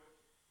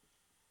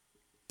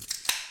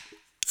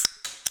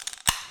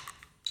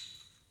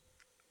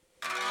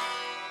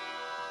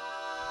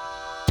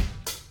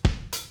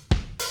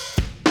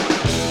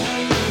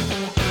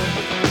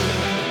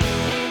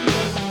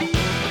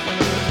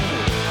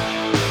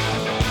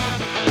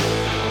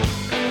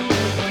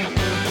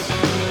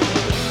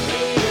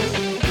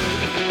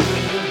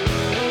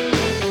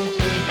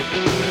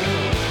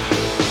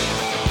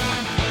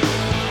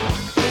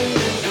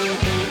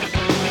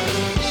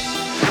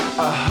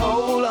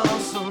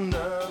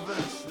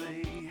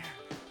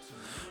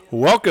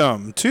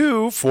Welcome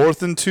to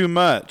Fourth and Too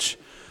Much.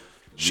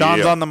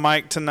 Sean's Yeah. on the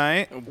mic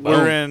tonight.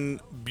 We're in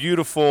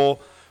beautiful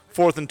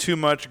Fourth and Too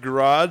Much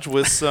garage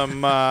with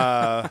some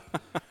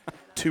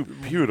Two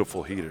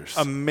beautiful heaters.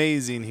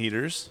 amazing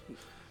heaters.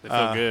 They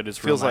feel good.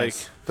 It's real Feels like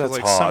nice. feels That's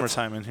like hot.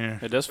 summertime in here.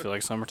 It does feel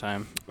like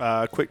summertime.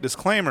 Quick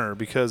disclaimer,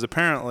 because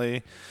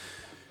apparently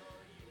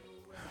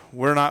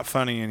we're not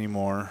funny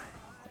anymore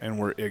and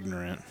we're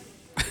ignorant.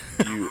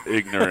 You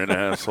ignorant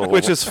asshole.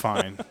 Which is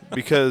fine,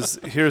 because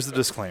here's the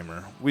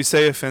disclaimer. We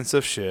say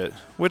offensive shit,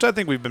 which I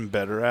think we've been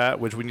better at,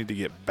 which we need to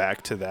get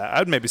back to that.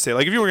 I'd maybe say,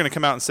 like, if you were going to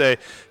come out and say,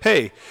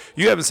 hey,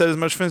 you haven't said as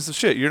much offensive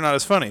shit, you're not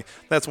as funny,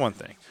 that's one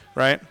thing,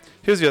 right?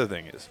 Here's the other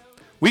thing is,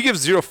 we give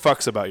zero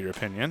fucks about your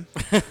opinion.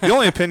 The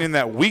only opinion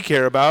that we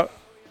care about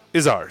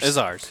is ours.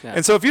 Yeah.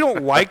 And so if you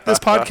don't like this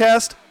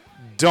podcast,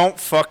 don't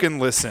fucking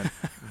listen.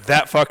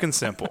 That fucking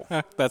simple.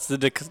 That's the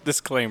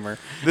disclaimer.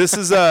 This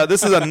is a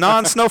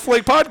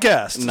non-snowflake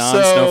podcast.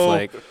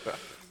 Non-snowflake. So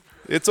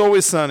it's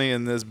always sunny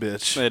in this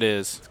bitch. It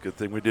is. It's a good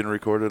thing we didn't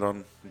record it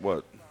on,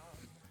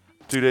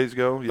 2 days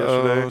ago?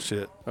 Yesterday? Oh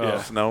shit.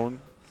 Yeah.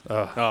 Snowing.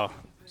 Oh,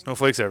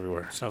 Snowflakes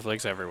everywhere.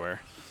 snowflakes everywhere.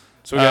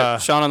 So we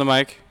got Sean on the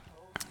mic,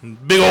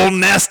 Big old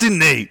nasty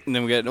Nate. and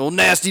then we got old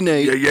nasty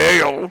Nate.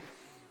 Yeah.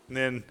 And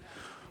then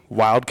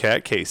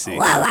Wildcat Casey.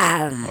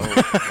 I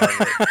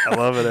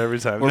love it every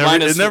time.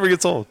 It never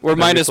gets old. We're It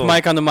never minus gets old.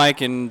 Mike on the mic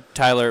and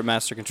Tyler at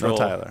Master Control. No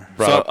Tyler.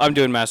 Brought So up- I'm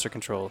doing Master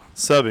Control.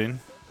 Subbing.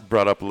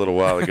 Brought up a little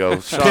while ago.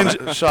 Sean,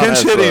 Pinch Sean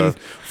has, hitting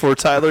for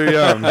Tyler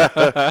Young.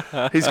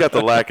 he's got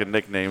the lack of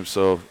nicknames,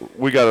 so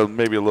we got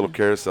maybe a little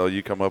carousel.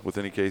 You come up with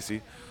any,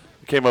 Casey?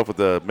 Came up with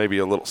maybe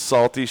a little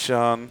salty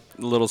Sean.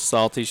 A little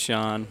salty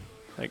Sean.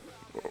 Like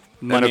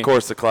And, money. of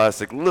course, the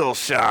classic Lil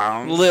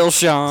Sean. Lil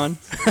Sean.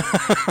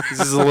 This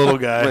is a little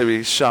guy.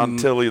 Maybe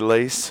Chantilly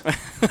Lace.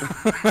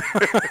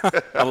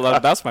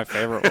 That's my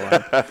favorite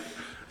one.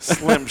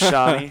 Slim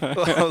Shawnee.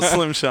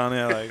 Slim Shawnee,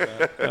 I like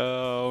that.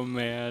 Oh,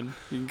 man.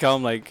 You can call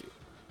him, like,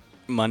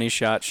 Money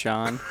Shot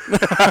Sean. We're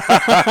out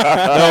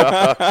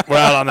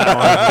on that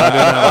one. Not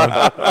doing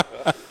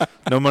that one.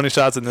 No money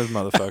shots in this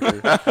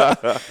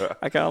motherfucker.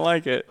 I kind of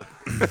like it.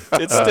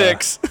 It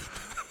sticks.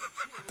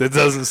 It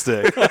doesn't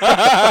stick.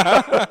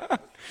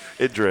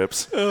 It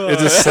drips. It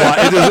just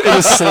slides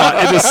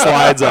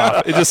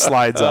off. It just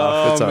slides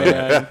off. It's Oh, all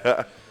right.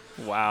 man.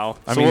 Wow.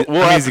 I So mean,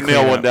 we'll I'm have easy to nail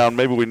cleaning one up. down.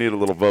 Maybe we need a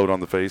little vote on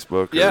the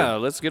Facebook. or- Yeah,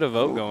 let's get a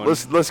vote going.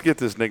 Let's get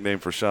this nickname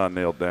for Sean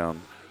nailed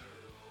down.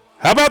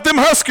 How about them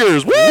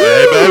Huskers? Woo!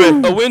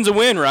 A win's a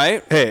win,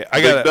 right? Hey,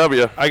 Big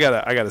W. I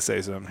gotta say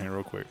something here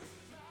real quick.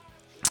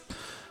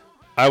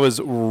 I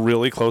was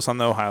really close on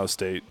the Ohio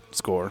State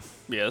score,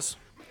 Yes.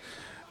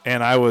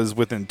 and I was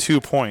within 2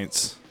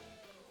 points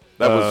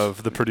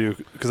of the Purdue,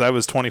 because I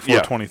was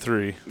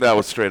 24-23, That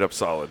was straight up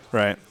solid.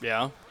 right?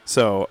 Yeah.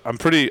 So I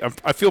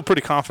feel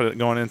pretty confident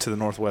going into the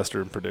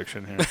Northwestern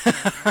prediction here.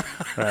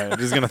 Right,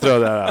 just gonna throw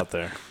that out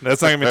there.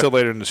 That's not gonna be until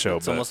later in the show.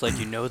 It's but. almost like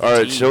you know the All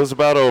right, team. show's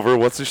about over.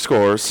 What's your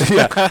scores?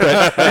 Yeah,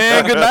 right.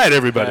 And good night,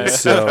 everybody.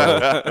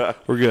 So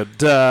we're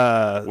good.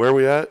 Where are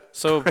we at?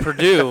 So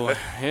Purdue,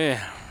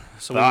 yeah.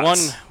 So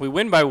Thoughts? we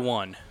win by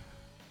 1.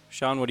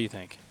 Sean, what do you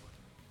think?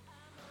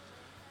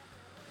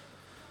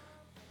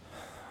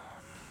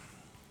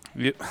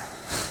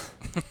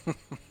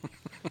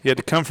 You had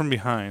to come from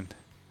behind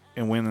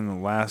and win in the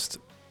last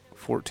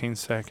 14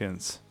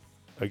 seconds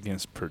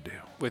against Purdue.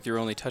 With your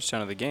only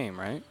touchdown of the game,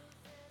 right?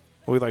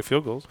 We like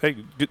field goals. Hey,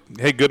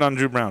 good on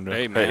Drew Brown. Dude.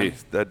 Hey, man. Hey,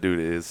 that dude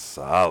is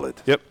solid.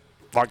 Yep,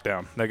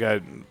 lockdown. That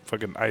guy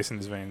fucking ice in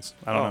his veins.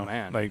 I don't Oh, know.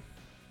 man. Like,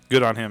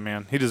 good on him,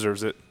 man. He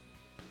deserves it.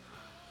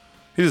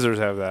 He deserves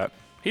to have that.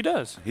 He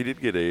does. He did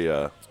get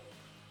a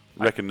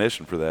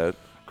recognition for that,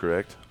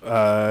 correct?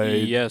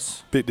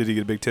 Yes. Did he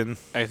get a Big Ten?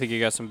 I think he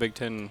got some Big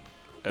Ten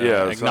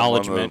Yeah,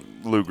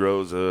 acknowledgement. Lou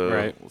Groza,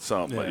 Right.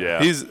 something.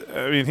 Yeah. He's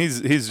he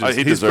he's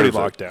pretty deserves it.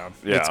 locked down.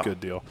 Yeah. It's a good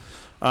deal.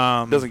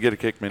 Doesn't get to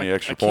kick many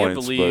extra I can't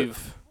points.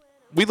 believe.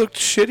 We looked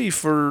shitty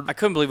for. I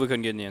couldn't believe we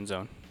couldn't get in the end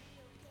zone.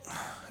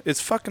 It's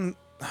fucking.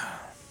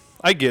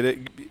 I get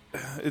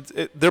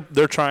it.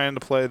 They're trying to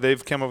play.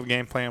 They've come up with a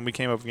game plan. We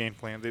came up with a game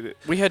plan. They did.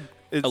 We had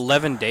It's-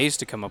 11 days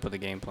to come up with a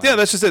game plan. Yeah,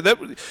 that's just it.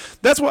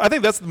 That's what I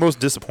think. That's the most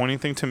disappointing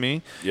thing to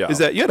me. Yeah. Is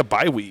that you had a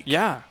bye week.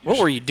 Yeah. What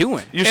were you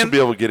doing? You should And be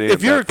able to get in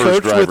if you're that a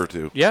first coach drive or with-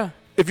 two. Yeah.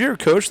 If you're a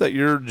coach that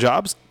your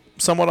job's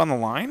somewhat on the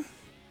line,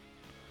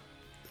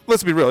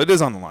 let's be real. It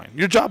is on the line.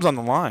 Your job's on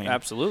the line,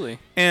 Absolutely.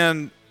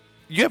 and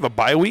you have a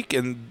bye week,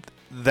 and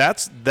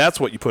that's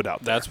what you put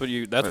out there. That's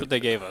what they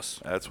gave us.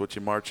 That's what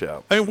you march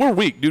out. I mean, we're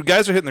weak, dude.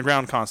 Guys are hitting the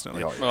ground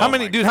constantly. Yeah. How Oh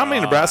many, my dude? How many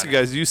God. Nebraska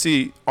guys do you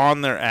see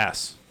on their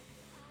ass?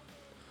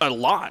 A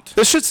lot.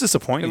 This shit's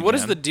disappointing. And what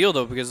is man. the deal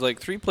though? Because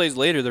like 3 plays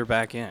later, they're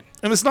back in.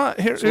 And it's not.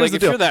 Here's So like the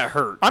if deal. you're that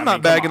hurt, I'm not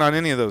come bagging on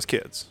any of those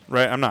kids,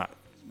 right? I'm not.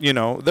 You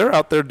know, they're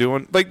out there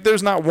doing like.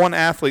 There's not one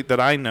athlete that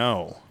I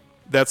know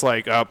that's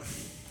like, I'm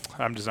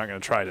just not going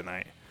to try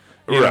tonight.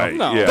 You know? Right.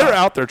 No. Yeah. They're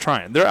out there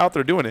trying. They're out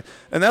there doing it,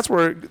 and that's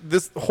where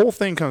this whole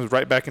thing comes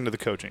right back into the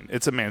coaching.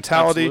 It's a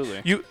mentality.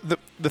 Absolutely.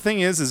 The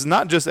thing is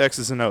not just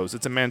X's and O's.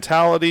 It's a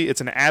mentality.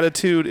 It's an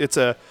attitude. It's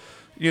a,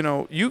 you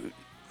know,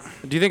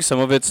 Do you think some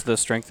of it's the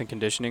strength and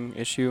conditioning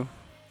issue?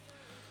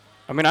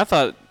 I mean, I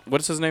thought,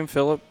 what's his name,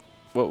 Philip?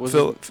 What was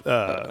Philip?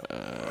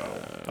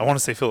 I want to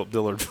say Philip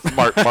Dillard.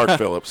 Mark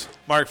Phillips.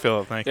 Mark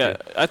Phillip, thank you. Yeah,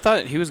 I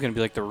thought he was going to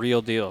be like the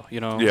real deal, you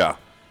know? Yeah.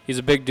 He's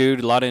a big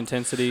dude, a lot of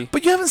intensity.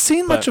 But you haven't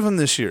seen much of him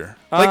this year.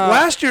 Like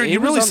last year, he you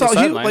was really on the saw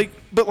sideline.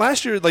 But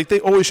last year, like they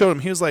always showed him.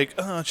 He was like,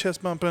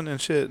 chest bumping and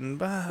shit, and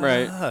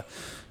Right.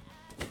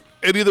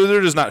 And either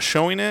they're just not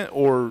showing it,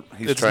 or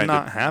He's it's trying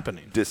not to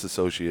happening.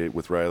 Disassociate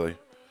with Riley.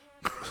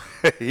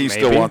 He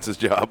still Maybe. wants his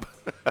job.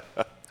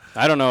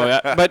 I don't know,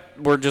 but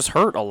we're just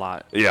hurt a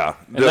lot. Yeah.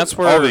 And that's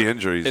where all the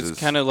injuries it's is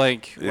kind of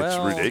like, it's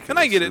well, ridiculous. And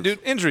I get it, dude.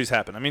 Injuries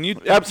happen. I mean, you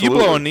Absolutely.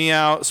 blow a knee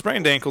out,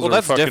 sprained ankles Well, are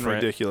that's fucking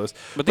different. ridiculous.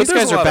 But these there's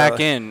guys a are lot back of-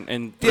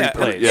 in 3 Yeah,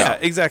 plays. yeah,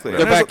 exactly.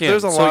 They're And there's back a- in,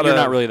 There's a so lot you're of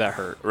not really that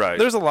hurt. Right.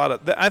 There's a lot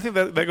of. I think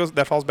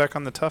that falls back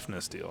on the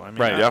toughness deal. I mean,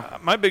 Right. Yeah.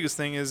 my biggest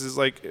thing is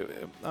like,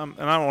 and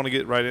I don't want to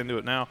get right into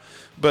it now,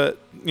 but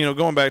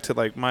going back to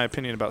like my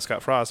opinion about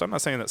Scott Frost, I'm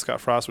not saying that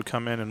Scott Frost would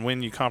come in and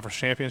win you conference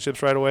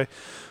championships right away,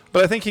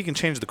 but I think he can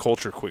change the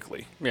culture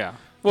quickly. Yeah.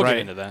 We'll Right. get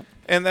into that.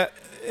 And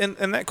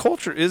that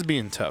culture is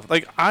being tough.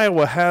 Like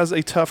Iowa has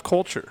a tough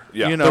culture.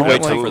 Yeah. you They're know, Way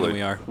like, tougher Absolutely. than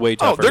we are. Way oh,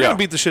 tougher. they're Yeah. gonna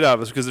beat the shit out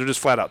of us because they're just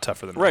flat out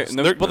tougher than right. us. And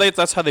They're-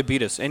 that's how they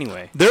beat us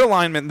anyway. their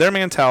alignment, their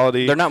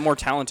mentality. They're not more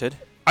talented.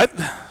 I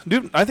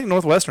think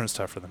Northwestern's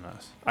tougher than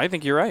us. I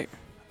think you're right.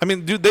 I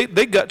mean, dude,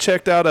 they got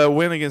checked out a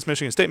win against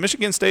Michigan State.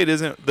 Michigan State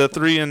isn't the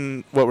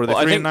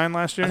 3-9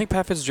 last year? I think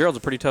Pat Fitzgerald's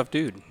a pretty tough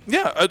dude.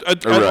 Yeah, I Right.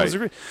 don't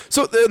disagree.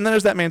 So then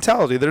there's that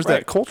mentality. There's Right.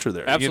 that culture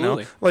there.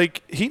 Absolutely.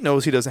 Like he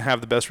knows he doesn't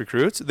have the best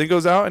recruits. Then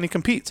goes out and he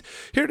competes.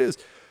 Here it is.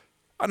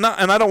 And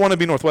I don't want to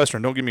be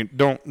Northwestern.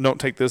 Don't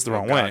take this the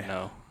wrong way.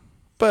 No.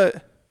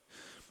 But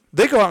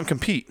they go out and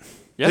compete.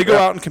 Yeah. They go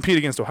Yeah. out and compete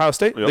against Ohio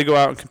State. Yep. They go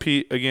out and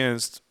compete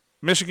against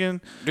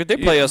Michigan. Dude, they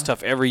play us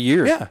tough every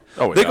year. Yeah.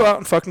 Oh, They yeah. go out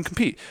and fucking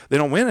compete. They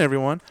don't win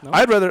everyone.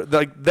 I'd rather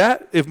like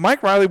that. If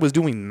Mike Riley was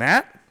doing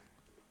that,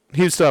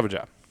 he'd still have a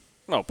job.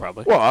 Oh,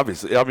 probably. Well,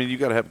 obviously. I mean, you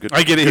got to have good.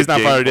 I get it. good He's not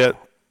game- fired yet.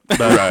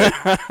 Right.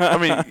 I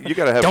mean, you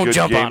got to have Don't good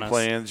jump game on us.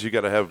 plans. You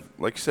got to have,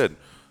 like you said,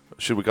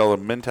 should we call it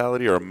a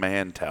mentality or a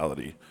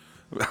mantality?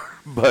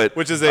 But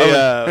Which is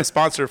a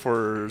sponsor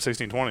for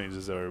 1620s,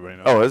 as everybody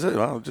knows. oh, is it?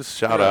 Well, just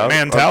shout out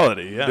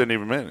Mentality, yeah. Didn't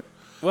even mean it.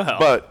 Well.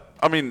 But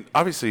I mean,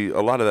 obviously, a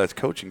lot of that's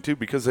coaching too,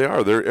 because they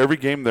are. They're every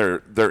game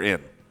they're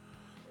in.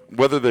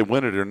 Whether they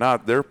win it or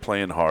not, they're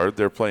playing hard.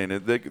 They're playing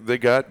it. They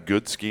got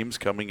good schemes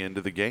coming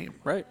into the game.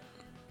 Right.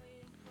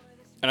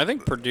 And I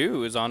think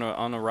Purdue is on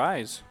a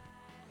rise.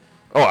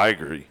 Oh, I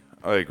agree.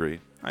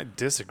 I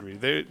disagree.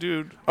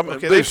 Dude. I mean,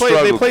 Okay, they've they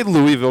struggled. played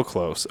Louisville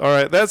close. All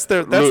right, that's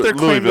their claim to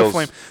Louisville's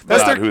fame.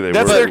 That's not their who they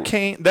that's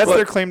were.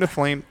 their claim to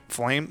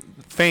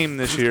fame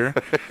this year.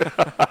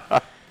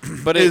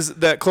 But is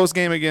that close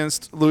game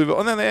against Louisville,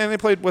 and then they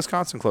played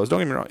Wisconsin close. Don't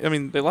get me wrong. I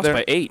mean, they lost they're-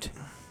 by 8.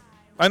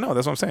 I know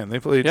that's what I'm saying. They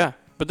played. Yeah.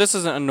 But this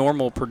isn't a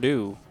normal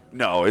Purdue.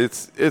 No,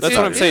 it's That's not.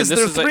 what I'm saying. This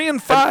They're is like-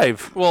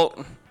 3-5.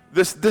 Well,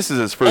 This is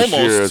his first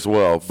almost year as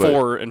well. But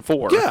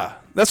 4-4. Yeah,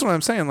 that's what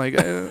I'm saying. Like,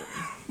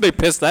 They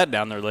pissed that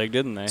down their leg,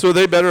 didn't they? so are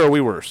they better or are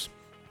we worse?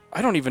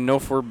 I don't even know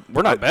if we're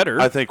not better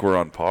I think we're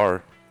on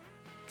par.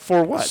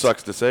 For what?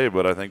 Sucks to say,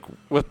 but I think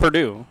with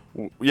Purdue.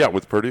 yeah,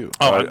 with Purdue.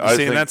 Oh, I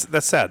see, think,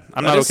 that's sad.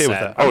 I'm That not is okay with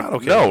sad. that. oh I'm not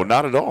okay no, with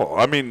not at all.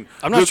 I mean,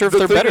 I'm not sure if the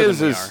they're thing better is,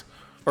 than we are,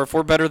 or if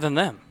we're better than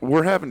them.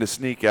 we're having to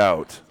sneak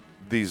out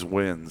these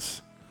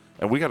wins,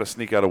 and we got to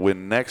sneak out a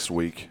win next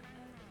week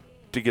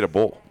to get a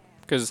bowl.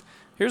 Because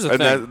here's the And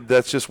thing: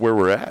 that's just where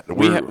we're at.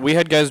 we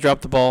had guys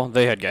drop the ball.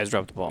 They had guys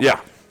drop the ball.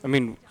 Yeah. I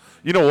mean,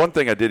 You know, one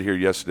thing I did hear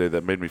yesterday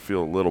that made me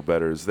feel a little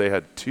better is they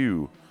had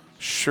 2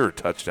 sure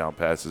touchdown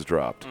passes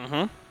dropped.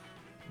 Mm-hmm.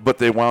 But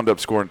they wound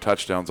up scoring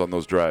touchdowns on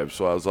those drives.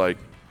 So I was like,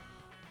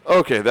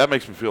 okay, that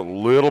makes me feel a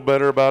little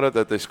better about it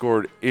that they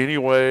scored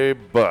anyway,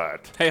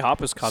 but hey,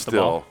 Hoppus caught the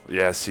still, ball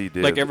yes, he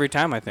did. like every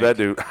time. I think That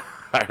dude,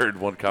 I heard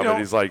one comment. know-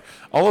 He's like,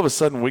 all of a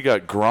sudden we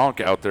got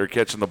Gronk out there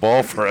catching the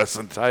ball for us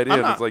and tight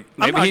end. not- It's like,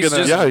 I'm maybe not he's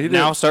gonna- just yeah, he did.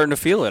 now starting to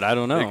feel it. I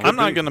don't know. I'm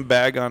not going to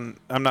bag on.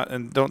 I'm not,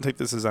 and don't take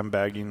this as I'm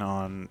bagging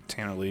on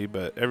Tanner Lee,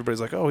 but everybody's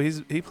like, "Oh, he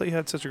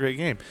had such a great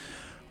game."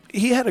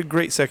 He had a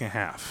great second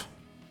half.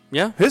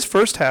 Yeah, His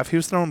first half, he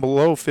was throwing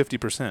below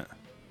 50%,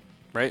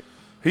 right.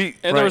 he,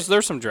 And Right.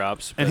 there's some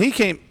drops. and he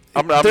came.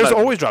 I'm there's not-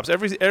 always drops.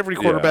 Every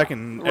quarterback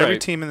and every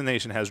Right. team in the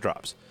nation has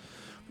drops.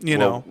 You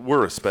well, know,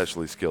 we're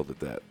especially skilled at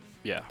that.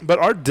 Yeah. but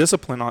our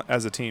discipline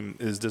as a team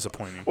is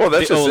disappointing. Well,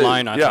 that's The just it.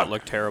 O-line I yeah. thought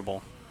looked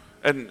terrible.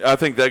 And I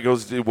think that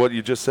goes to what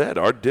you just said.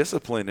 Our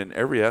discipline in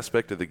every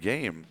aspect of the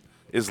game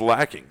is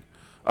lacking.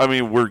 I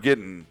mean, we're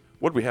getting,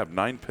 what do we have,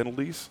 9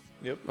 penalties?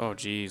 Yep. Oh,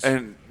 geez.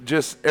 And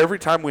just every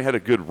time we had a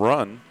good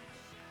run,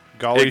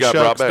 Golly it got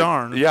brought shucks back.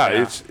 darn. Yeah,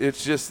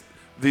 it's just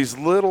these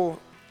little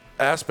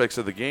aspects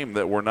of the game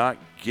that we're not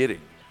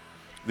getting.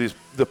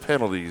 The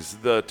penalties,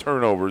 the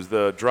turnovers,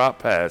 the drop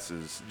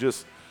passes,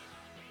 just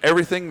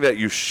everything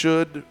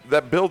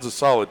that builds a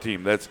solid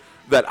team.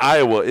 That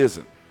Iowa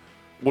isn't.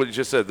 What you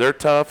just said, they're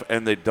tough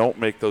and they don't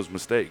make those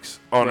mistakes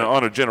on Right.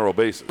 on a general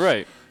basis.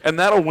 Right. And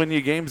that'll win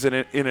you games in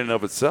and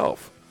of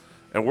itself.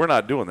 And we're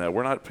not doing that.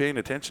 We're not paying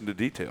attention to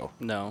detail.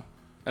 No.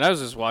 And I was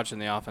just watching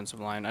the offensive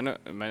line.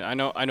 I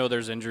know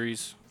there's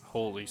injuries.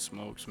 Holy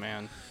smokes,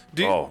 man.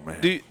 Man.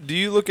 Do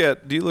you look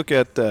at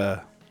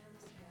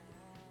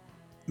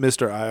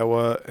Mr.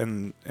 Iowa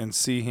and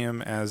see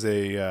him as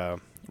a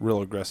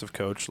real aggressive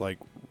coach, like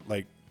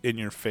in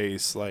your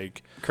face,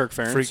 like Kirk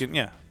Ferentz? freaking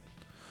yeah?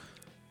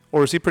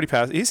 Or is he pretty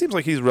passive? He seems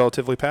like he's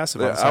relatively passive.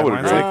 Yeah, on the I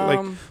would sidelines.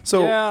 agree.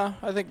 So yeah,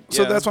 I think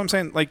So yeah. that's what I'm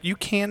saying. Like, you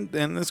can,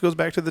 and this goes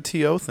back to the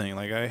TO thing.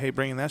 Like, I hate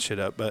bringing that shit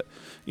up, but,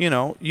 you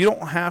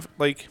don't have,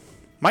 like,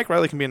 Mike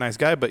Riley can be a nice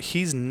guy, but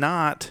he's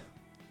not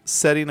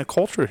setting a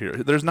culture here.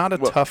 There's not a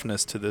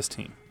toughness to this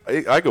team.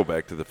 I go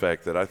back to the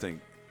fact that I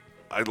think,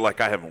 I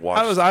haven't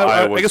watched.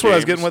 I guess where I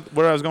was games.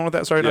 where I was going with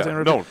that. Sorry, not to Yeah,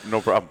 interrupt.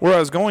 no problem. Where I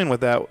was going with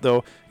that,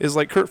 though, is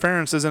like Kurt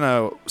Ferentz isn't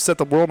a set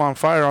the world on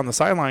fire on the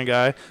sideline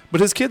guy,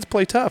 but his kids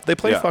play tough. They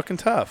play Yeah. fucking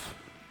tough.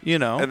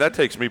 And that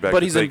takes me back But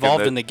to he's thinking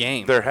involved that in the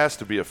game. There has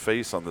to be a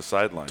face on the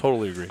sideline.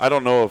 Totally agree. I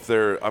don't know if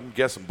I'm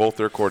guessing both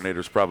their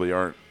coordinators probably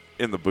aren't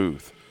in the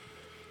booth.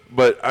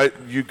 But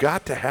you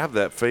got to have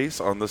that face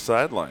on the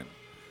sideline.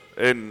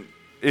 And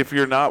if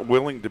you're not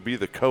willing to be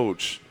the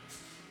coach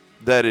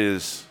that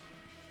is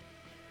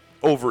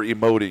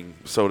over-emoting,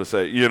 so to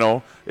say,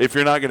 if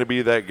you're not going to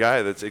be that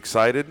guy that's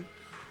excited,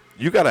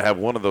 you got to have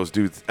one of those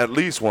dudes, at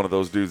least one of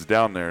those dudes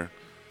down there,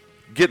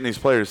 getting these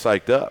players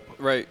psyched up.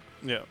 Right.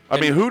 Yeah. I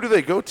mean, who do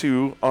they go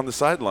to on the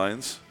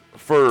sidelines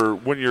for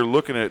when you're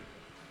looking at?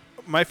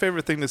 My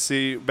favorite thing to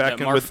see back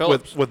in Mark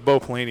Phillips. with Bo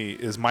Pelini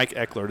is Mike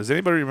Eckler. Does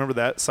anybody remember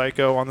that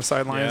psycho on the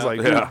sidelines? Yeah.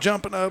 Like Yeah. dude,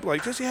 jumping up,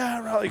 like just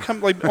Riley,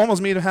 come like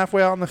almost meet him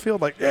halfway out on the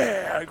field, like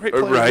great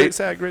play, Right. great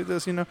sack, great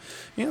this. You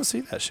don't see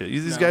that shit.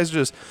 These guys are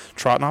just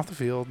trotting off the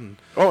field and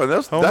Oh, and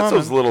that's Hold on,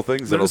 those man. little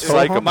things that'll They're just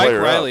psych a hold on. Mike player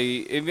up.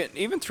 Riley,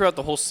 even throughout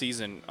the whole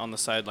season on the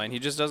sideline, he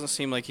just doesn't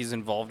seem like he's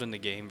involved in the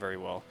game very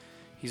well.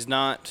 He's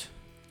not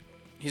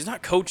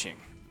coaching.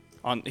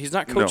 He's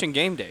not coaching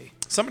game day.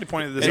 somebody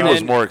pointed this He out.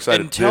 was more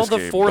excited until this the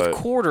game, fourth but-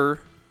 quarter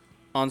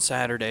on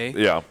Saturday.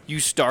 Yeah. You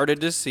started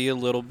to see a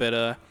little bit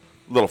of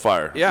Little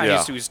fire.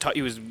 yeah.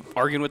 He was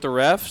arguing with the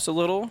refs a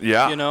little.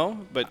 Yeah.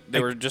 But they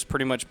were just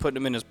pretty much putting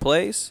him in his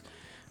place.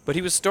 But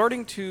he was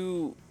starting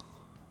to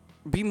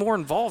be more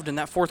involved in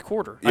that fourth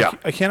quarter. Yeah.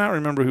 I cannot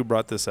remember who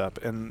brought this up,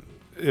 and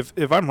if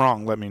I'm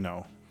wrong, let me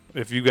know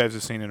if you guys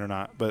have seen it or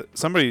not. But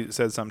somebody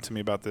said something to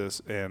me about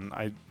this, and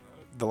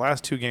the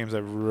last two games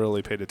I've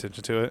really paid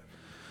attention to it.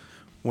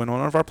 When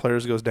one of our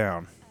players goes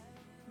down,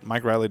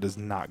 Mike Riley does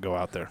not go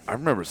out there. I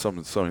remember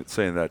someone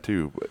saying that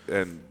too,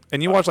 and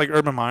And you watch like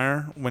Urban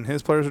Meyer when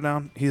his players are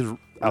down, he's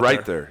out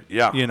right there.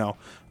 Yeah.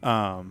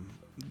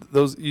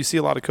 Those you see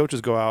a lot of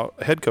coaches go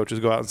out, head coaches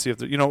go out and see if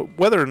they're,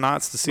 whether or not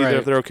it's to see Right.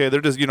 if they're okay.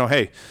 They're just,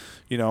 hey,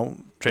 trainers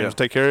Yeah.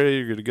 take care of you.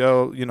 You're good to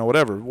go.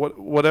 Whatever,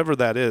 whatever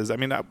that is. I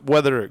mean,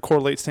 whether it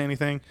correlates to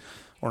anything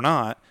or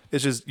not,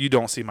 it's just you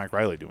don't see Mike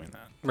Riley doing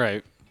that.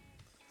 Right.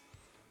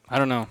 I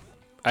don't know.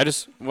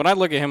 When I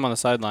look at him on the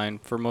sideline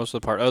for most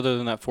of the part, other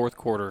than that fourth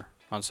quarter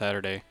on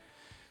Saturday,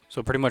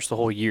 so pretty much the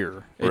whole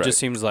year, it Right. just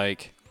seems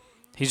like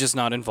he's just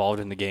not involved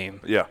in the game.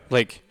 Yeah.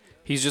 Like,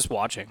 he's just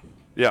watching.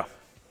 Yeah.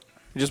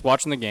 He's just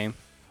watching the game.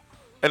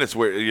 And it's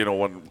where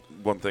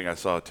one thing I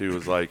saw too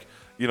is like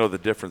the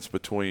difference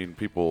between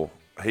people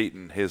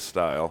hating his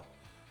style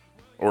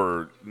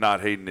or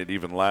not hating it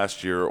even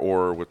last year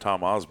or with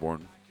Tom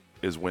Osborne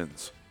is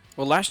wins.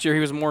 Well, last year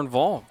he was more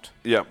involved.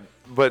 Yeah,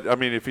 but I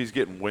mean if he's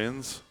getting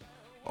wins,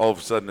 all of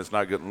a sudden it's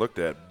not getting looked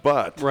at.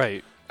 But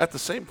Right. at the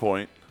same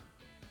point,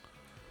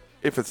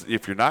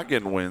 if you're not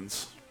getting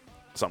wins,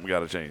 something got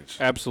to change.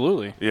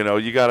 Absolutely. You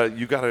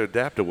gotta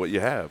adapt to what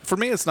you have. For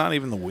me, it's not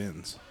even the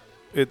wins.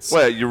 It's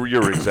Well,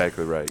 you're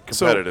exactly right.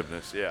 So-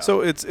 Competitiveness, yeah.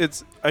 So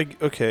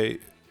okay.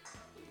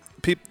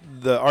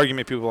 The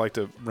argument people like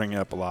to bring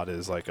up a lot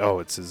is like, oh,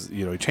 it's his,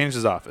 he changed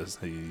his office.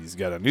 He's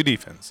got a new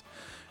defense,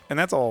 and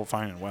that's all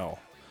fine and well.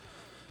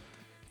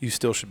 You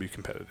still should be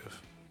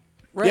competitive,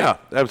 Right. yeah,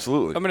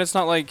 absolutely. I mean, it's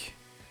not like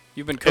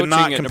you've been and coaching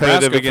not at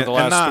competitive Nebraska against for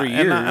the last 3 years.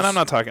 And I'm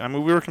not talking. I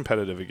mean, we were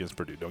competitive against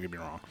Purdue. Don't get me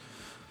wrong,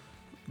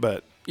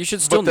 but You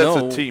should still but that's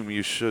know. a team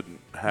you shouldn't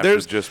have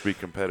There's- to just be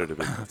competitive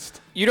against.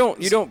 You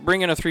don't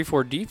bring in a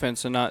 3-4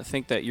 defense and not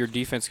think that your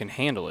defense can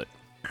handle it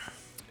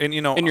and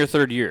in your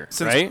third year,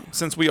 right?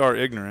 Since we are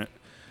ignorant,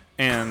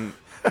 and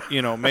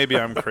maybe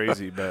I'm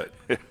crazy, but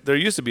there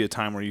used to be a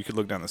time where you could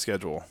look down the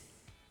schedule.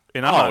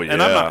 And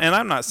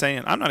I'm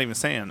not even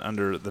saying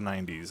under the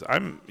 90s.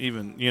 I'm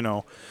even, you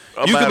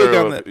could look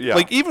down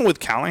like even with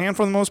Callahan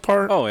for the most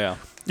part. Oh yeah.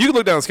 You could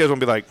look down the schedule and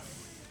be like,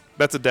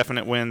 that's a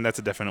definite win. That's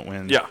a definite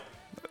win. Yeah.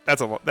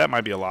 That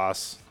might be a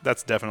loss.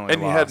 That's definitely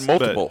And a you loss. had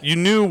multiple. But you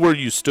knew where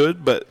you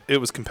stood, but it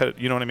was competitive.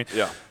 You know what I mean?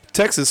 Yeah.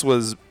 Texas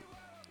was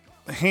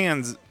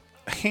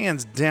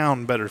hands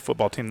down better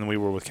football team than we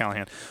were with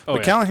Callahan. Oh, but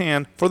yeah.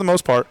 Callahan, for the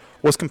most part,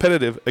 was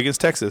competitive against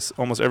Texas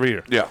almost every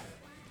year. Yeah.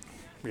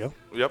 Yep.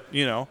 Yep.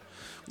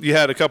 You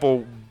had a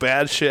couple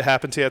bad shit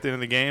happen to you at the end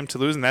of the game to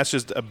lose, and that's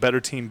just a better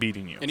team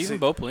beating you. And even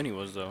Bo Pelini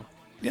was though.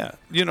 Yeah.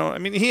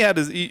 He had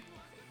his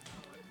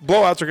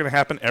blowouts are going to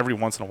happen every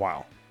once in a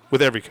while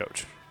with every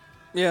coach.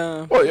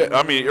 Yeah. Well, yeah,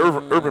 I mean,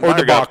 Urban Or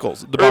Meyer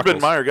debacles. Urban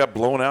Meyer got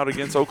blown out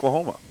against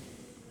Oklahoma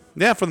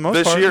Yeah, for the most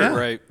this part. year. yeah.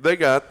 Right. They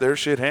got their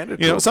shit handed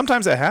to You know, them.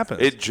 sometimes that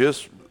happens. It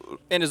just,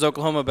 And is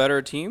Oklahoma a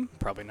better team?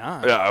 Probably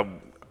not. yeah, It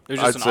was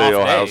I'd just an say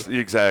off Ohio day. State.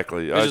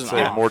 Exactly. was I'd just an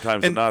say off. more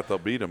times than And not they'll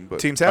beat them. But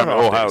teams have I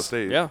mean, off Ohio days.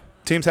 State. Yeah.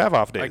 Teams have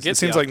off I days. get It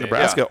seems the like off day.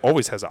 Nebraska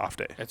always has an off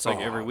day. It's like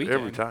every weekend.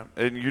 Every time.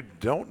 And you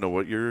don't know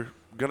what you're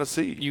going to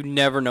see. You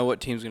never know what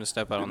team's going to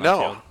step out on that No.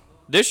 field.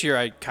 This year,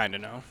 I kind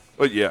of know.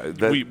 But yeah,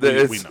 We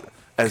it's, know.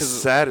 as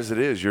 'Cause- sad as it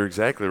is, you're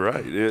exactly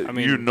right. I mean-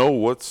 you know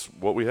what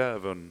we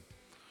have, and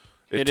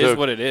It took is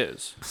what it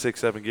is.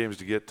 6-7 games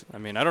to get. I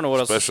mean, I don't know what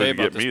else to Especially say to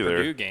get about this me there.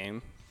 Purdue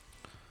game.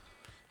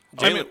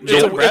 I mean, Jalen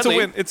it's a Bradley-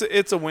 win.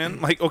 It's a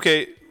win. Like,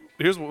 okay,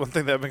 here's one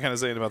thing that I've been kind of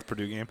saying about the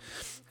Purdue game.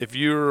 If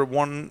you're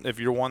one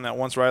that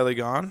wants Riley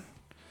gone,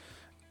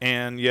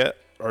 and yet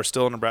are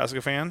still a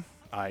Nebraska fan,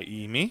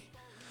 i.e. me,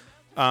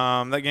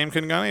 that game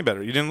couldn't have gone any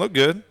better. You didn't look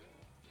good,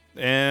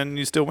 and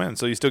you still win.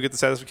 So you still get the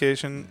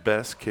satisfaction.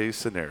 Best case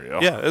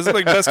scenario. Yeah, this is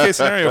like best case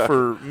scenario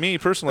for me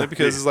personally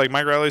because it's like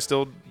Mike Riley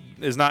still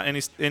is not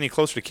any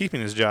closer to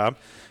keeping his job,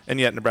 and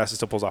yet Nebraska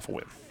still pulls off a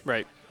win.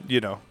 Right.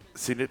 You know,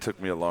 See, it took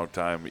me a long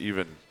time.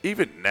 Even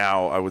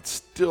now, I would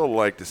still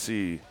like to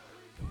see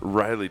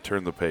Riley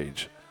turn the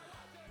page.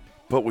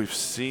 But we've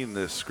seen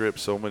this script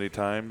so many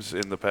times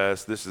in the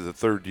past. This is the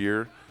third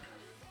year.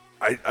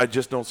 I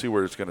just don't see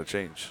where it's going to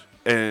change.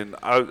 And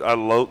I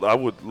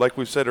would, like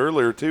we said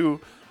earlier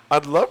too,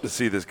 I'd love to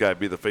see this guy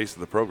be the face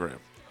of the program.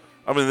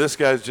 I mean, this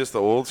guy's just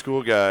the old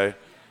school guy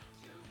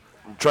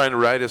trying to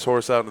ride his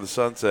horse out into the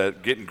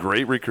sunset, getting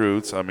great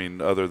recruits. I mean,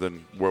 other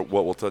than what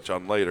we'll touch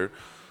on later.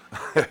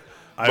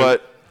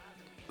 But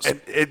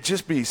it'd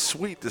just be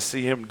sweet to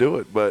see him do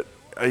it. But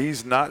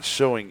he's not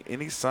showing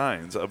any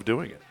signs of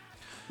doing it.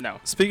 No.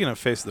 speaking of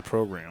face of the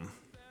program,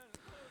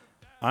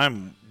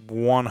 I'm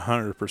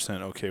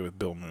 100% okay with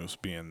Bill Moose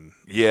being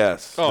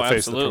Yes. Oh, the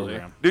face of the absolutely.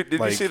 program. Did you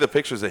Like- see the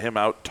pictures of him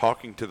out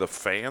talking to the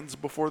fans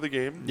before the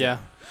game? Yeah.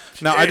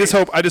 Now, I just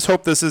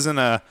hope this isn't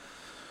a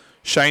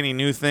shiny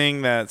new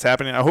thing that's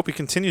happening. I hope he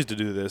continues to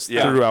do this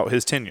Yeah. throughout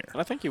his tenure.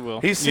 And I think you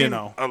will. He seemed,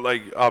 know.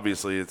 like,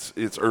 obviously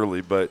it's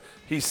early, but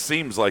he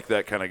seems like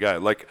that kind of guy.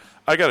 Like,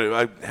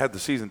 I had the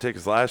season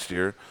tickets last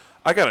year.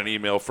 I got an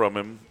email from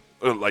him,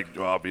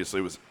 obviously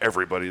it was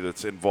everybody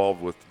that's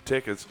involved with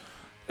tickets.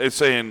 It's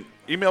saying,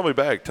 email me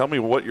back. Tell me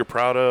what you're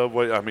proud of.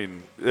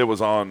 It was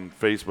on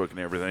Facebook and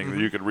everything.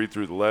 You could read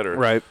through the letter.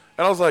 Right.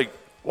 And I was like,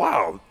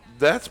 wow,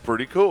 that's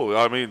pretty cool.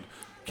 I mean,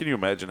 can you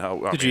imagine how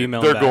Did you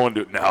email they're back? going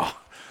to now?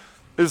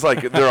 It's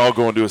like they're all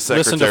going to a Listen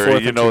to secretary.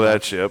 Fourth You and know Two that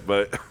Much. shit.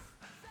 But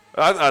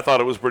I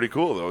thought it was pretty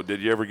cool, though.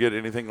 Did you ever get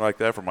anything like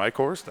that from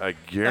Icorst? I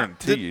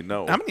guarantee you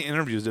no. How many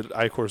interviews did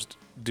Icorst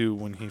do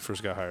when he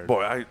first got hired?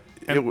 Boy,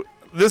 And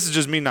this is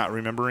just me not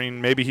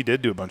remembering. Maybe he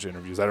did do a bunch of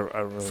interviews. I don't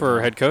really For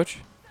know. head coach?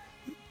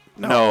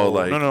 No,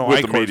 no,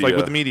 with the Icorst, media. like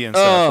with the media and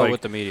stuff. Oh, like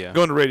with the media.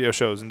 going to radio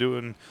shows and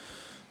doing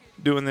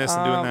this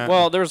and doing that.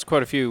 Well, there was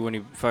quite a few when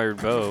he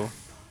fired Bo.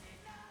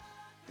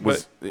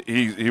 was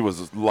he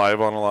was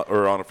live on a lot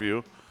or on a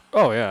few.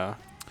 Oh, yeah.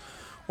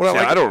 what See,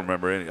 I like, I don't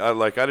remember any. I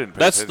didn't. Pay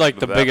That's attention like to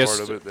the that biggest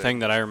part of it. thing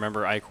that I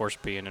remember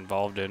Icorst being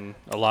involved in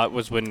a lot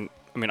was when,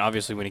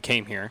 obviously when he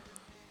came here,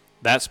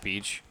 that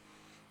speech,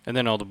 and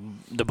then all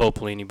the Bo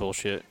Pelini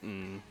bullshit.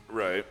 And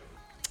Right.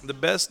 the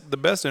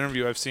best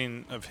interview I've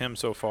seen of him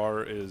so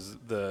far is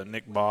the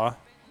Nick Baugh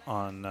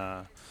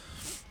on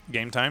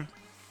Game Time.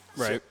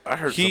 right. I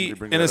heard somebody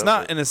bring and that it's up,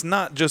 not but- and it's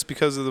not just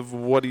because of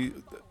what he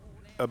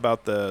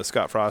about the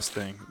Scott Frost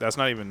thing. That's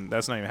not even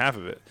half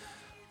of it.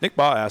 Nick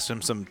Baugh asked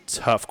him some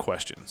tough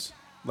questions,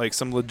 like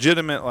some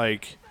legitimate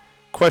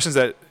questions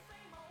that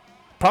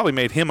probably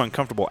made him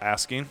uncomfortable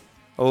asking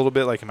a little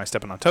bit. Like, am I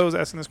stepping on toes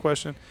asking this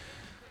question?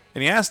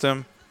 And he asked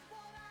him,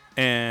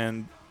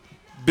 and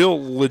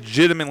Bill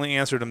legitimately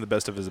answered him the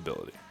best of his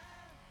ability,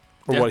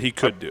 or Yeah. what he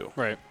could do.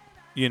 Right.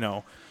 You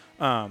know,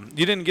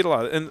 you didn't get a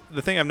lot. And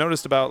the thing I've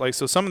noticed about,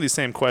 so some of these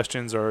same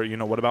questions are,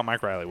 what about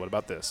Mike Riley? What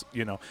about this?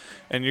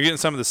 And you're getting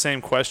some of the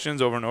same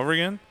questions over and over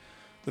again.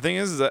 The thing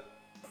is that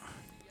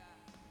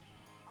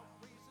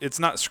it's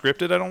not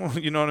scripted. I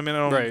don't, you know what I mean?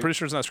 I'm Right. pretty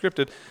sure it's not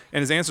scripted.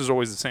 And his answers are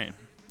always the same.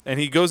 And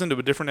he goes into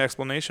a different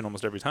explanation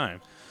almost every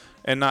time,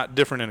 and not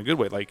different in a good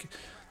way. Like,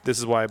 this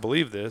is why I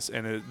believe this.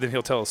 And then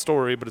he'll tell a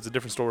story, but it's a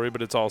different story,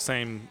 but it's all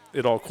same.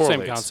 It all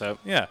correlates. Same concept.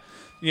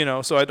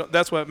 Yeah. So I don't.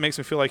 That's what makes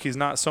me feel like he's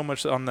not so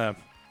much on the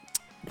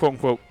quote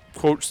unquote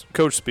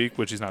coach speak,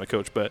 which he's not a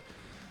coach, but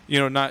he's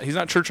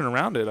not churching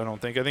around it. I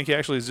don't think. I think he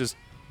actually is just,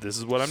 this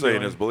is what I'm saying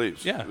doing. his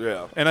beliefs. Yeah.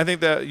 Yeah. And I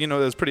think that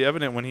that's pretty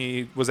evident when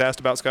he was asked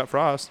about Scott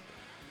Frost,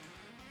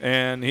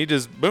 and he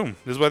just boom.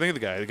 This is what I think of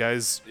the guy. The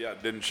guy's Yeah.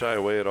 Didn't shy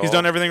away at all. he's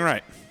done everything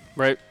right,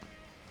 Right.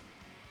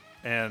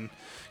 and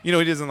he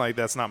doesn't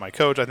that's not my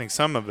coach. I think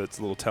some of it's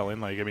a little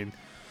telling. It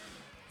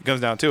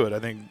comes down to it. I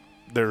think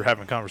they're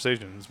having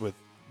conversations with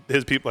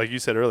his people, like you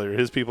said earlier.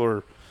 His people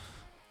are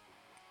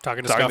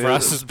Talking to talking Scott to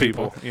Frost's his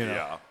people.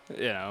 Yeah.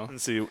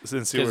 and see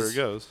where it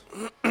goes.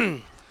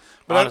 But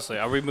Honestly,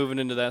 are we moving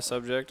into that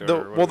subject? Or The-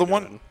 what well, are the we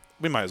one- doing?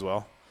 We might as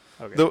well.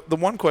 Okay. The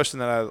one question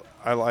that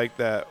I like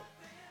that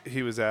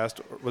he was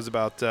asked was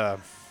about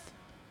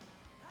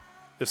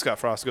if Scott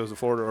Frost goes to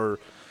Florida, or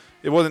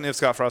it wasn't if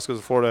Scott Frost goes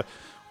to Florida.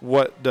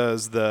 What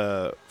does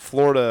the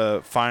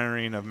Florida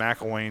firing of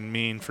McElwain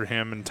mean for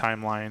him and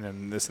timeline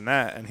and this and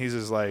that? And he's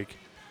just like,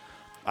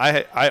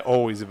 I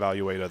always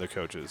evaluate other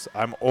coaches.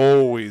 I'm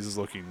always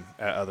looking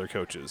at other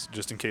coaches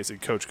just in case a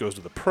coach goes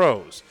to the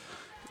pros,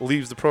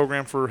 leaves the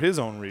program for his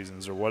own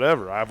reasons or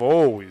whatever. I'm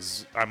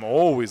always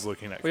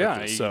looking at Well,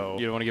 coaches. you So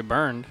don't want to get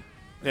burned.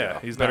 yeah,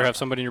 he's Better not, have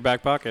somebody in your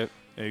back pocket.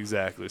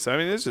 exactly. So I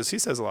mean, it's just he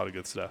says a lot of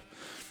good stuff,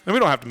 and we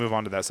don't have to move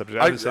on to that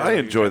subject. I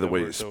enjoy the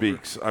way he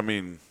speaks. I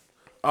mean,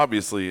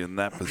 obviously in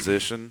that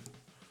position,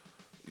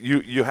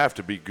 you have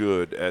to be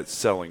good at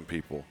selling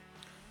people,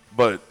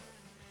 but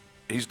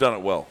he's done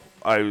it well.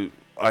 I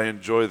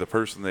enjoy the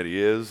person that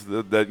he is,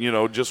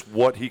 that just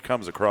what he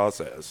comes across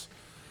as.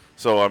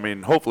 So I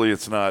mean, hopefully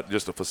it's not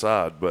just a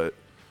facade, but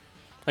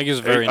I think he's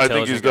a very I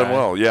intelligent think he's done guy.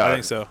 well. Yeah, I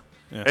think so.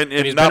 Yeah. And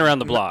he's not, been around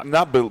the block.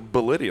 Not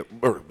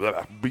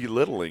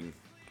belittling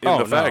in Oh,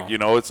 the fact,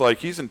 no. it's like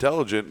he's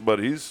intelligent, but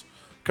he's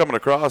coming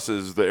across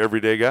as the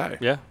everyday guy.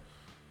 Yeah,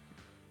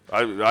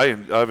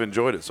 I've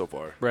enjoyed it so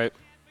far. right.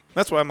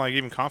 That's why I'm like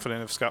even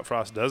confident if Scott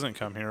Frost doesn't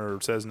come here or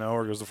says no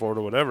or goes to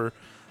Florida, whatever.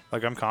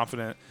 Like I'm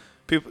confident,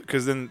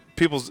 because then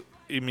people's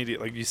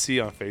immediate, like you see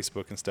on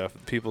Facebook and stuff,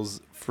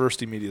 people's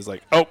first immediate is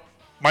like, oh,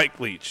 Mike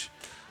Leach.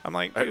 I'm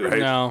like, dude, Right.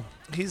 No,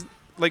 he's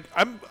like,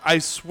 I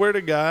swear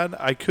to God,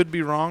 I could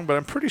be wrong, but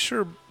I'm pretty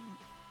sure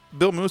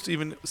Bill Moose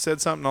even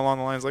said something along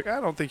the lines like, I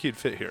don't think he'd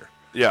fit here.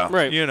 Yeah,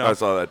 Right. You know. I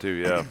saw that too.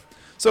 Yeah,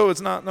 So it's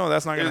not. No,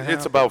 that's not going to happen.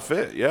 it's about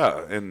fit.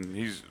 Yeah, and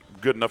he's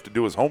good enough to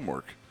do his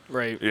homework.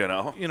 right. You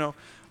know,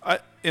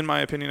 In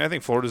my opinion, I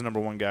think Florida's number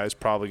one guy is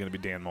probably going to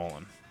be Dan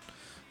Mullen.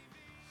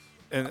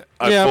 And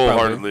I Yeah,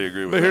 full-heartedly probably.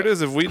 agree with but that. here it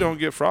is. If we don't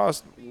get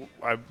Frost,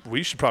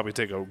 we should probably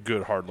take a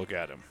good hard look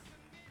at him.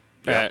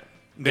 Yeah.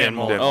 Dan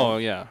Mullen. Oh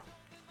yeah,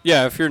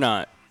 yeah. If you're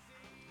not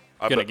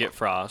I gonna bet- get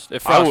Frost,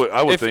 if I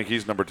Frost, would if, think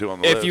he's number 2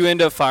 on the if list. you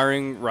end up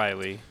firing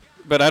Riley,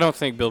 but I don't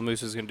think Bill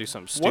Moose is gonna do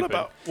something stupid.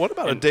 What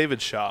about a And-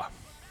 David Shaw?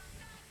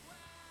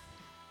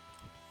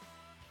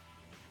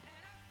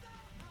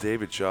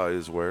 David Shaw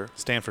is where?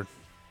 Stanford.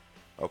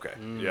 Okay,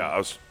 Mm.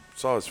 yeah,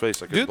 saw his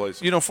face. I couldn't Dude,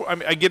 place. I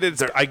mean, I get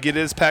it. I get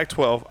it's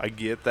Pac-12. I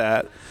get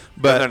that, but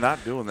but they're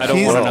not doing that. I don't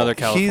he's- want well. another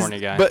California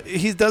guy. But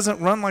he doesn't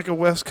run like a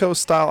West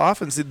Coast style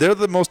offense. They're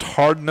the most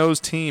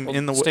hard-nosed team Well,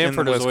 in the Stanford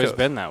in the has West always Coast.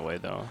 been that way,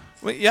 though.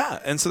 Well, yeah,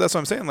 and so that's what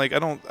I'm saying. Like,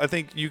 I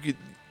think you could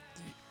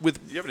with.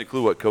 Do you have any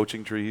clue what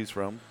coaching tree he's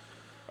from?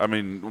 I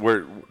mean,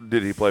 where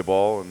did he play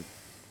ball? And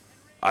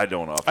I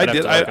don't know. I have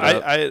did. to look it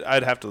up.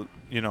 I'd have to.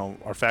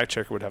 Our fact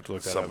checker would have to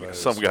look that up.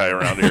 some guy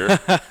around here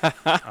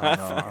I don't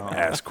know.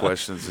 ask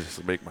questions just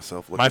to make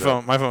myself look. My it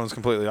up. phone is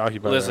completely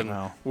occupied Listen, right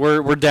now.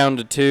 we're down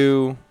to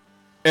 2.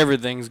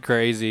 Everything's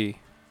crazy.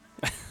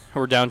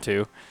 We're down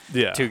to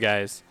Yeah. 2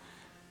 guys.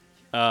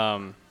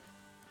 I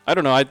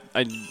don't know.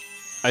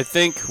 I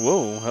think.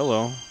 Whoa,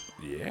 hello.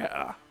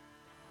 Yeah,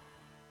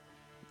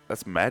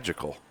 that's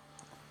magical.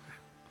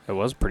 It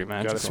was pretty I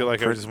magical. gotta feel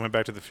like I just went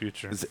back to the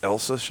future. Is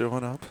Elsa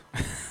showing up?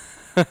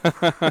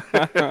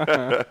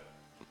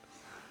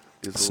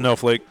 Is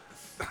Snowflake.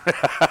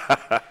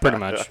 pretty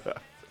much.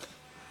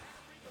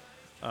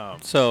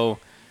 So,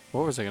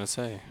 what was I gonna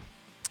say?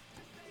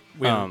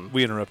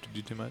 We interrupted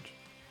you too much.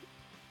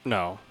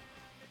 No,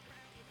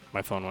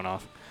 my phone went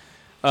off.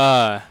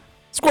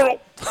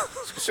 Squirrel.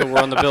 So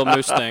we're on the Bill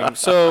Moose thing.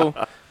 So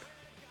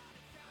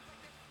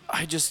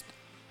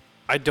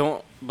I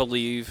don't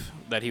believe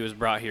that he was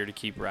brought here to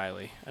keep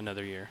Riley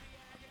another year.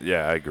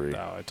 Yeah, I agree,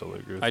 No, I totally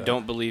agree with I that.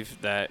 don't believe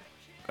that.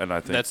 and I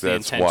think That's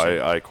that's, the why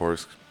intention.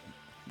 Icor's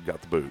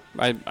got the boot.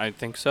 I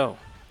think so,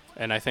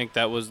 and I think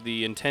that was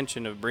the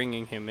intention of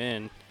bringing him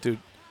in. Dude,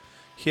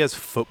 he has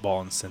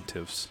football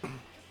incentives.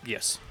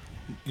 Yes.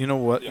 You know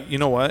what? You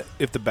know what?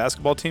 If the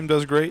basketball team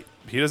does great,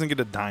 he doesn't get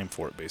a dime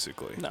for it,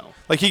 basically. No.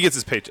 Like, he gets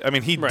his paycheck. I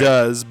mean, he Right.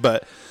 does,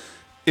 but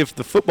if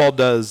the football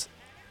does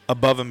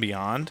above and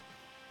beyond,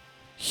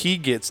 he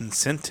gets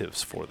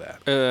incentives for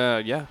that,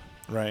 Yeah.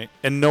 right?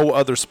 And no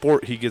other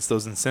sport he gets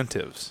those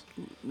incentives.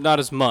 Not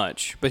as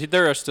much, but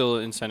there are still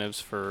incentives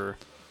for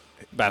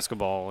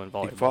basketball and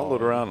volleyball. He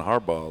followed around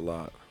Harbaugh a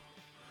lot.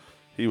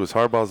 He was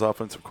Harbaugh's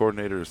offensive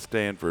coordinator at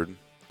Stanford,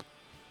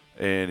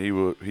 and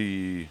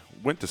he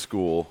went to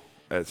school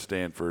at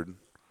Stanford,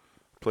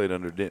 played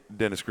under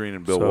Dennis Green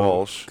and Bill So,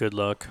 Walsh, Good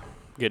luck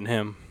getting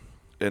him.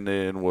 and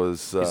then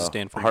was a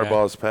Stanford guy.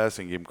 Harbaugh's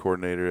passing game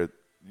coordinator at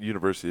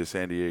University of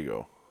San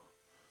Diego,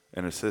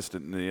 an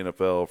assistant in the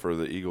NFL for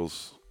the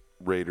Eagles,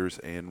 Raiders,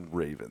 and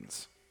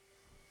Ravens.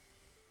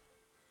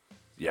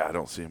 Yeah, I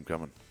don't see him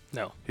coming.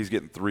 No. He's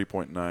getting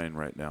 3.9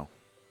 right now.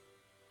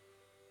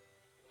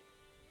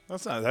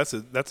 That's not. That's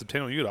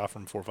obtainable. You could offer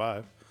him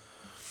 4.5.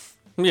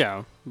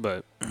 Yeah,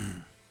 but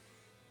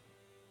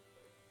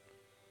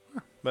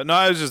But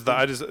no,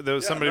 there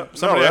was somebody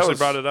that actually was-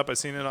 brought it up. I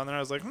seen it on there. I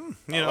was like, like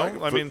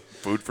it. I mean,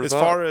 Food for as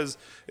thought.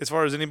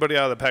 far as anybody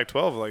out of the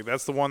Pac-12, like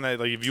that's the one that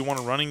like if you want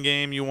a running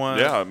game, you want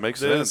Yeah, it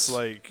makes this, sense.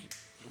 like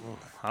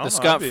I don't know, the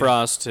Scott I'd be-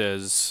 Frost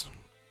has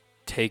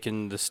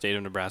taken the state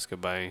of Nebraska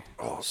by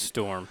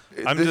storm.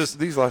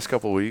 These last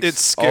couple of weeks, it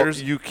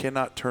scares you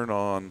cannot turn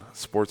on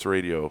sports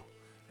radio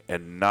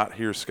and not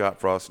hear Scott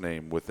Frost's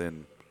name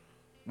within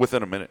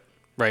a minute.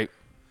 Right.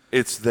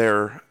 It's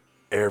there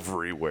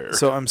everywhere.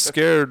 So I'm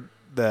scared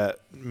that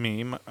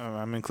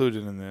I'm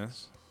included in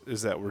this,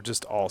 is that we're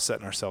just all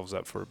setting ourselves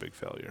up for a big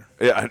failure.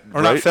 Yeah,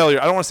 Or not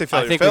failure. I don't want to say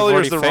failure. I think failure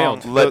we've is the already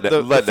wrong. failed.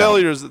 The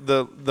failure is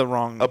the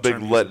wrong. a big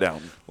term.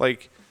 letdown.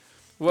 Like,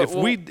 What's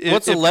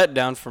a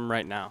letdown from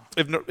right now?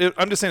 if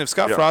I'm just saying, if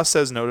Scott Yeah. Frost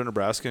says no to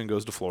Nebraska and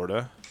goes to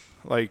Florida,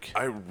 like,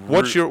 I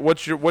what's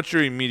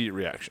your immediate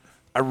reaction?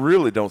 I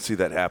really don't see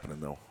that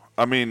happening, though.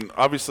 I mean,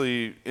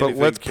 obviously, But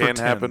anything let's can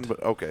happen. pretend.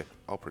 But okay,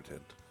 I'll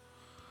pretend.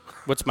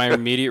 What's my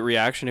immediate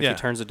reaction if Yeah. he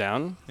turns it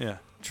down? Yeah.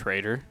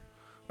 Traitor.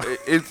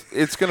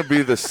 It's going to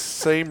be the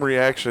same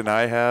reaction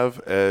I have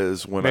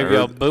as when Maybe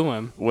I I'll heard boo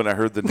him. when I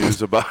heard the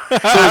news about.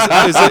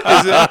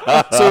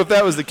 So if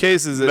that was the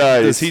case, Nice.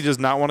 does he just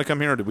not want to come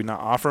here, or did we not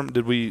offer him?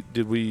 Did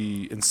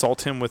we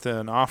insult him with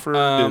an offer?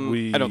 Did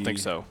we? I don't think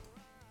so.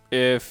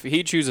 If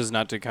he chooses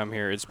not to come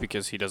here, it's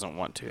because he doesn't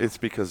want to. It's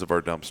because of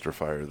our dumpster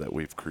fire that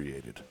we've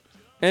created.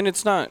 And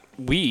it's not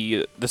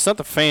it's not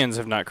the fans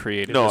have not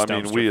created No, this I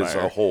mean dumpster we as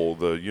fire. a whole,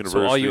 the university.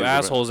 So all you the-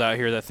 assholes out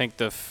here that think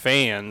the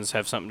fans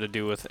have something to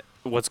do with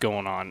what's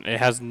going on, it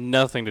has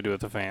nothing to do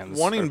with the fans.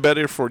 wanting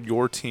better for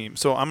your team.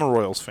 So I'm a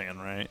Royals fan,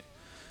 right?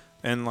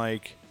 And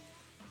like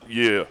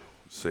Yeah,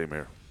 same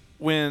here.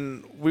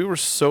 when we were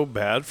so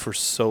bad for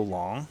so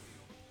long,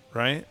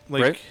 right?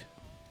 Like Right.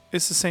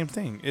 it's the same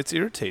thing. It's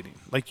irritating.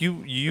 Like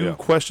you Yeah.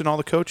 question all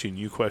the coaching,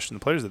 you question the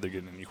players that they're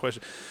getting, you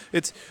question.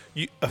 It's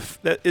you.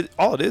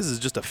 All it is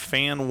just a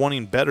fan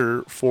wanting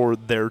better for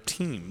their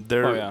team.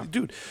 Oh, yeah.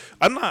 Dude,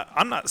 I'm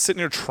not sitting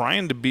here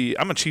trying to be.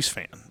 I'm a Chiefs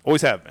fan.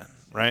 Always have been.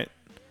 Right.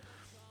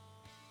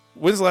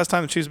 When's the last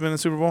time the Chiefs been in the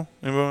Super Bowl?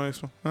 Anybody?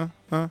 Huh?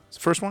 It's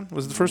the first one?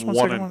 Was it the first one?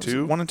 One Second and one?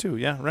 two. 1 and 2.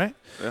 Yeah. Right.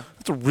 Yeah.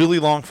 That's a really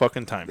long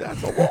fucking time.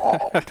 That's a long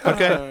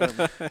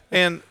Okay.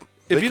 And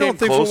if They you came don't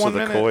think close for 1 to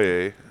the minute,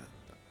 Koye.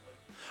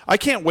 I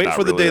can't wait Not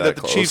for the really day that that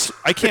the close. Chiefs.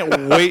 I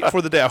can't wait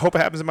for the day. I hope it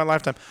happens in my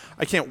lifetime.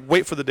 I can't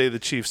wait for the day the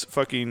Chiefs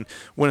fucking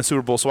win a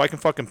Super Bowl so I can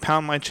fucking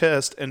pound my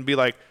chest and be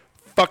like,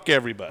 fuck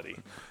everybody.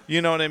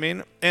 You know what I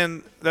mean?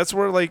 And that's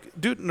where, like,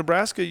 dude,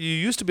 Nebraska, you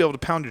used to be able to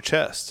pound your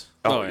chest.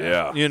 Oh, Oh, yeah.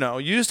 yeah. You know,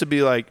 you used to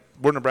be like,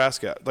 we're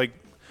Nebraska. Like,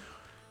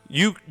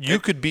 you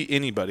could beat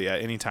anybody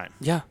at any time.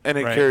 Yeah. And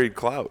it Right. carried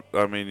clout.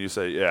 I mean, you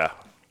say, yeah.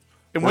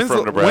 And We're when's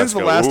from the last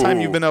Nebraska. time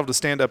Ooh. you've been able to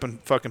stand up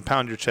and fucking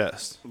pound your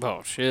chest?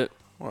 Oh shit.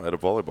 Well, at a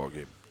volleyball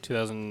game.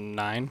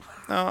 2009.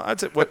 No, I'd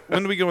say,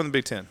 when do we go in the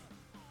Big Ten?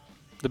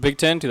 The Big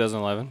Ten,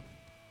 2011.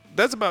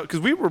 That's about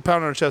because we were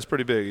pounding our chest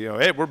pretty big. You know,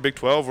 hey, we're Big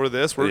 12, we're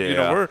this,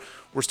 Yeah.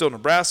 we're still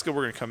Nebraska.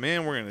 We're gonna come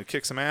in, we're gonna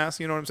kick some ass.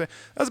 You know what I'm saying?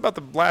 That's about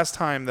the last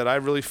time that I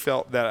really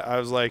felt that I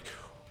was like,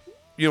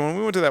 you know, when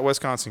we went to that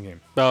Wisconsin game,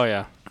 Oh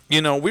yeah.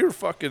 you know, we were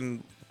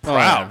fucking Oh, proud.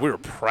 yeah. We were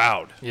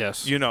proud.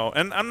 Yes. You know,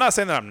 and I'm not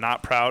saying that I'm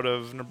not proud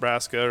of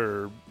Nebraska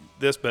or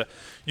this, but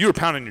you were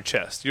pounding your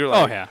chest. You're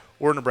like, Oh, yeah.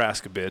 we're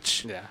Nebraska,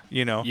 bitch. Yeah.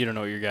 You know, You don't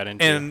know what you got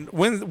into. and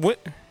when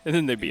And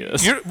then they beat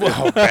us. you're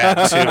well,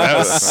 bad too. That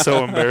was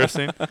so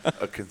embarrassing.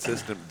 A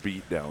consistent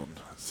beatdown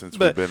since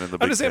But we've been in the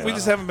Big I'm just saying Ten. we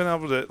just haven't been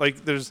able to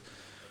like. There's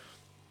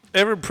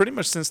pretty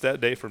much since that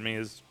day for me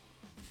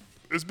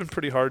it's been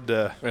pretty hard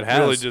to It has.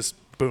 really just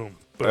boom.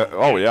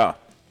 oh, yeah.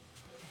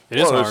 It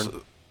is Well, hard.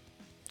 there's-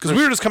 Because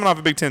we were just coming off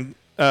a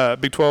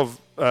Big 12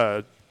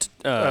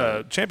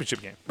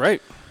 championship game.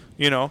 Right.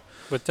 You know,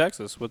 With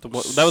Texas. With that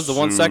was the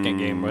 1-2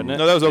 game, wasn't it?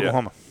 no, that was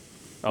Oklahoma.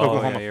 oh,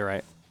 Oklahoma. yeah, you're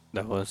right.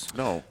 That was.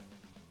 No.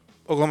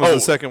 Oklahoma was Oh.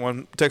 the second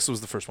one. Texas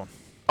was the first one.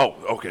 Oh,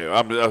 okay.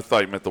 I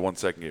thought you meant the 1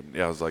 second game.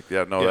 Yeah, I was like,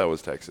 yeah, no, Yeah. that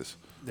was Texas.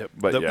 Yep.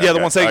 But the, yeah, the I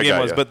got- 1 second I game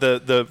got was, ya. but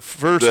the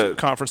first The-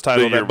 conference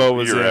title the that Bo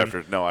was year in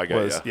after. No, I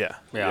got was ya.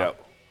 Yeah.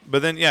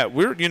 But then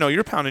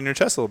you're pounding your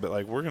chest a little bit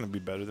like we're going to be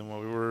better than what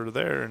we were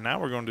there, and now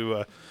we're going to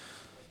a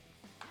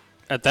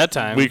At that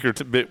time. weaker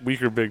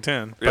Big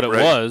Ten. But Yeah, it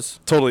right. was.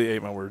 Totally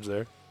ate my words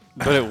there.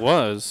 But it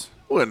was.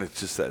 Well, and it's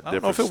just that I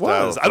don't know different if it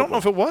was. style I don't know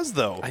of if it was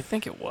though. I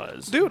think it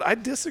was. Dude, I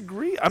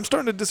disagree. I'm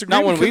starting to disagree.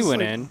 Not when we because,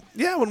 went like, in.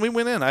 Yeah, when we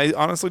went in, I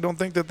honestly don't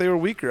think that they were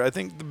weaker. I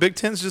think the Big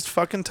Ten's just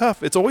fucking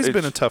tough. It's always been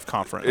a It's- tough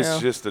conference. It's Yeah.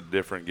 just a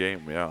different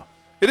game, yeah.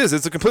 It is.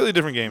 It's a completely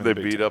different game. in They the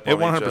Big beat Ten. up It on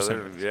 100% each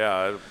other. is.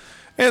 Yeah.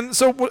 And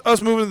so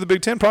us moving to the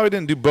Big Ten probably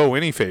didn't do Bo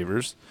any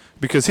favors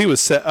because he was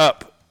set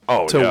up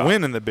Oh, to yeah.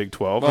 win in the Big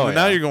 12. Oh, and then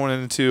now yeah. you're going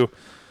into,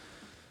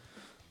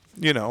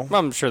 you know.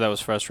 I'm sure that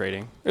was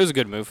frustrating. It was a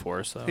good move for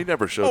us, though. He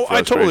never showed Oh,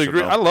 I totally frustration,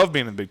 agree. though. I love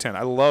being in the Big Ten.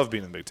 I love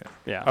being in the Big Ten.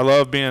 Yeah. I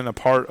love being a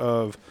part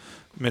of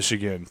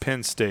Michigan,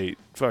 Penn State,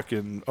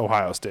 fucking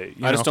Ohio State.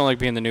 You I just know? don't like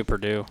being the new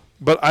Purdue.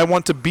 But I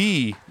want to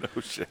be.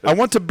 Oh, shit. I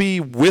want to be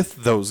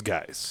with those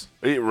guys,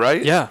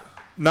 Right? Yeah.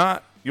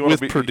 not You wanna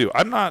with be- Purdue.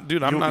 I'm not,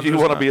 dude. I'm not. You just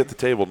want to not- be at the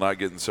table, not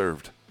getting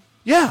served.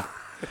 Yeah.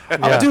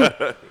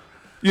 Dude.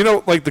 You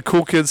know, like the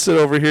cool kids sit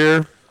over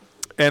here,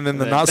 and then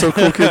the not so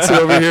cool kids sit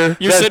over here.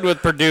 You're sitting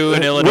with Purdue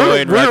and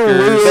Illinois and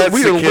Rutgers. That's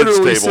we the are kids'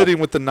 literally table. sitting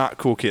with the not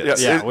cool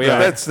kids. Yeah, we are.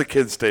 That's the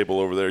kids' table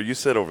over there. You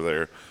sit over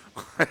there.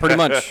 Pretty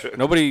much.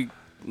 Nobody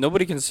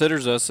nobody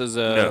considers us as a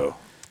No.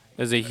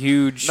 as a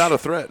huge. Not a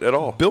threat at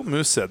all. Bill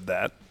Moose said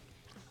that.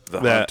 The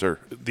that hunter,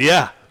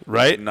 Yeah,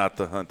 right? not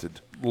the hunted.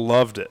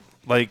 Loved it.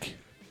 Like,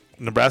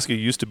 Nebraska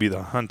used to be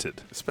the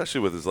hunted. Especially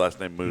with his last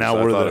name Moose. Now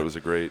I we're thought the- it was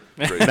a great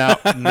Now,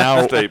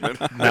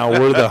 statement. now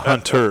we're the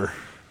hunter.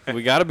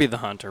 we got to be the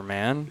hunter,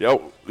 man.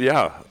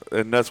 Yeah,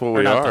 and that's what Or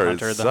we not are. the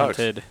hunter, It the sucks.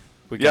 hunted.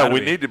 Yeah, gotta we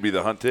be. need to be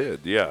the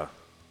hunted. Yeah.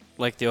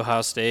 Like the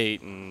Ohio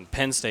State and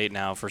Penn State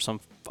now for some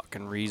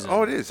fucking reason.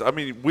 Oh, it is. I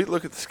mean, we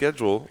look at the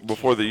schedule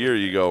before the year.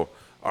 You go,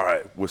 all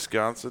right,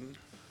 Wisconsin,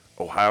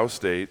 Ohio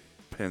State,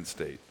 Penn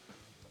State.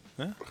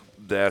 Yeah.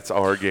 That's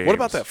our game. What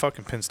about that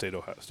fucking Penn State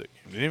Ohio State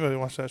game? Did anybody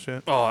watch that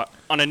shit? Oh,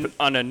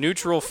 on a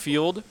neutral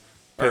field.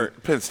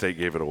 Penn State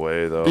gave it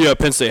away, though. Yeah,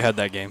 Penn State had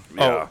that game.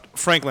 Yeah. Oh,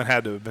 Franklin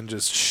had to have been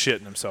just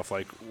shitting himself.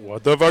 Like,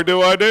 what the fuck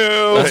do I do?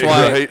 That's Right,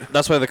 why. right.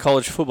 That's why the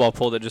college football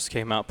poll that just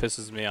came out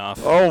pisses me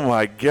off. Oh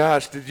my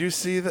gosh! Did you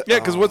see that? Yeah,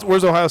 because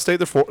where's Ohio State?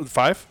 They're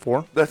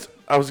 4. That's.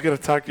 I was going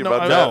to talk to you No,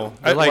 about I that know.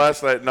 They're like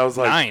last night, and I was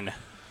like, 9.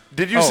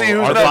 "Did you Oh, see who's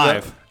our number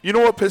 5. You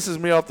know what pisses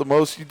me off the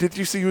most? Did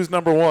you see who's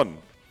number 1?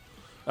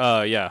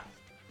 Yeah.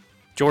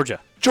 Georgia.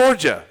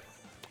 Georgia.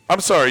 I'm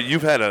sorry,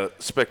 you've had a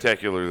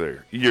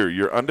spectacular year.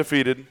 You're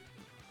undefeated,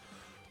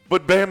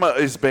 but Bama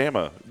is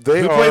Bama.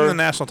 They Who are, played in the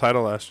national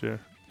title last year?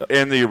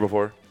 and the year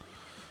before.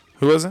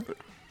 Who was it?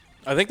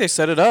 I think they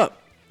set it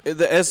up.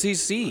 The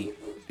SEC.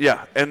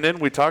 Yeah, and then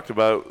we talked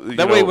about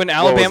That way, when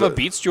what was Alabama it?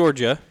 beats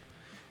Georgia,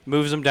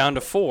 moves them down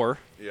to 4.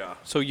 Yeah.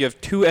 So you have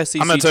 2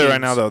 SEC I'm gonna tell you right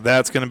teams. now, though,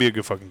 that's gonna be a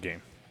good fucking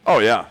game. Oh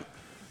yeah,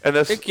 and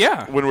that's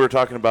Yeah. when we were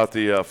talking about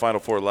the Final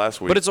Four last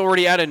week. But it's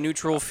already at a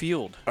neutral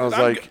field. I was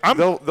I'm- like, I'm-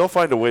 they'll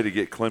find a way to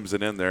get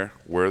Clemson in there.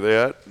 Where are they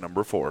at?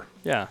 Number 4.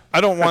 Yeah.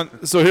 I don't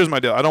want. So here's my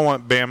deal. I don't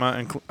want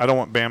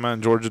Bama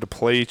and Georgia to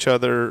play each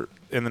other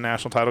in the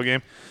national title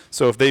game.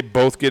 So if they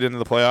both get into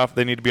the playoff,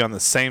 they need to be on the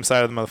same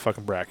side of the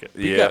motherfucking bracket.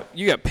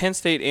 You got Penn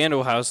State and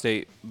Ohio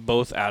State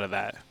both out of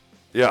that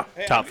Yeah.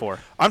 top 4.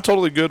 I'm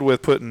totally good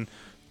with putting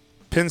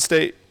Penn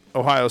State,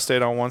 Ohio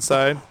State on one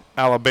side,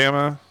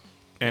 Alabama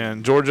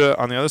and Georgia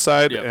on the other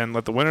side, Yep. and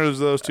let the winners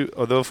of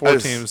those 4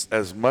 teams.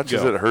 As much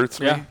as go. it hurts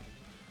me, Yeah.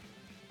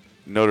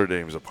 Notre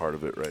Dame's a part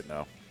of it right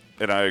now,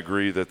 and I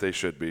agree that they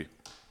should be.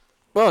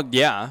 Well,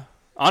 yeah.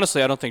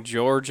 Honestly, I don't think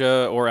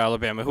Georgia or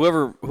Alabama,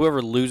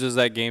 whoever loses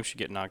that game should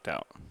get knocked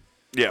out.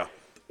 Yeah.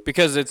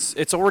 Because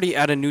it's already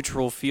at a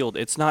neutral field.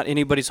 It's not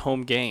anybody's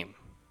home game.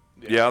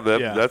 Yeah,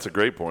 Yeah. that's a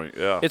great point.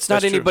 Yeah. It's not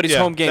That's true. anybody's Yeah,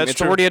 home game. that's It's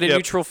true. already at a Yep.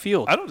 neutral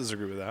field. I don't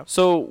disagree with that.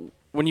 So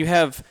when you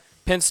have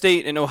Penn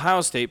State and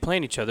Ohio State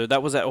playing each other,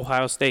 that was at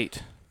Ohio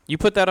State. You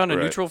put that on a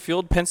Right. neutral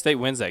field, Penn State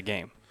wins that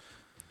game.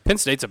 Penn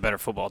State's a better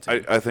football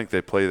team. I think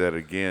they play that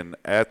again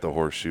at the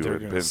Horseshoe, They're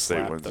and gonna Penn State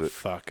slap wins the it.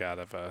 fuck out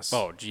of us.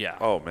 oh, yeah.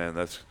 Oh man,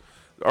 that's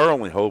our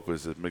only hope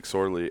is that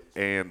McSorley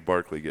and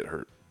Barkley get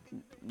hurt.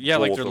 yeah,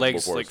 like both their of them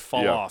legs before like us.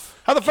 fall Yeah. off.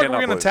 How the fuck are Cannot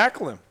we going to play.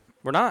 tackle him?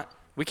 We're not.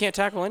 We can't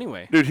tackle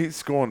anyway. Dude,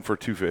 he's going for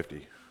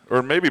 250,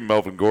 or maybe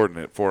Melvin Gordon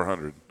at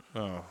 400,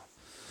 Oh.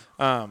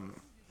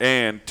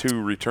 and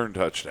 2 return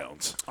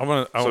touchdowns. I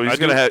want to. So he's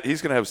gonna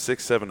have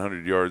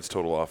 600-700 yards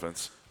total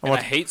offense. And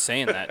I hate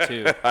saying that,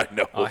 too. I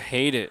know. I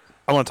hate it.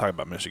 I want to talk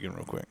about Michigan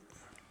real quick.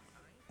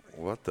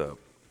 What the?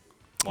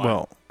 Why?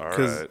 Well, All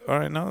 'cause- right. all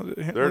right, no,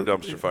 They're a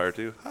dumpster fire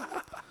too.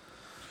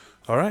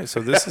 All right, so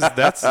that's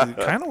kind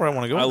of where I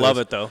want to go. I with love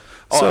this. it, though.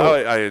 So-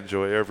 I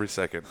enjoy every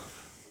second.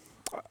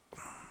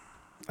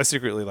 I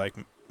secretly like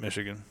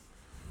Michigan.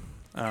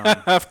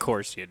 Of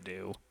course you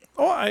do.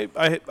 Oh,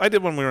 I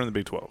did when we were in the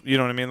Big 12. You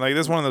know what I mean? Like,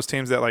 this is one of those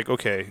teams that, like,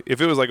 okay, if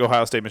it was like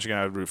Ohio State, Michigan,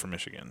 I would root for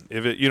Michigan.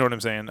 If it, you know what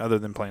I'm saying? Other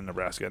than playing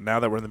Nebraska. Now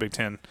that we're in the Big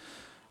 10,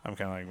 I'm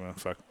kind of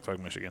like, well, fuck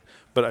Michigan.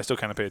 But I still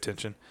kind of pay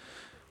attention.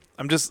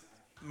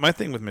 My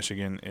thing with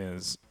Michigan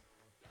is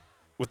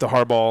with the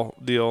Harbaugh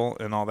deal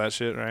and all that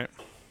shit, right?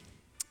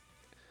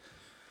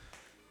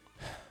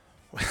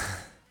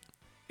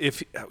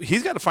 If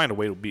he's got to find a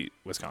way to beat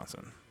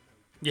Wisconsin,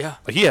 Yeah.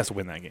 like he has to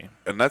win that game.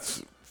 And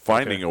that's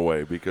finding a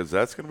way because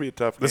that's going to be a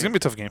tough game. That's gonna be a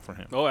tough game for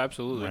him. Oh,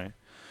 absolutely.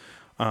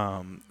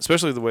 Right.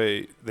 Especially the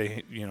way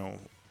they,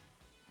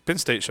 Penn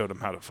State showed them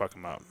how to fuck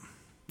them up,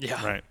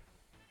 Yeah. right?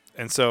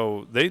 And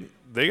so they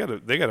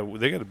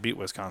gotta beat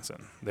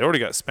Wisconsin. They already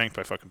got spanked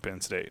by fucking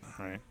Penn State,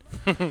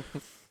 right?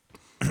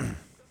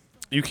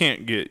 You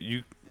can't get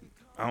you.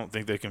 I don't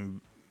think they can.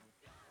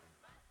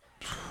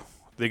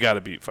 They got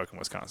to beat fucking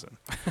Wisconsin.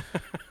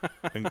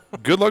 And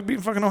good luck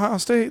beating fucking Ohio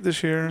State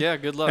this year. Yeah,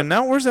 good luck. And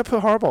now where's that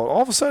put Harbaugh?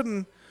 All of a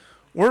sudden,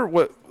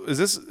 what is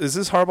this? Is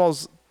this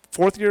Harbaugh's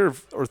 4th year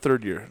or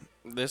 3rd year?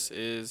 This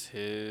is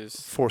his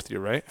 4th year,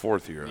 right?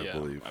 4th year, yeah,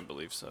 I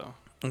believe. so.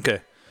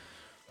 Okay.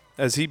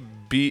 Has he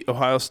beat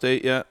Ohio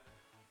State yet?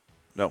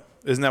 No.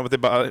 Isn't that what they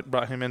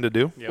brought him in to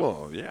do? Yep.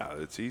 Well, yeah,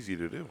 it's easy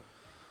to do.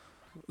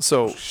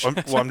 So,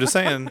 I'm just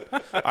saying.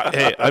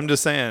 I'm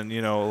just saying.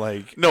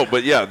 Like, No,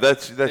 but yeah,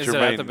 that's Is your it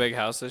main. at the big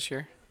house this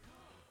year?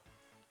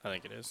 I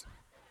think it is.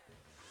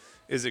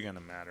 is it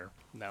gonna matter?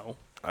 No.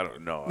 I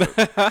don't know.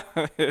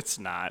 It's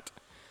not.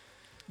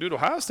 Dude,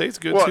 Ohio State's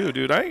good Well- too,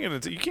 dude. I ain't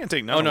gonna. You can't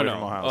take Oh, nothing no, away no.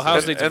 from Ohio Ohio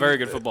State. State's a very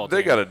good football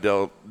They team. got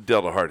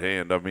dealt a hard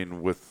hand. I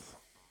mean, with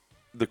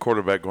the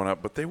quarterback going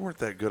out, but they weren't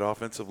that good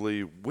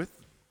offensively with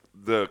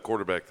the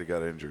quarterback that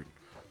got injured.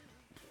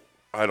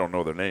 I don't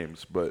know their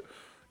names, but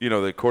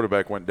the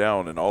quarterback went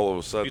down, and all of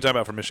a sudden, You talking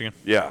about from Michigan?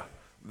 yeah,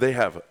 they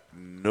have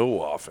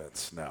no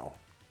offense now.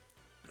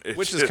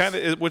 Which is kind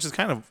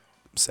of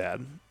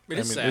sad. It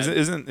is sad.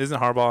 Isn't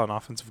Harbaugh an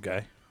offensive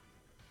guy?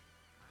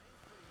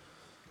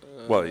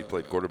 Well, he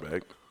played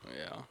quarterback.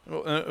 Yeah.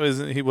 Well,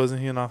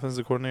 wasn't he an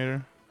offensive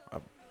coordinator?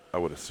 I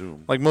would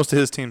assume. Like most of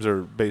his teams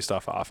are based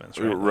off offense,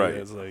 right? Right.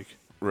 It's like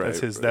Right.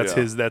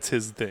 that's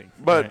his thing.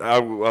 But right? I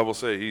will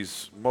say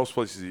most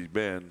places he's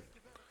been.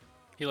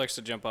 He likes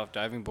to jump off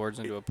diving boards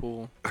into a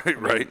pool.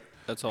 Right.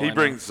 That's all. He I know.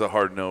 brings the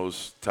hard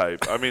nose type.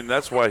 I mean,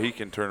 that's why he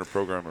can turn a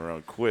program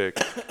around quick.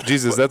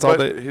 Jesus,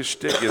 His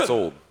shtick gets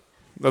old.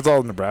 that's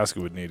all Nebraska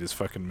would need is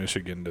fucking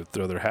Michigan to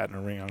throw their hat in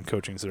a ring on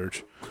coaching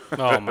search.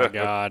 Oh my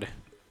God.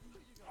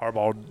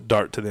 Harbaugh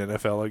dart to the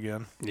NFL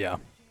again. Yeah.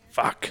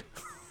 Fuck.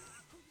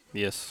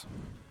 Yes.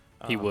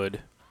 He would.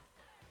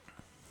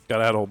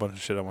 Got a whole bunch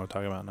of shit I want to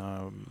talk about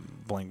now.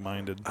 I'm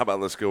blank-minded. How about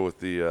let's go with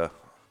the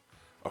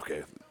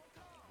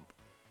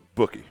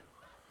bookie.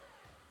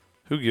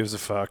 Who gives a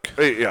fuck?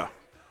 Hey, yeah.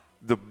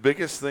 The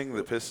biggest thing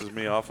that pisses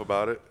me off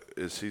about it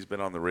is he's been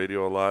on the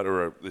radio a lot,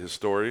 or his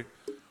story,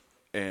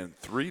 and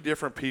 3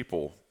 different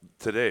people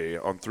today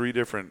on 3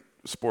 different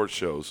sports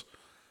shows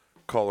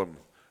call him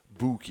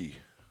Bookie.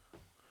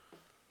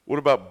 What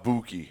about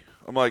Bookie?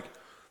 I'm like,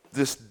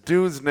 this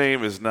dude's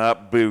name is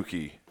not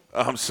Bookie.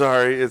 I'm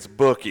sorry, it's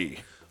Bookie.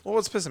 Well,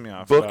 what's pissing me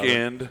off? about it-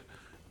 Bookend.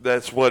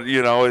 That's what,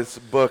 it's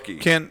Bookie.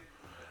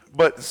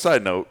 But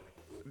side note,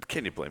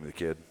 can you blame the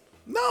kid?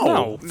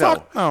 No.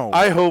 Fuck no.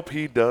 I hope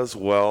he does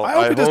well. I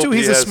hope he does too.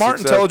 He's a has smart,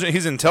 success. intelligent.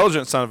 He's an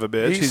intelligent son of a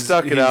bitch. He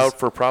stuck it out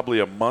for probably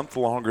a month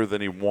longer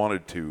than he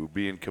wanted to,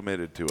 being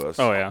committed to us.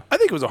 Oh yeah. I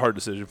think it was a hard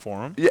decision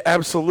for him. Yeah,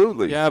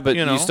 absolutely. Yeah, but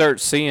You know. you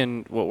start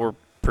seeing what we're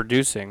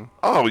producing.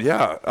 Oh,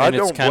 yeah. I And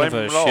it's don't kind blame of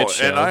a him at all. shit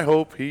show. And I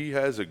hope he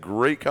has a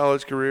great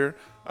college career.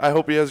 I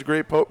hope he has a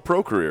great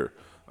pro career.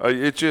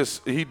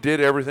 He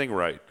did everything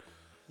right.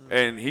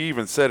 And he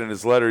even said in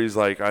his letter, he's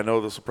like, I know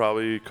this will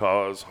probably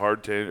cause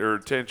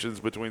tensions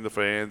between the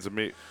fans and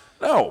me.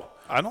 No.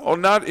 I don't- Oh,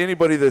 not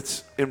anybody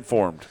that's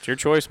informed. It's your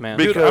choice, man.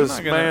 Dude, I'm Because,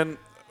 not gonna- man,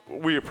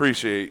 we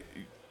appreciate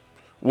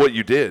what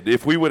you did.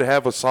 If we would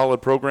have a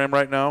solid program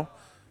right now,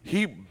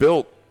 he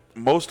built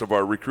most of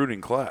our recruiting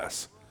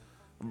class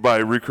by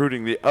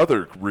recruiting the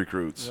other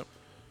recruits. Yep.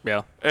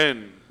 Yeah.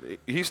 And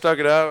he stuck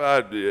it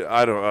out.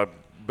 I don't.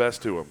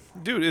 Best to him.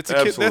 Dude, it's a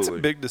kid. That's a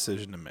Absolutely. big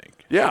decision to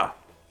make. Yeah.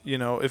 You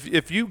know,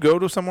 if you go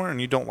to somewhere and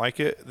you don't like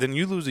it, then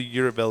you lose a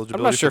year of eligibility.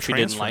 I'm not sure for if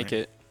he didn't transferring. like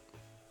it.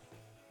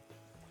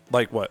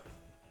 Like what?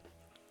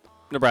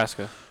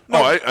 Nebraska.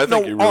 No, I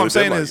think he really all I'm did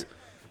saying like is, it.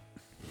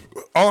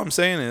 all I'm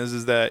saying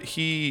is that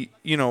he,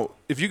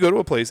 if you go to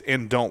a place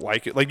and don't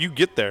like it, like you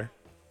get there,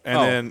 and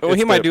then well,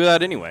 he it's might the- do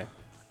that anyway.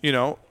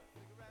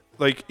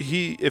 like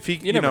if he,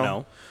 You never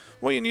know.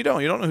 Well, you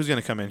don't know who's going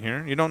to come in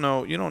here. You don't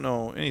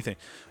know anything.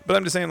 But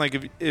I'm just saying, like,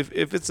 if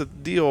it's a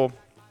deal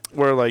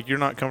where like you're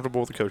not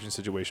comfortable with the coaching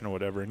situation or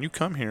whatever, and you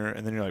come here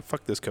and then you're like,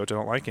 fuck this coach, I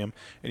don't like him,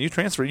 and you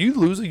transfer, you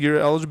lose a year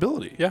of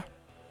eligibility. Yeah.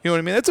 You know what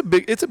I mean?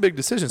 It's a big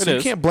decision. So It you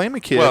is. can't blame a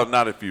kid. Well,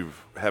 not if you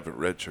haven't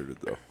redshirted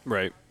though.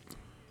 Right.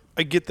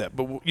 I get that,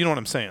 but you know what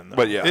I'm saying. Though.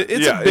 But yeah.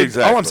 it's Yeah, a big,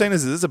 exactly. all I'm saying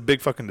is it's a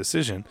big fucking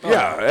decision.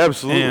 Yeah,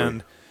 absolutely.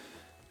 And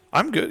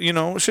I'm good.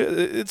 Shit,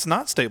 it's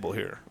not stable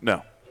here.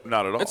 No,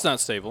 not at all. It's not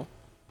stable.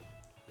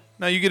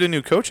 Now you get a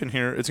new coach in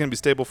here, it's going to be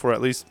stable for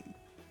at least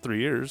 3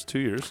 years, 2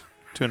 years,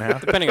 2.5.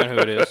 Depending on who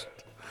it is.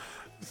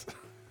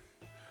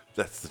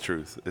 That's the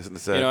truth, isn't it?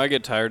 Sad? I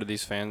get tired of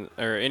these fans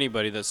or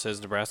anybody that says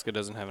Nebraska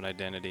doesn't have an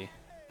identity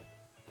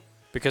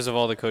because of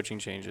all the coaching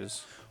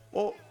changes.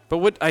 Well, But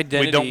what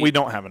identity? we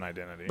don't have an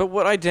identity. But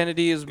what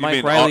identity is You Mike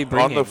mean Riley on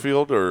bringing? the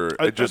field, or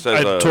I just I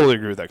as a totally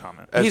agree with that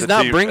comment. as He's a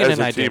not team, bringing as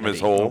an a team as identity.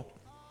 whole?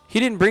 He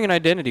didn't bring an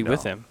identity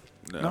with No. him.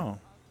 No.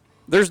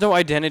 There's no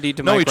identity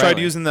to No, Mike he tried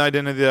Riley. using the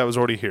identity that was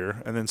already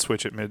here and then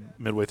switch it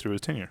midway through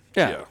his tenure.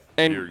 Yeah. Yeah,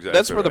 And you're exactly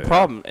that's where the right, yeah.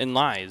 problem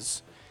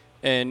lies.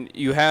 And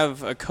you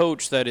have a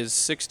coach that is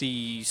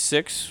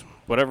 66,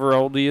 whatever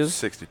old he is.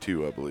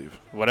 62, I believe.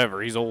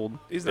 Whatever, he's old.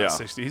 He's not not Yeah.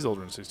 60. He's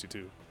older than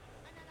 62.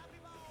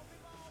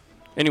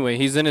 Anyway,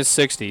 he's in his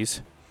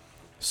 60s.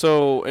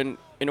 So,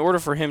 in order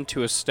for him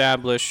to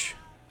establish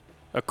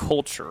a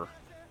culture,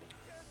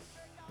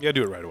 You got to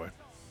do it right away.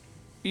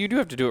 you do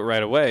have to do it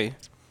right away.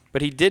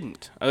 But he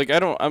didn't.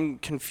 I'm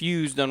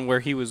confused on where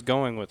he was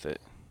going with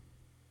it.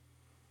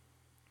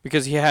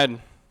 Because he had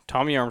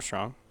Tommy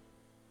Armstrong.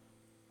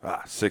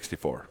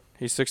 64.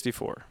 He's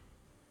 64.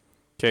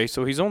 Okay,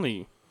 so he's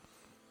only...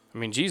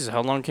 Jesus,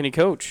 how long can he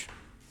coach?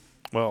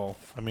 Well,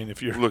 I mean,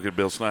 if you're... Look at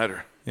Bill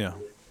Snyder. Yeah.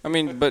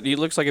 But he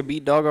looks like a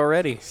beat dog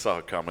already. Saw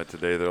a comment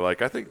today. They're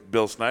like, I think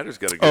Bill Snyder's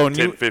got a Oh, good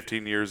and 10,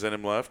 15 years in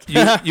him left.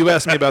 You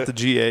asked me about the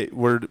GA.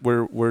 Where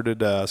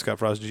did Scott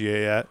Frost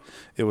GA at?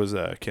 It was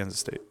Kansas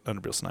State under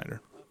Bill Snyder.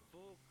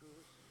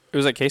 It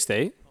was at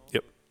K-State?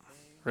 Yep.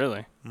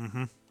 Really?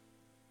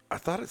 I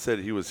thought it said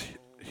he was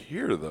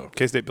here, though.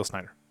 K-State Bill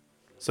Snyder.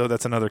 So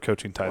that's another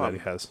coaching tie that he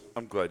has.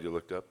 I'm glad you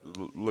look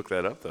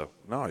that up though.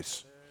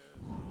 Nice.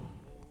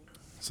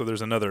 So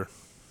there's another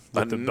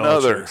Another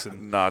Belichick's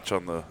and- notch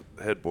on the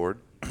headboard.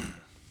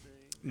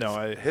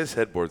 No, His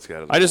headboard's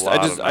got a I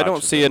lot don't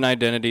of see notches an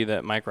identity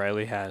that Mike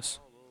Riley has.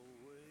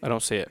 I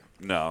don't see it.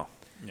 in it. No.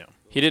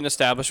 He didn't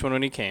establish one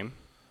when he came.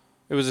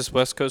 It was this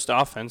West Coast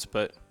offense,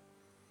 but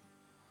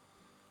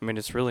I mean,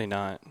 it's really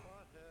not.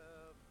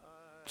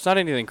 It's not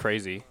anything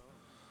crazy,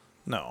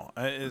 no,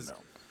 I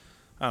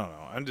don't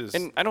know. I'm just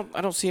and I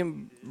don't see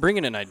him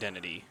bringing an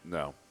identity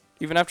No.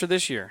 even after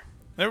this year.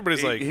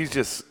 everybody's like He's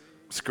just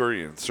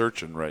scurrying,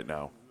 searching right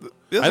now. the other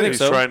I thing think He's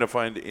so. trying to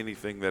find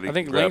anything that he I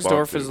think can grab Langsdorf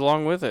onto. is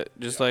along with it.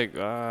 Just like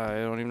I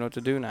don't even know what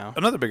to do now.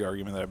 Another big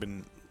argument that I've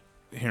been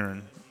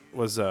hearing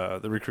was the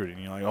recruiting.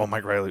 You know, like, oh,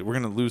 Mike Riley, we're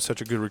going to lose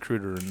such a good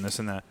recruiter and this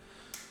and that.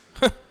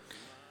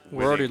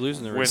 We're already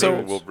losing the Winning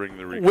recruits. will bring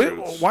the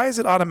recruits. Why is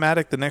it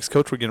automatic the next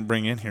coach we're going to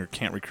bring in here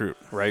can't recruit?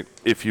 Right.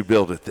 If you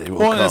build it, they will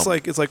Well, come.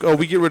 and it's like, oh,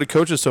 we get rid of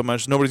coaches so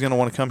much, nobody's going to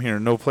want to come here.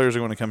 No players are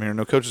going to come here.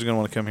 No coaches are going to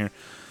want to come here.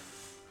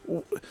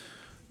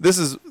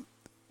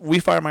 We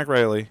fire Mike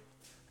Riley.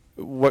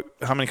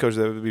 How many coaches?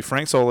 That would be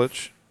Frank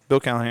Solich, Bill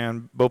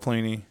Callahan, Bo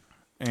Pelini,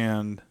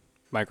 and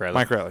Mike Riley.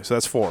 Mike Riley. So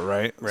that's 4,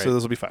 right? Right. So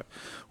this will be 5.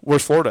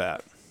 Where's Florida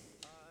at?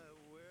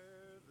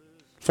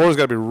 Florida's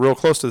got to be real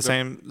close to the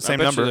same I bet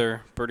number, you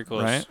they're pretty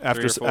close. right? 3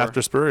 After or 4.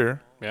 after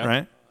Spurrier, Yeah.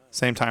 right?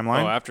 Same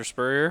timeline. Oh, after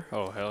Spurrier?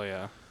 Oh, hell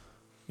yeah.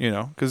 You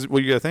know, because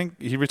you got to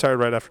think he retired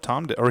right after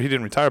Tom did, or he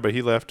didn't retire, but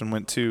he left and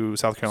went to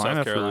South Carolina.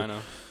 South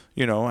Carolina.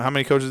 For, how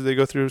many coaches did they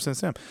go through since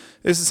then?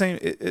 It's the same.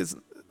 It's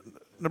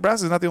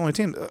Nebraska's not the only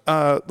team. Look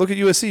at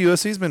USC.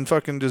 USC's been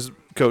fucking just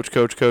coach.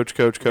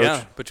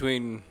 Yeah,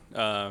 between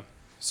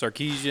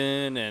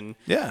Sarkisian and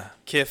Yeah.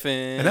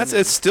 Kiffin. And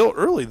it's still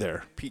early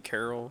there. Pete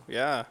Carroll.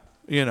 Yeah.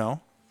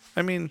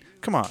 I mean,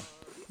 come on.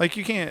 Like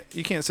you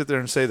can't sit there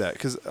and say that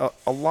because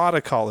a lot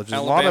of colleges,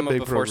 Alabama a lot of big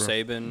before programs.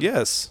 Saban.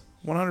 Yes,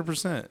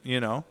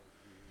 100%.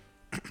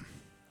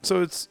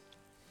 So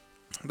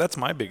that's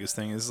my biggest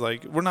thing is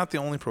like we're not the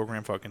only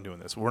program fucking doing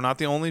this. We're not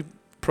the only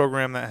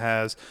program that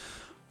has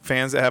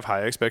fans that have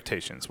high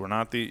expectations. We're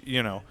not the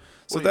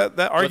So Well,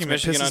 that argument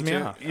Michigan pisses on me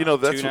 2?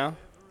 off. That's 2 now?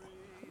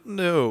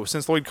 No,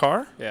 since Lloyd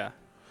Carr, Yeah.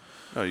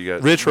 No, you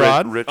got Rich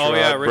Rod. Rich Oh, Rod,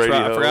 yeah, Rich Brady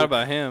Rod. I Hogue. forgot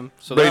about him.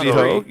 So Brady they're on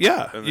 3. Hogue,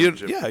 yeah, And then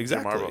Jim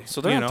exactly. Harbaugh.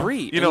 So they're on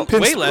 3. You know,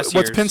 way less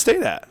what's years. Penn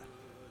State at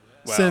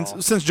Well,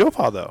 since Joe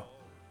Pa though?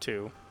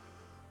 2.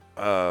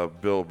 Bill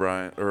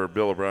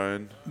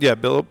O'Brien. Yeah,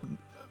 Bill Or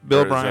is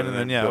O'Brien, that and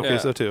then an- okay,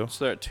 so 2.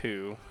 So they're at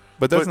 2.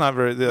 But that's But not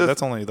very. the-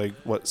 That's only like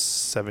what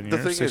 7 The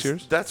years, thing 6 is,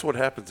 years. that's what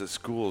happens at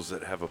schools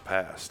that have a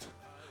past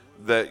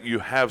that you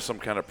have some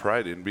kind of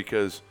pride in.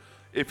 Because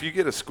if you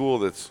get a school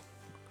that's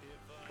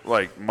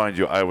like, mind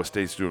you, Iowa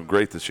State's doing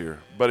great this year,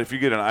 but if you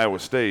get an Iowa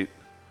State,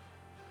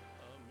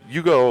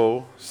 you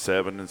go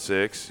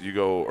 7-6, you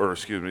go, or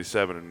excuse me,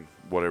 7 and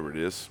whatever it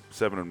is,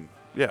 7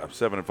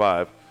 and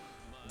 5.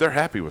 They're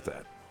happy with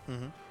that.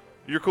 Mm-hmm.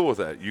 You're cool with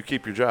that. You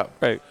keep your job.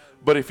 Right.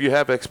 But if you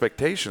have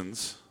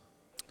expectations,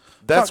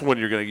 that's Fuck. when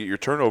you're going to get your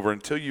turnover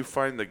until you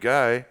find the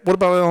guy. What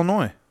about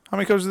Illinois? How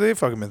many coaches have they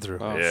fucking been through?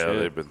 Oh, yeah, shit.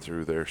 they've been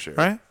through their share.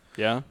 Right?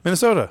 Yeah.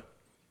 Minnesota.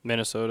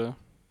 Minnesota.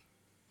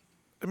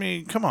 I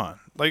mean, come on.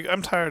 Like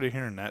I'm tired of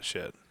hearing that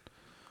shit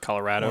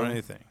Colorado. or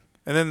anything.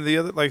 And then the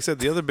other, like I said,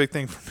 the other big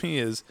thing for me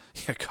is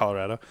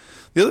Colorado.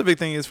 The other big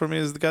thing is for me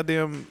is the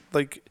goddamn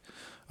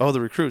the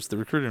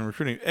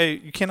recruiting. Hey,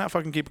 you cannot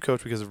fucking keep a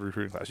coach because of a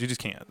recruiting class. You just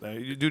can't.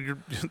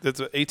 That's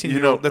an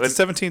 18-year-old. That's a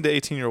 17 to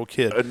 18-year-old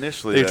kid.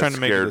 Initially, They're that trying to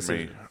make a scared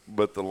me, decision.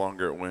 but the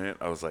longer it went,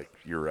 I was like,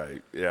 "You're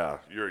right. Yeah,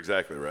 you're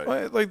exactly right.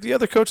 Well, like the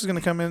other coach is going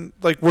to come in.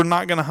 Like we're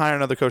not going to hire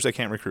another coach that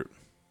can't recruit.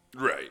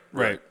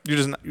 Right. You're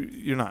just not,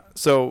 you're not.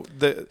 So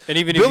And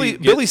even if Billy you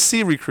get- Billy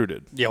C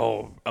recruited,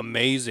 Yo,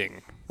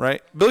 amazing.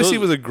 right? Billy C Those-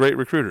 was a great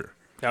recruiter.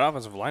 That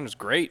offensive line was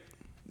great.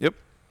 Yep.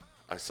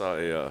 I saw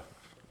a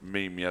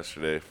meme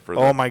yesterday for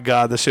Oh my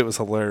god, this shit was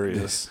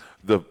hilarious.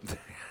 the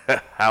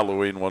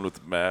Halloween one with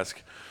the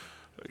mask.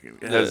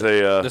 It has a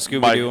the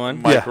Scooby-Doo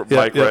one? Mike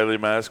Yeah. Riley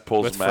mask,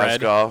 pulls With the mask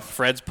Fred. off.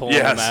 Fred's pulling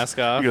Yes. the mask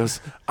off He goes,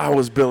 "I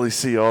was Billy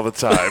C all the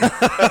time."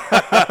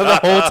 the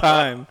whole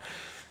time.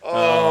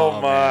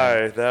 Oh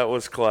my, that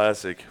was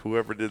classic.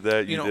 Whoever did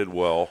that, you know- did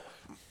well.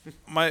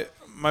 my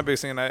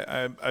biggest thing,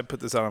 and I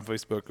put this out on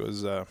Facebook,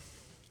 was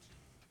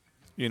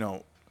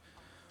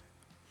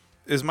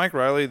is Mike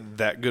Riley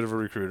that good of a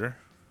recruiter?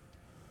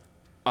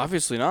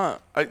 Obviously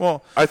not.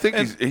 I think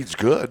and- he's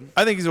good.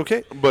 I think he's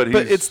okay, But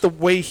he's- it's the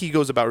way he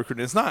goes about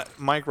recruiting. It's not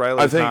Mike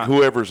Riley. I think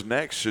whoever's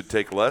next should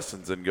take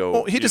lessons and go.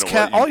 Well, he you just know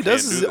what, you all he can't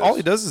does is do all this."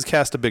 he does is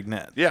cast a big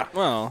net. Yeah.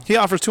 Well, He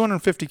offers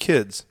 250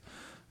 kids.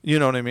 You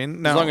know what I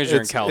mean? Now, long as you're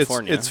in it's-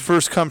 California. it's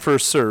first come,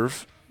 first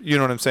serve. You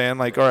know what I'm saying?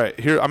 Like, all right,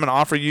 here I'm going to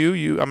offer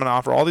I'm going to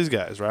offer all these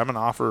guys, right? I'm going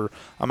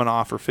to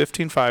offer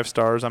 15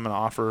 5-stars. I'm going to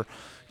offer,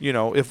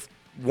 if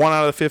 1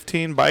 out of the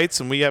 15 bites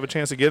and we have a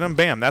chance to get them,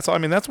 bam. That's all. I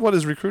mean, that's what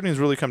his recruiting has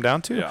really come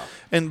down to. Yeah.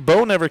 And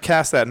Bo never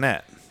cast that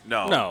net.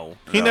 No.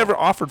 He No. never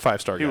offered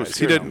 5-star guys. He was He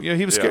scared. didn't. You know,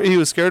 he was Yeah. scared. He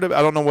was scared of.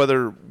 I don't know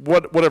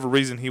whatever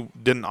reason he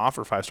didn't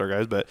offer 5-star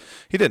guys, but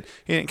he did.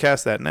 He didn't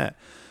cast that net.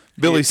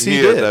 Billy C He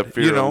had did. that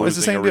fear You know, of it's the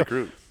losing same a deal.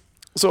 recruit.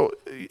 So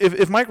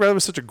if Mike Riley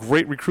was such a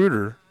great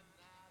recruiter,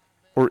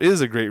 or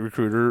is a great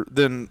recruiter,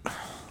 then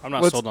I'm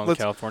not let's- sold on the let's-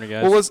 California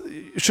guys. well,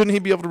 shouldn't he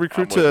be able to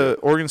recruit I'm with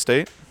to Oregon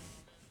State?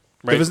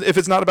 Right. If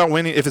it's not about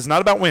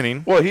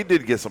winning, Well, he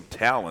did get some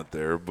talent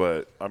there,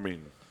 but I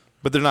mean,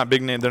 but they're not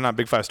big name, they're not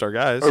big 5-star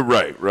guys.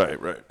 right.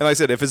 And like I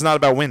said, if it's not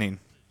about winning,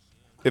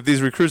 if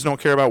these recruits don't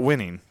care about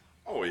winning,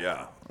 Oh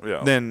yeah.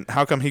 then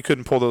how come he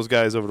couldn't pull those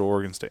guys over to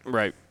Oregon State?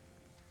 Right.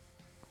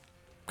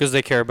 Because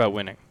they care about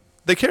winning.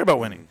 They care about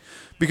winning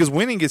because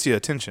winning gets you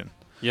attention.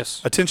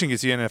 Yes. Attention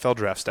gets you NFL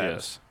draft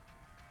status.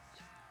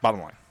 Yes.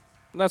 Bottom line.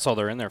 That's all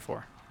they're in there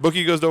for.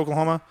 Bookie goes to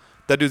Oklahoma,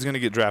 that dude's going to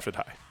get drafted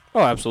high.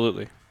 Oh,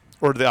 absolutely.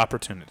 Or the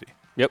opportunity,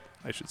 Yep.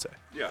 I should say.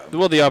 Yeah.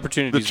 Well, the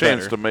opportunity The is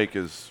chance better. to make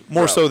is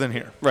More so route. than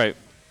here, Right.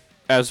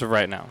 As of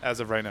right now. as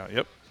of right now.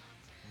 Yep.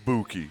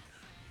 Buki.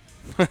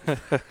 I'm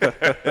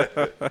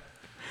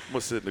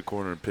gonna sit in the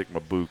corner and pick my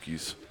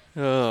bookies.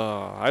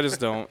 Oh, I just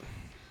don't.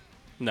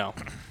 No.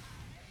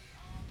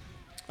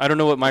 I don't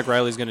know what Mike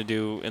Riley's going to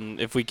do and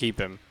if we keep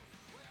him,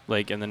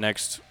 like in the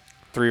next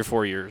 3 or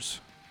 4 years,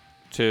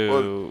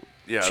 to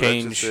Yeah, that's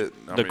change just it.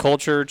 I the mean,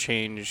 culture,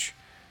 change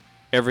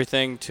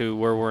everything to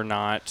where we're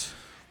not.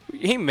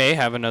 He may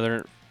have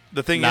another.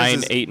 The thing Nine,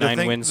 is, eight, the 9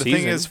 thing, win the thing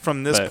season, is,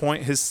 from this but-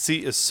 point, his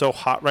seat is so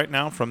hot right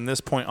now. From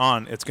this point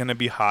on, it's going to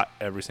be hot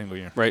every single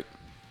year. Right.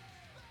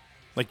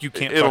 Like you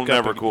can't. It'll fuck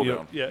never up and- cool you-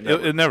 down. Yeah,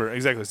 Never. It never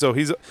exactly. So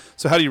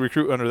how do you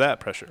recruit under that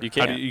pressure? You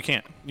How do can't. you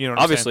can't. You know what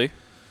I'm Obviously. saying?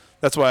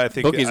 That's why I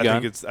think Bookie's I gone.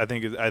 think it's I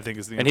think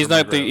it's the And he's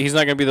not he's not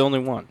going to be the only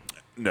one.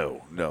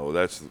 No,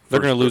 that's the They're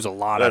first- gonna lose a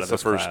lot out of That's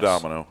this the first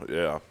class. domino.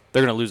 Yeah.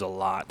 They're going to lose a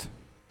lot.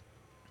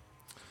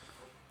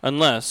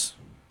 Unless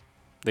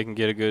they can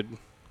get a good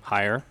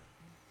hire.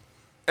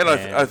 And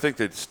And- I think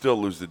they'd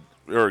still lose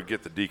or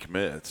get the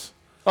decommits.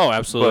 Oh,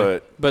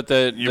 absolutely. But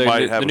the you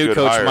might have the a new good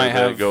coach hire might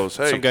that have goes,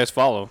 "Hey." some guys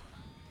follow.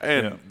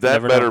 And Yeah. that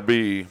Never better know.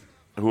 be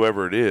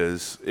whoever it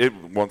is. It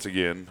once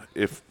again,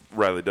 if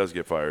Riley does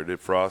get fired, if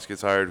Frost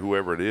gets hired,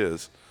 whoever it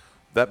is,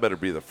 that better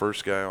be the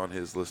first guy on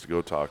his list to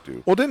go talk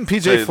to. Well, didn't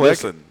PJ Say, Fleck?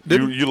 listen,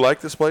 you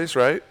like this place,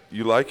 right?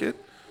 You like it?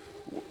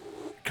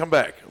 Come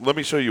back. Let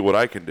me show you what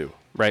I can do.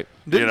 Right.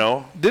 You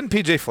know? Didn't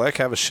PJ Fleck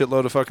have a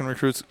shitload of fucking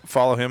recruits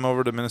follow him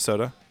over to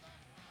Minnesota?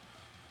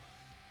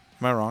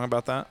 Am I wrong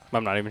about that?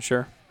 I'm not even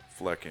sure.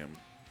 Fleck him.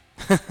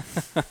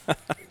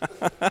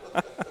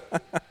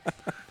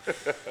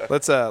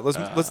 Let's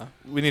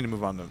we need to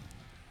move on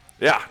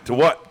Yeah. To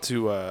what?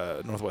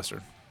 to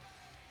Northwestern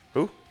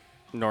Who?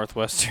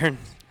 Northwestern.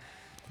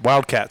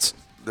 Wildcats.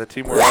 That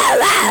team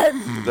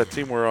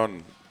we're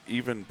on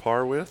even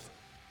par with,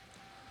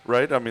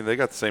 right? I mean, they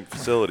got the same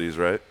facilities,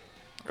 right?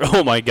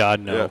 Oh my God,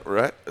 no. Yeah,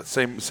 right.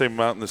 Same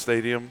amount in the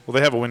stadium. Well,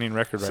 they have a winning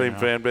record right Same now.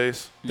 fan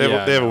base. They have,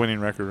 Yeah, they have a no. winning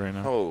record right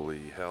now.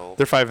 Holy hell!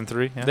 They're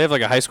 5-3. Yeah. They have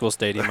like a high school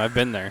stadium. I've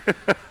been there.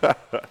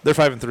 They're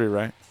 5-3,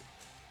 right?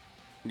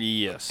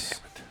 Yes.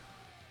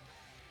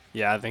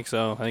 Yeah, I think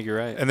so. I think you're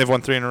right. And they've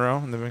won 3 in a row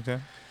in the Big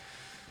Ten.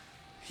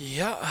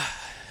 Yeah.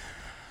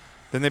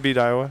 Didn't they beat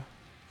Iowa?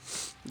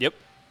 Yep.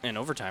 In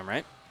overtime,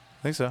 right?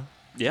 I think so.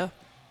 Yeah.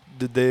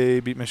 Did they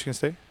beat Michigan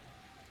State?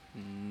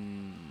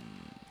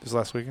 This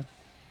last weekend?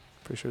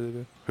 Pretty sure they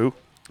did. Who?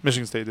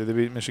 Michigan State. Did they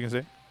beat Michigan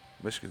State?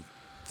 Michigan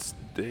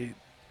State.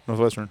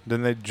 Northwestern.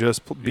 Didn't they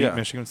just beat Yeah.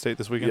 Michigan State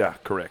this weekend? Yeah,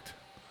 correct.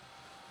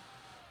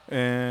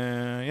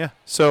 And yeah.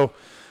 So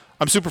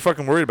I'm super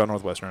fucking worried about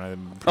Northwestern.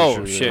 I'm pretty Oh,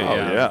 sure shit,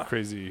 they're yeah.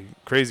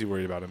 crazy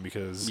worried about them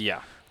because Yeah.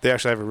 they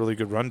actually have a really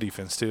good run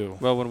defense too.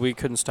 Well, when we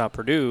couldn't stop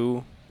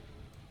Purdue,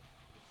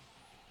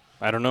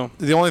 I don't know.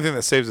 The only thing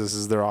that saves us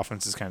is their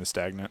offense is kind of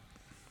stagnant.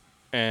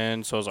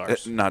 And so is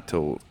ours. Not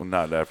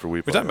after we.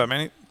 We're talking about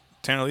Manny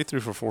Tanner Lee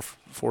threw for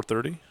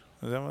 430.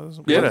 Is that what it was?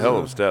 He had Yeah. a hell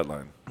of a stat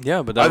line.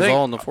 Yeah, but that I was think-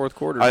 all in the fourth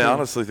quarter. I too.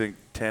 honestly think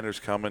Tanner's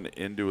coming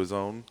into his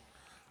own.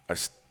 I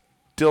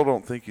still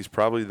don't think he's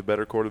probably the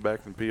better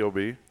quarterback than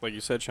POB. like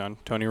you said, Sean,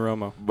 Tony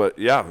Romo. But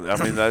yeah,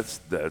 I mean that's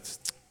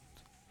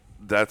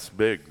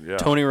big. Yeah.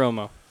 Tony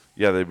Romo,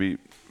 Yeah, they beat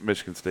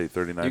Michigan State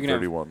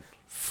 39-31.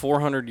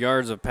 400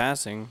 yards of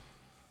passing.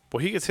 Well,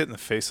 he gets hit in the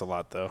face a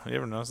lot, though. You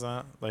ever notice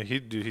that? Like he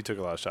took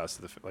a lot of shots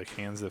to the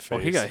hands to the face. Well,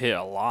 he got hit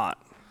a lot.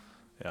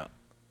 Yeah.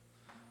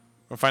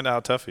 We'll find out how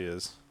tough he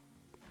is.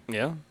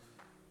 Yeah.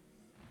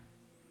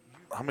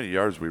 How many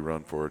yards we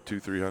run for?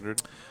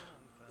 200-300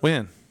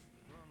 When?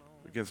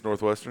 against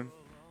Northwestern?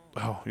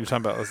 Oh, you're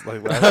talking about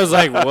like I was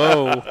like,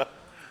 whoa.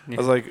 I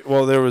was like,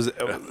 well,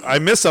 I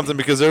missed something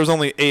because there was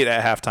only 8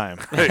 at halftime.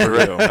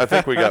 I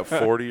think we got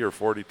 40 or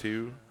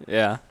 42.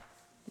 Yeah.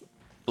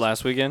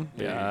 Last weekend?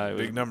 Yeah. it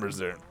was- Big numbers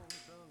there.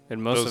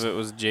 and most those- of it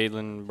was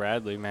Jalen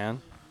Bradley,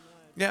 man.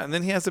 Yeah, and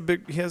then he has a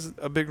big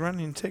run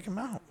and you take him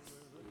out.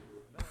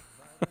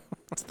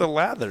 It's the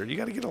lather. You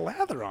got to get a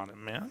lather on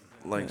him, man.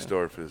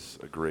 Langsdorff is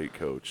a great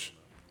coach.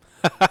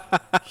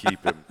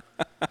 Keep him.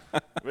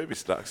 Maybe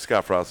Scott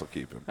Frost will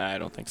keep him. I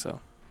don't think so.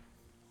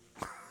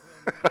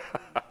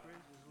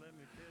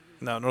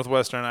 No,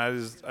 Northwestern. I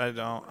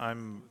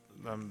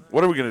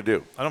What are we going to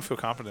do? don't feel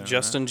confident. in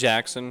Justin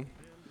Jackson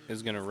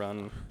is going to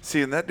run.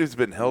 See, and that dude's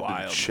been held in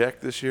Wild. check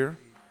this year,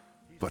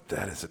 but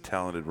that is a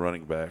talented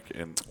running back.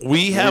 And that.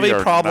 We have a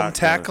are problem not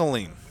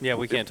tackling. Yeah,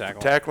 we can't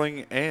tackle.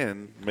 tackling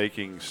and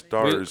making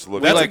stars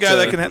look. That's like a guy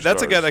that to- can.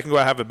 That's a guy that can go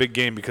out and have a big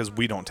game because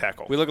we don't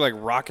tackle. We look like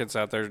rockets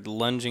out there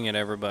lunging at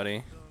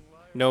everybody.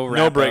 No no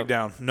wrap-up.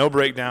 breakdown. No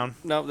breakdown.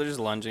 No, they're just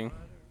lunging.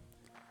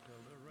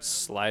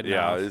 Sliding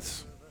Yeah, out.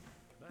 it's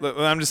Look,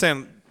 I'm just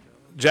saying,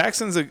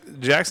 Jackson's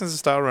a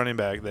style running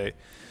back.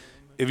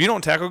 If you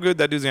don't tackle good,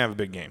 that dude's gonna have a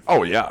big game.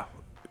 oh yeah,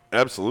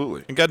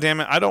 absolutely. And God damn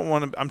it, I don't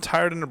want to. I'm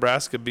tired of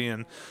Nebraska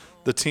being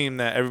the team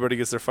that everybody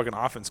gets their fucking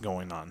offense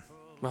going on.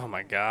 Oh,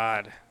 my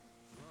God.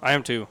 I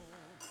am too.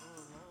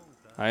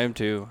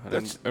 And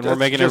That's we're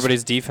making just-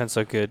 everybody's defense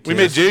look good, We too.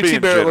 made Just JT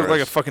being Barrett look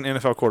like a generous. fucking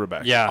NFL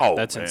quarterback. Yeah, Oh,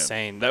 that's man.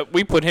 insane. That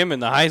we put him in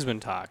the Heisman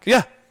talk.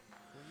 Yeah.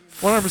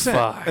 100%.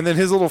 Fuck. And then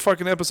his little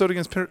fucking episode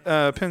against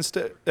Penn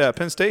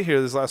State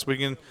here this last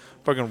weekend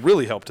fucking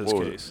really helped his What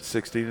was it, case.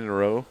 16 in a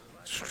row.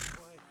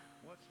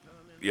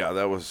 Yeah,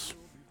 that was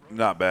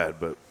not bad,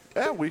 but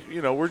yeah,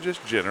 we're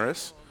just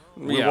generous.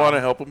 We Yeah. want to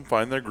help them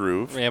find their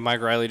groove. Yeah,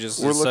 Mike Riley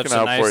just We're is such looking a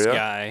out nice for ya.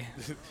 guy.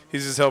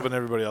 He's just helping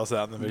everybody else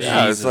out in the mission.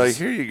 Yeah, it's Jesus. like,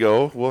 here you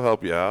go. We'll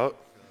help you out.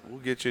 We'll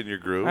get you in your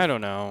groove. I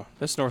don't know.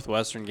 This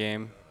Northwestern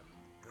game,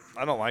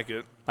 I don't like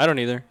it. I don't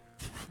either.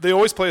 They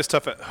always play us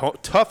tough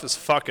as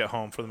fuck at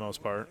home for the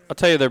most part. I'll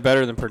tell you, they're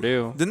better than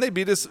Purdue. Didn't they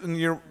beat us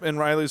in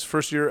Riley's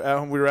first year at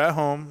home? We were at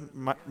home.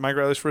 Mike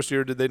Riley's first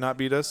year. Did they not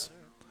beat us?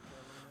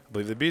 I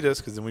believe they beat us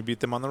because then we beat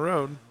them on the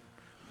road.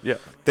 Yeah.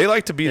 They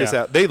like to beat us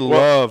Yeah. out. They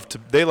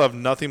love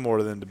nothing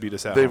more than to beat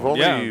us out. They've home.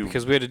 only Yeah,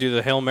 because we had to do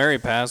the Hail Mary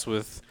pass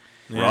with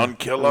Ron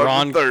Kellogg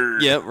Ron.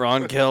 third. Yep,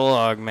 Ron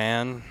Kellogg,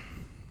 man.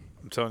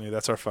 I'm telling you,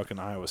 that's our fucking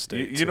Iowa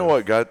State. You know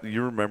what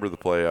you remember the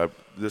play?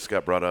 This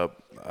got brought up.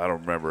 I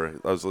don't remember.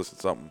 I was listening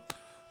to something.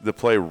 The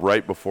play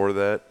right before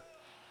that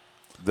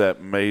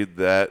made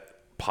that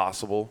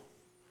possible.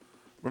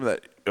 Remember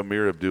that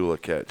Amir Abdullah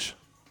catch?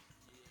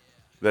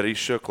 That he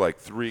shook like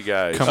three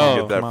guys Come to on,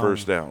 get that come on.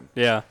 first down.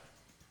 Yeah.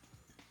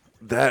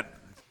 That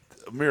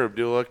Amir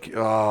Abdullah.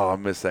 Oh, I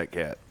miss that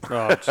cat. Oh,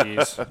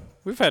 jeez.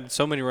 We've had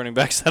so many running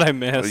backs that I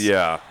miss.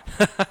 Yeah.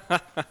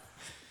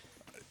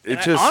 It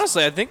And just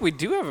honestly, I think we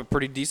do have a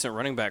pretty decent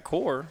running back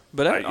core,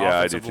 but that yeah, I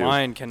do offensive too.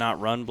 line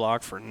cannot run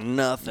block for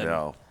nothing.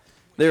 no.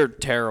 They're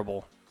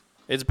terrible.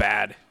 It's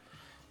bad.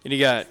 And you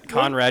got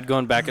Conrad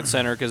going back at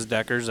center because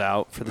Decker's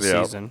out for the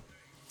Yep. season.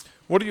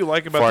 What do you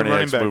like about the Farniak's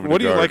running back? moving What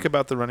to do you guard. like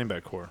about the running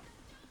back core?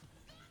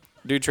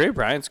 Dude, Trey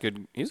Bryant's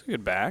good. He's a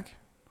good back.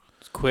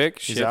 He's quick,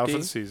 He's shifty. out for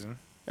the season.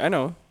 I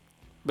know.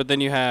 But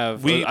then you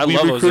have We I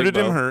love recruited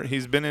Ozigbo. him hurt.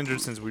 He's been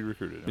injured since we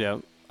recruited him. Yeah.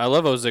 I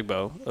love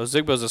Ozigbo.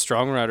 Ozigbo's a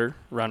strong runner.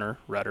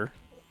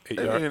 8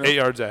 know.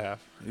 yards a half.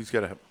 He's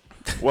got to have.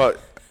 What?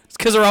 It's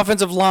because our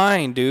offensive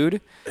line,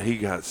 dude. He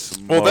got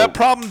smoked. Well, that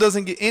problem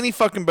doesn't get any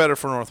fucking better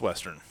for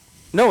Northwestern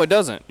No, it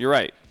doesn't. You're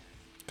right.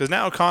 because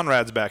now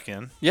Conrad's back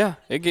in. Yeah,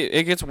 it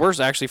gets worse,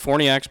 actually.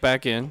 Forniak's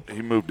back in.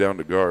 He moved down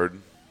to guard.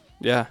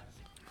 Yeah.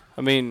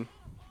 I mean,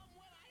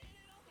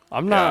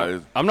 I'm Yeah,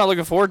 not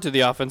looking forward to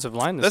the offensive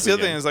line this That's the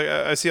other weekend. thing is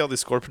like I see all these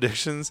score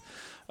predictions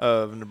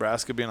of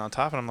Nebraska being on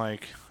top, and I'm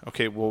like,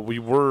 okay, well we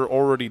were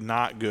already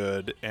not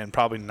good and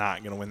probably not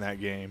going to win that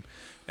game,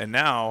 and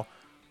now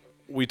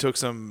we took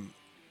some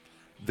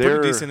pretty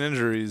Their decent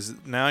injuries.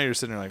 Now you're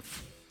sitting there like,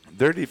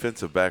 their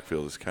defensive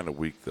backfield is kind of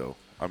weak, though.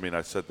 I mean,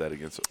 I said that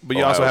against. but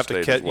you also Ohio have to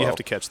State catch. as well. You have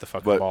to catch the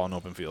fucking But- ball in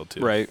open field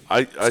too. Right.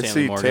 I Stanley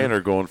see Morgan. Tanner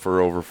going for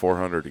over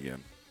 400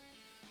 again.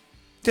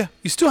 Yeah,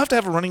 you still have to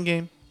have a running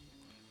game.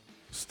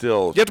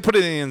 Still You have to put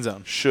it in the end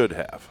zone. should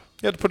have.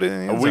 You have to put it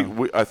in the end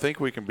zone. I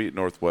think we can beat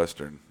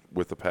Northwestern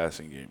with the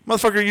passing game.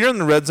 Motherfucker, you're in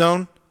the red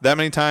zone that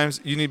many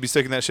times. You need to be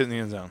sticking that shit in the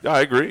end zone. Yeah,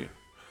 I agree.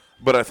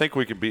 But I think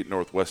we can beat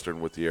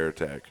Northwestern with the air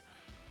attack.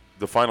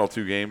 The final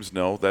two games,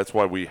 no. That's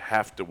why we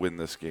have to win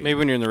this game. Maybe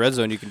when you're in the red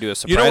zone, you can do a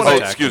surprise You know what? Oh,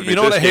 attack. excuse me. You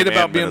know what I this hate game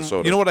about and being.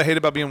 Minnesota. You know what I hate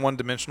about being one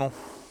dimensional.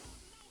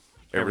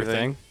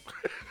 Everything.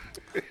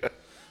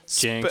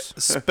 Jinx.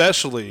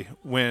 Especially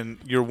when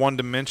your one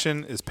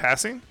dimension is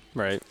passing.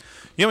 Right.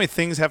 You know how many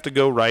things have to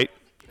go right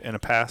in a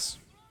pass?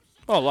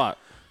 Oh, a lot.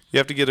 You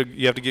have to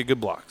get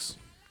good blocks.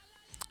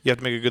 You have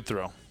to make a good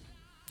throw.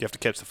 You have to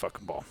catch the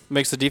fucking ball.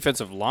 Makes the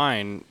defensive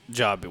line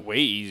job way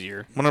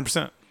easier.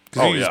 100%.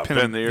 Oh, yeah,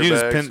 pin the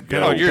airbags,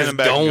 go. Oh, you're just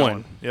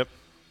going. Yep.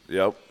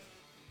 Yep.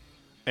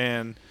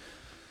 And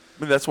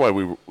I mean,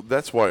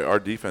 that's why our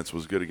defense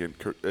was good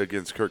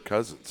against Kirk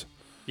Cousins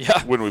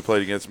Yeah. when we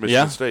played against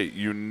Michigan Yeah. State.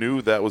 You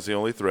knew that was the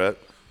only threat,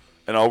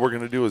 and all we're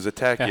going to do is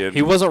attack Yeah, you.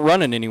 he wasn't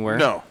running anywhere.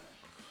 No,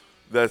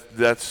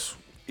 that's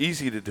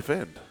easy to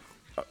defend.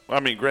 I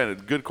mean,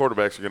 granted, good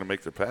quarterbacks are going to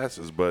make their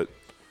passes, but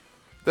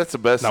that's the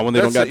best. Not when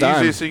they that's don't got the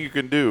time. easiest thing you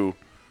can do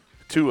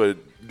to a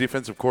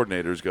defensive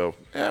coordinator is go,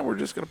 yeah, we're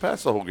just going to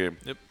pass the whole game.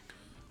 Yep.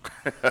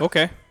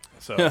 Okay.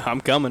 so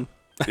I'm coming.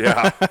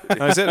 Yeah,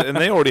 like I said, and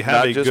they already have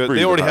Not a just good. They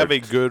breathing already have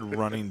hard. a good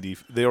running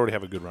They already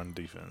have a good run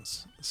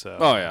defense. So.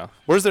 Oh, yeah.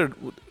 Where's their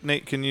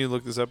Nate? Can you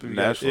look this up? If you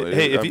got- Nationally,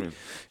 hey, I mean-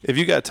 if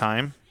you got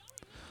time,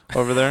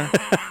 over there.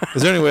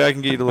 Is there any way I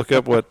can get you to look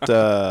up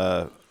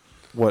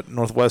what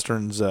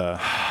Northwestern's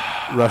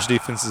rush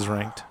defense is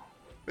ranked?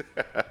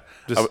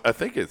 I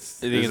think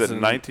it's You think is it's it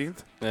in-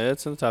 19th? Yeah,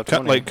 it's in the top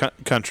 20.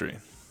 Country.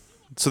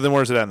 So then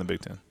where's it at in the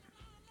Big Ten?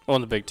 Oh,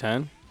 in the Big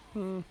Ten?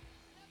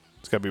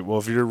 It's got to be, well,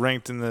 if you're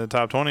ranked in the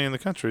top 20 in the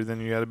country, then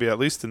you got to be at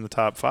least in the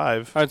top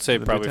 5. I'd say in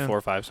the Big probably Ten. 4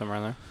 or 5, somewhere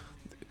in there.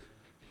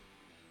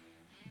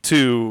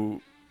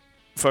 To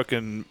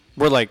fucking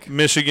We're like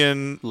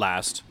Michigan.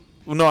 last.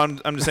 Well, no,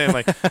 I'm just saying,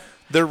 like,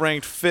 they're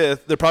ranked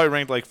 5th. They're probably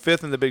ranked, like,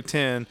 5th in the Big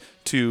Ten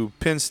to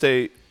Penn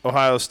State,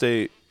 Ohio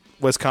State,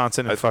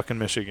 Wisconsin, and fucking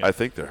Michigan. I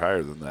think they're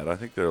higher than that. I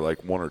think they're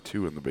like 1 or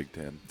 2 in the Big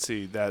Ten.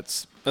 See,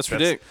 that's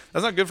ridiculous.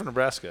 That's not good for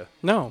Nebraska.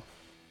 No.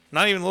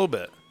 Not even a little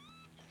bit.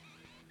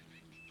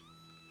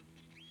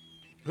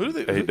 Who do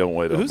they? Hey, don't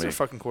wait on Who's me. their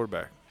fucking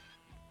quarterback?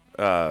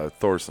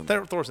 Thorson.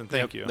 Thorson.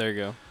 Thank you. There you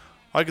go.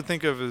 All I could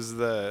think of is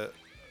the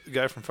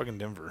guy from fucking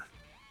Denver.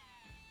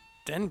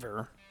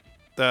 Denver?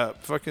 The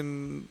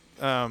fucking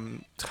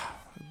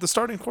the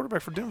starting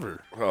quarterback for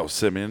Denver, Oh,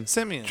 Simeon.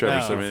 Simeon. Trevor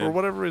No, Simeon. For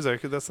whatever reason,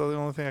 that's the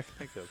only thing I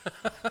can think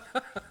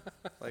of.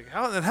 Like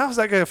how's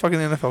that guy a fucking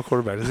NFL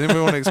quarterback? Does anybody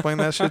want to explain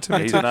that shit to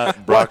me? He's too?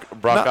 not Brock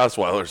Not-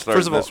 Osweiler starting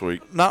First of all, this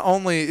week. not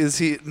only is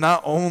he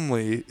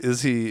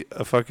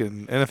a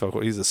fucking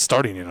NFL, he's a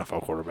starting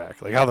NFL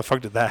quarterback. Like how the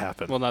fuck did that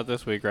happen? Well, not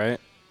this week, right? Is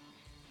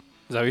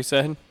that what you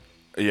said?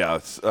 Yeah,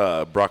 it's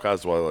Brock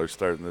Osweiler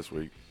starting this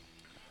week.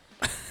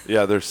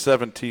 Yeah, there's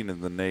 17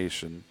 in the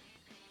nation.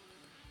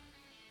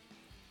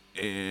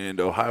 And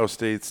Ohio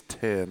State's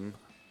 10.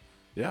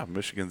 Yeah,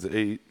 Michigan's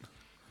 8.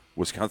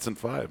 Wisconsin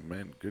 5.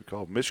 Man, good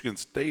call. Michigan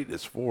State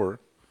is 4.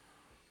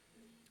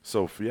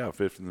 So, yeah,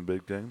 5th in the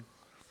Big Ten.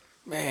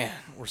 Man.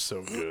 We're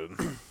so good.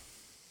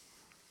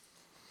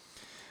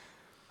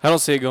 I don't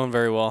see it going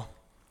very well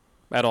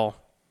at all.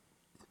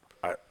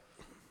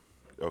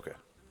 Okay.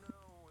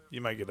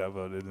 You might get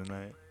outvoted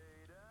tonight.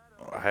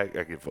 I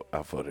get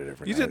outvoted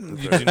every You night. didn't.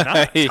 That's You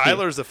right. did not.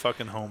 Tyler's a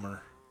fucking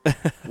homer.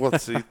 Well,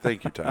 see,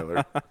 thank you,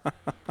 Tyler.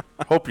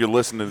 Hope you're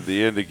listening to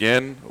the end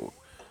again.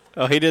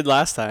 Oh, he did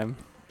last time.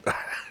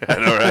 I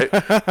know, right?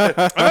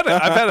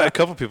 I've had a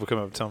couple people come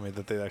up and tell me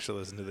that they actually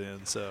listen to the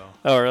end. So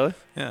Oh, really?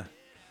 yeah.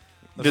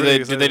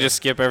 Did they just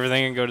skip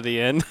everything and go to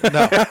the end?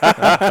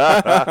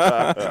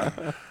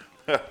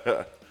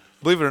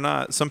 Believe it or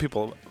not, some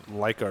people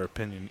like our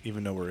opinion,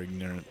 even though we're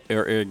ignorant.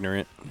 Or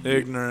ignorant.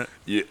 Ignorant.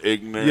 You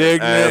ignorant, You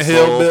ignorant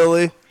asshole.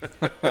 hillbilly.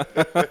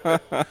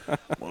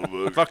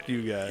 Motherfucker. Fuck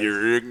you guys.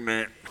 You're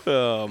ignorant.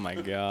 Oh, my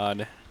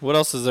God. What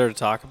else is there to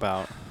talk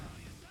about?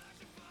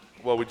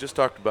 Well, we just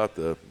talked about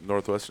the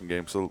Northwestern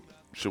game, so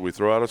should we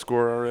throw out a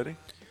score already?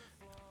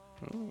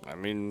 I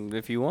mean,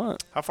 if you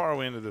want. How far are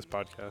we into this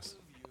podcast?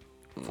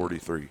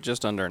 43.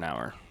 Just under an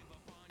hour.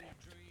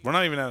 We're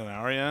not even at an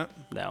hour yet.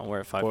 No, we're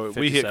at 5:57. Boy,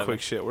 we hit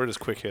quick shit. We're just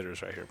quick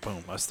hitters right here.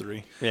 Boom, us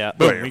three. Yeah.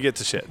 Boom, we get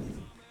to shit.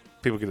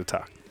 People get to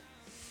talk.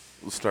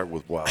 Let's start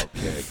with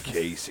Wildcat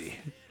Casey.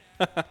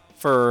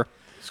 For,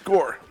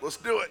 Score. Let's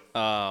do it.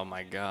 oh,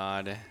 my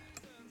God.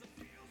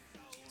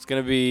 It's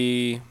going to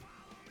be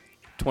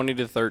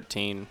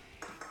 20-13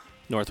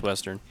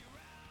 Northwestern.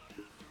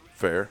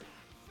 Fair.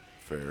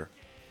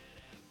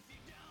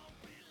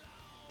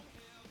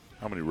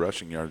 How many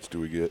rushing yards do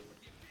we get?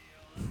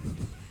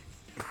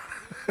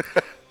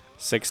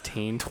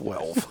 16.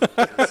 12.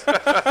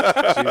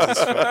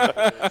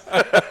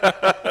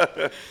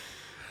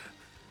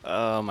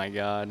 Oh, my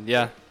God.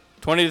 Yeah.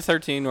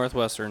 20-13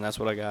 Northwestern. That's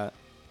what I got.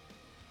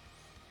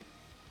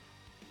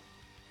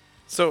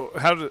 So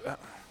how did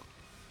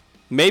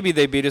Maybe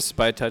they beat us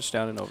by a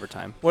touchdown in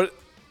overtime. what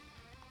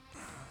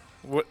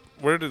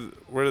where did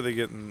they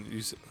get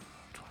in?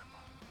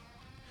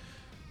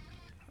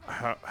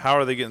 How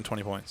are they getting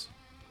 20 points?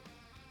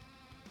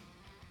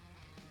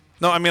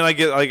 No, I mean I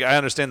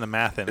understand the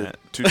math in it.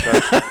 Two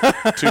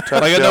touchdowns.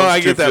 Like I know I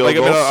get that. Like I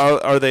mean,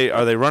 goals.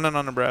 are they running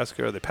on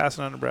Nebraska? Are they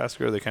passing on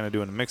Nebraska? Are they kind of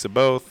doing a mix of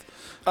both?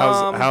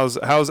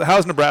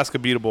 How's Nebraska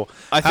beatable?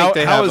 I think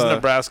they how have is a-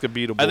 Nebraska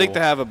beatable? I think they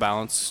have a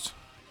balanced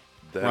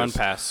That run is-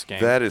 pass game.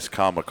 That is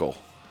comical.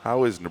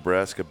 How is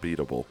Nebraska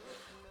beatable?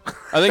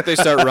 I think they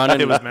start running.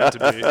 it was meant to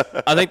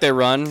be. I think they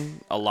run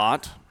a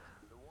lot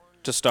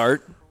to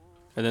start,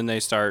 and then they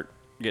start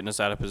getting us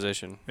out of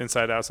position.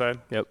 Inside, outside.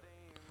 Yep.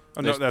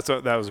 Oh, no,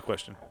 that was a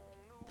question.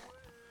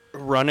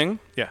 Running.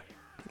 Yeah.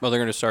 Well, they're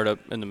going to start up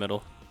in the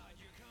middle.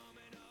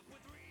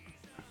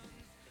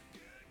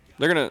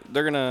 They're gonna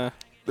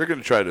They're going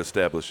to try to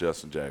establish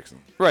Justin Jackson.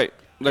 right.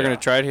 They're Yeah.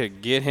 gonna try to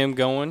get him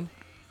going,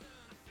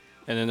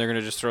 and then they're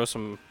gonna just throw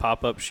some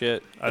pop up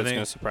shit that's think-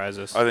 gonna surprise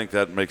us. I think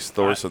that makes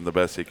Thorson the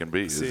best he can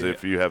be, is See,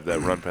 if you have that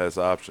run pass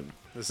option.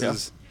 This Yeah.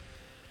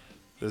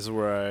 is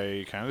where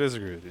I kind of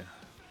disagree with you.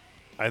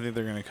 I think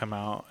they're going to come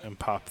out and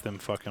pop them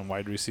fucking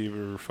wide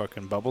receiver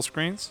fucking bubble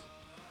screens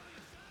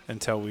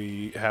until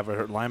we have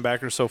a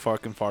linebacker so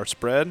fucking far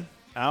spread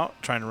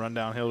out trying to run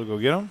downhill to go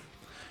get them.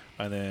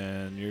 And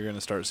then you're going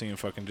to start seeing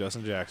fucking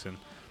Justin Jackson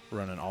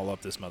running all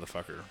up this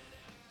motherfucker.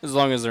 As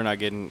long as they're not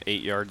getting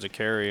 8 yards a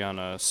carry on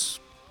a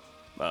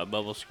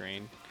bubble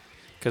screen,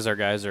 because our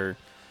guys are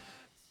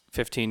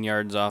 15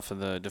 yards off of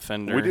the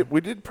defender.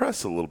 We did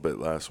press a little bit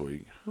last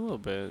week. A little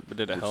bit, but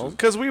did it help?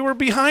 Because we were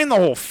behind the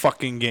whole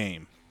fucking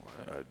game.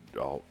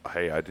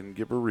 Hey, I didn't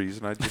give a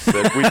reason. I just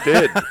said we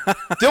did.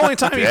 The only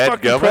time he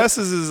fucking Dadgummit.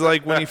 presses is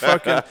like when he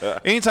fucking.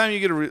 Anytime you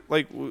get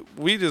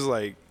we just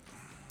like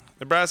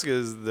Nebraska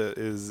is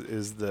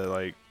the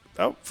like,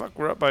 oh fuck,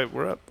 we're up.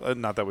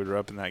 Not that we were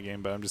up in that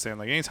game, but I'm just saying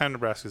like anytime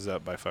Nebraska's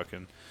up by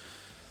fucking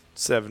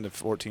 7 to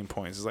 14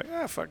 points, it's like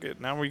fuck it.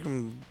 Now we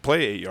can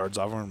play 8 yards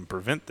off and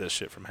prevent this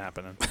shit from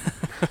happening.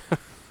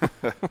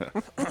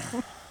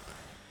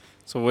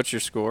 So what's your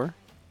score?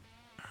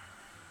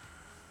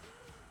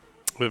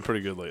 Been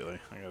pretty good lately.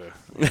 We're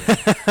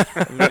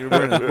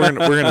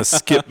gonna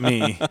skip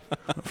me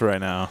for right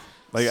now.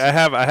 Like I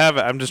have.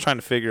 I'm just trying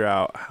to figure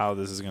out how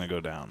this is gonna go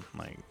down.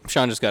 Like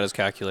Sean just got his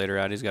calculator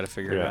out. He's got to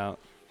figure it out.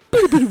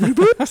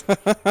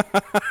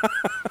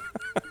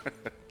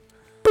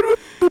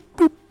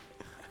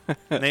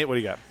 Nate, what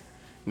do you got?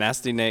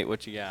 Nasty Nate,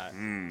 what you got?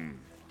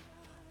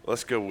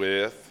 Let's go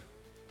with.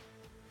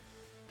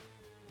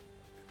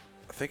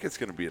 I think it's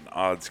going to be an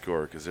odd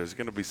score because there's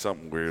going to be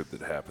something weird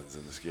that happens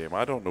in this game.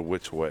 I don't know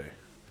which way.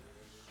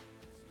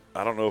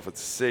 I don't know if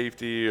it's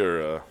safety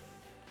or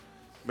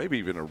maybe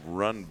even a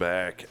run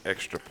back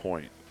extra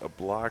point, a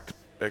blocked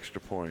extra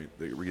point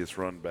that gets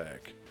run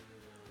back.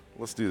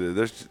 Let's do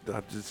that.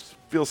 I just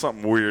feel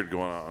something weird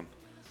going on.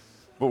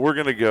 But we're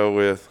going to go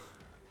with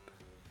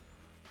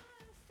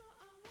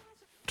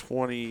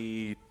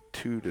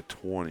 22 to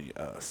 20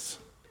 us.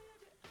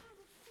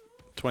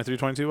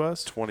 23-22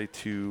 us?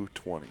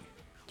 22-20.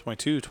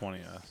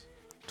 22-20 us.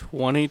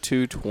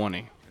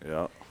 22-20.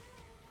 Yeah.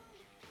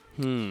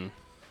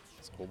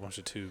 It's a whole bunch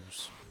of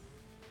twos.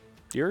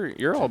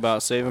 You're all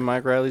about saving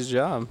Mike Riley's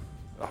job.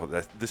 Oh,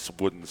 this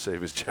wouldn't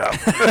save his job.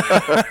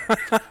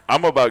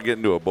 I'm about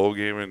getting to a bowl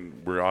game, and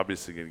we're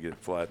obviously going to get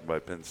flattened by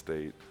Penn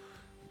State,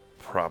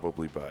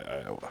 probably by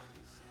Iowa.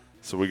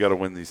 So we got to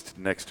win these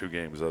next two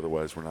games,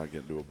 otherwise we're not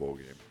getting to a bowl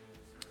game.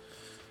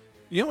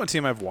 You know what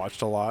team I've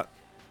watched a lot?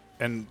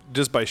 And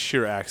just by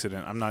sheer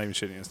accident, I'm not even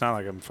shitting. It's not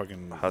like I'm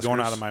fucking Huskers? going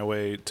out of my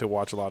way to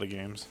watch a lot of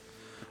games.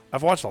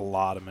 I've watched a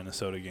lot of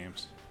Minnesota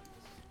games.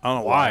 I don't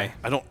know why.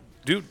 I don't,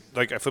 dude.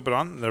 Like I flip it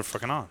on, they're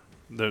fucking on.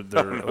 They're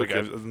like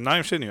I'm not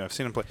even shitting you. I've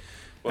seen them play.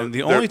 Well, and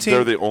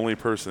they're the only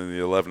person in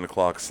the 11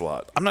 o'clock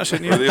slot. I'm not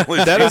shitting you.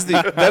 That is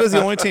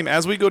the only team.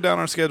 As we go down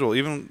our schedule,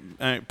 even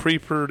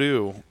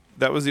pre-Purdue,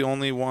 that was the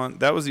only one.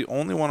 That was the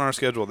only one on our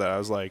schedule that I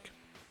was like,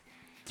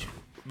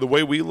 the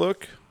way we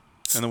look,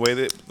 and the way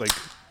that like.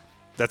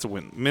 That's a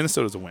win.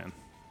 Minnesota's a win.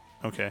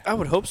 Okay. I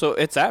would hope so.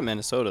 It's at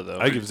Minnesota, though.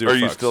 I give zero Are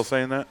you fucks. still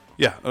saying that?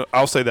 Yeah,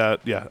 I'll say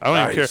that. Yeah, I don't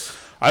even Nice. care.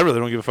 I really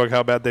don't give a fuck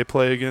how bad they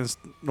play against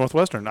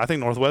Northwestern. I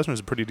think Northwestern is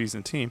a pretty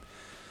decent team,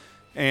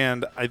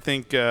 and I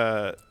think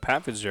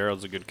Pat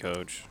Fitzgerald's a good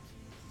coach.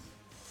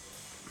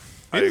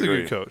 he's a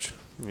agree. good coach.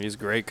 He's a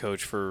great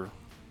coach for.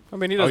 I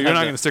mean, he Oh, doesn't. you're have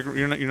not the- going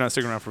to stick. You're not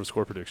sticking around for a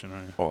score prediction,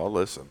 are you? Oh, I'll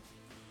listen.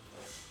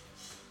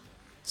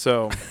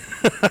 So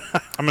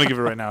I'm going to give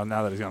it right now.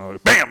 Now that he's going to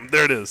look, bam,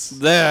 there it is.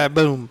 There,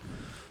 boom.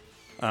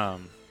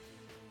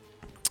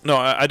 No,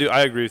 I do.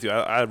 I agree with you.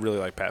 I really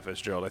like Pat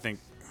Fitzgerald. I think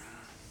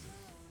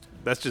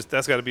that's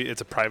got to be.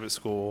 It's a private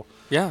school.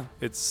 Yeah,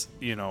 It's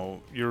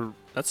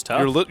that's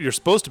tough. you're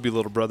supposed to be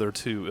little brother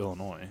to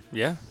Illinois.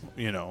 Yeah,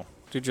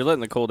 dude, you're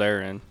letting the cold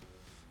air in,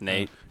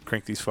 Nate.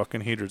 Crank these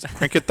fucking heaters.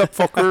 Crank it up,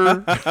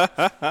 fucker.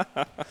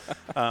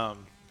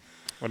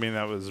 I mean,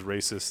 that was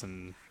racist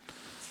and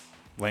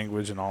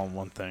language and all in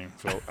one thing.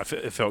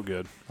 It felt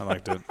good. I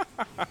liked it.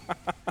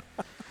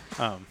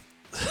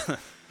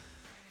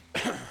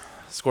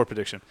 Score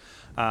prediction.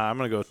 I'm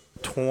going to go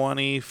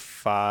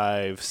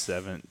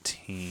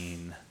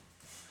 25-17.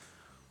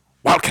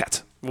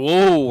 Wildcats.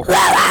 Whoa.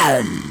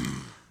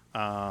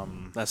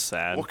 That's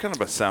sad. What kind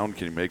of a sound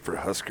can you make for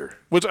a Husker?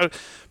 Which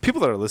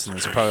people that are listening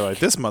to this are probably like,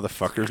 this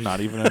motherfucker's not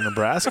even a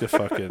Nebraska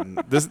fucking.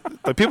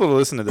 The people that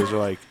listen to this are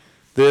like,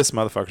 this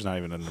motherfucker's not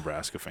even a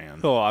Nebraska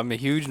fan. Oh, I'm a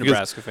huge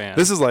Nebraska fan.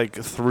 This is like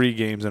 4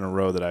 games in a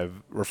row that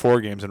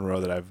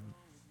I've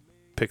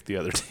picked the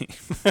other team.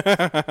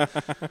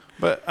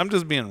 But I'm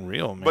just being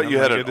real, man. But you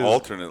had Like, an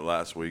alternate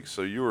last week,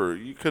 so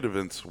you could have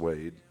been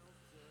swayed.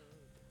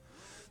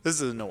 This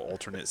is no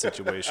alternate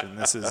situation.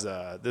 This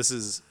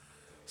is.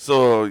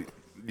 So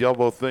y'all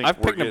both think I've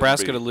we're picked getting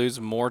Nebraska beat. to lose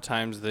more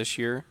times this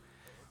year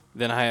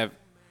than I have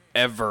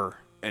ever.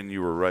 And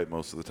you were right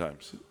most of the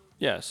times.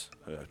 Yes.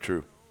 Yeah,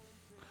 true.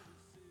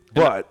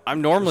 But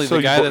I'm normally So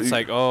the you guy bo- that's you-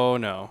 like, oh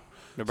no,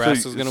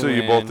 Nebraska's going to so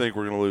win. you both think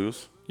we're going to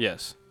lose,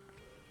 Yes.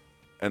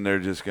 and they're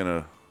just going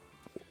to.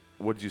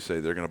 What did you say?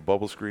 They're going to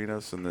bubble screen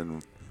us, and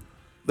then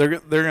They're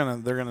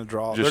gonna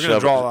draw. Just They're gonna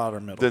shove draw it- out our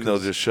middle. then they'll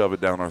 'cause just shove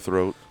it down our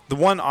throat. the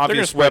one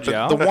obvious spread you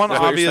weapon. out? The one Is that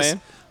what you're obvious.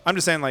 saying? I'm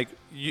just saying, like,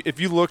 if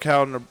you look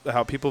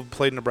how people have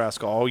played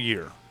Nebraska all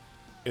year,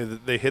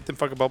 they hit them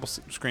fucking bubble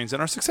screens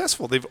and are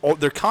successful.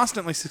 They're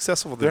constantly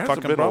successful. There They're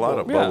hasn't fucking been a lot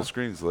of Yeah. bubble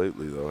screens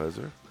lately, though, has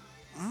there?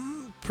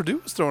 Purdue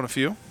was throwing a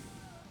few.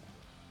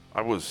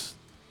 I was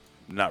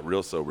not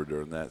real sober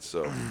during that,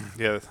 so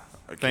Yeah,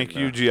 Thank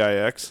you,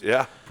 GIX.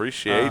 Yeah,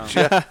 appreciate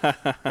you.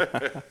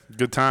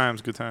 Good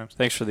times, good times.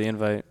 Thanks for the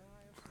invite.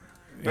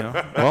 You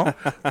know, well,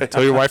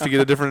 tell your wife to get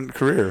a different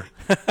career.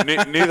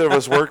 Neither of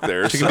us work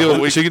there. She can deal.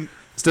 With, she can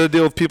instead of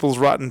deal with people's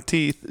rotten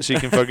teeth, she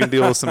can fucking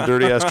deal with some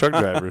dirty ass truck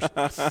drivers.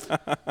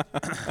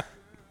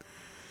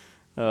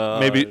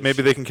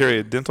 Maybe they can carry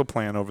a dental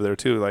plan over there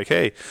too. Like,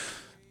 hey,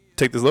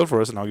 take this load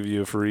for us, and I'll give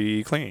you a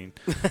free clean.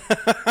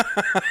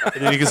 And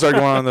then you can start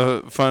going on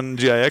the fun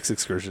GIX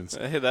excursions.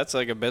 Hey, that's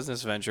like a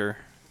business venture.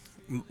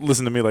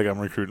 Listen to me like I'm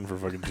recruiting for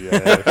fucking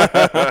GIX.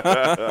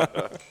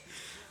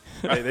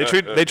 Hey, they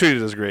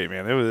treated us great,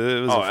 man. It was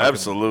a fucking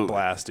absolutely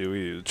blast, dude.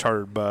 We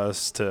chartered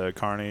bus to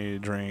Kearney,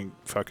 drink,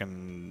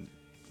 fucking.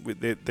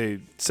 They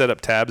set up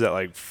tabs at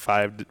like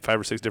five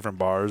or six different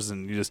bars,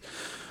 and you just.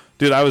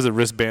 Dude, I was a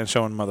wristband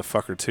showing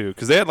motherfucker too,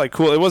 because they had like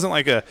cool. It wasn't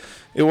like a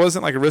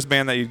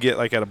wristband that you'd get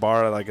like at a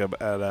bar, like a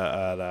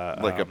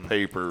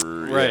paper,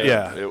 right?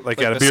 Yeah, like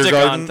at a beer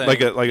garden,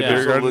 like a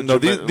beer garden. No,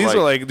 these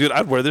are like, dude,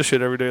 I'd wear this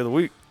shit every day of the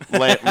week. You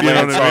know what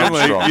I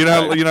mean?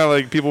 Like, you know,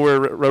 like people wear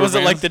rubber. Was it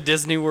bands? like the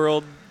Disney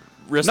World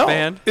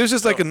wristband? No, it was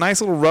just like a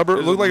nice little rubber.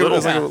 It looked like it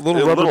was like a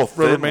little rubber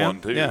thin band.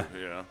 one too. Yeah.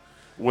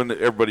 When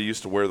everybody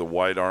used to wear the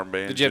wide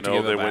armband, Did you have to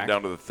give it they back? went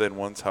down to the thin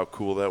ones. How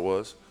cool that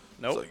was!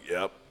 Nope. It's like,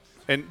 yep.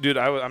 And dude,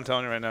 I'm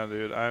telling you right now,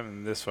 dude,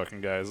 I'm this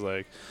fucking guy's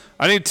like,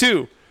 I need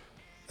two.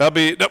 That'll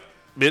be nope,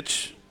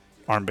 bitch,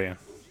 armband.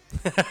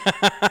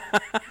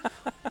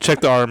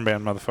 Check the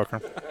armband,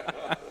 motherfucker.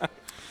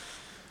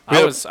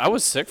 I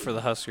was sick for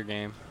the Husker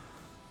game.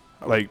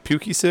 Like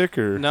pukey sick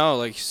or No,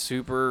 like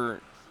super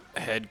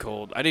head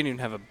cold. I didn't even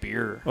have a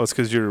beer. Oh, it's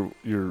because you're.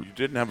 You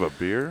didn't have a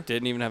beer?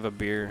 Didn't even have a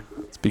beer.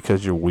 It's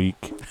because you're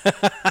weak.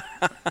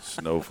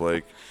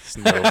 Snowflake.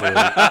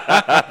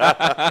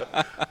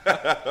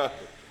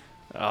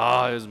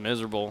 Oh, it was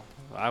miserable.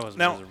 I was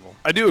Now, miserable.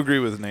 I do agree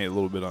with Nate a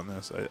little bit on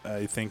this.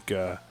 I think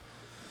I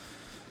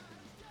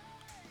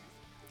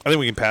think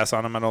we can pass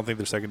on them. I don't think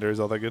their secondary is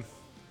all that good.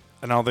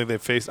 And I don't think they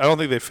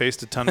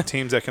faced a ton of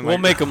teams that can. We'll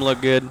make them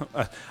look good.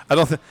 I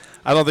don't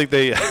think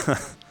they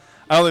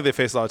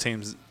faced a lot of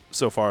teams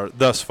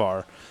thus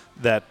far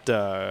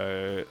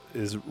that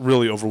is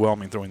really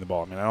overwhelming throwing the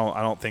ball. I mean,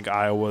 I don't think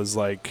Iowa's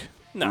like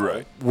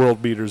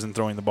world beaters in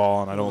throwing the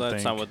ball, and I don't think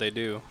that's not what they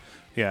do.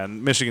 Yeah,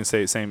 and Michigan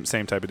State same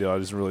type of deal. I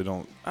just really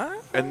don't.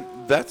 And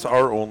that's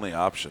our only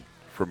option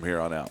from here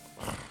on out.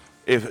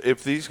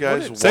 If these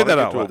guys want say to that get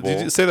out to a loud, bowl,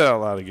 did you say that out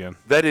loud again?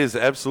 that is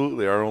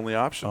absolutely our only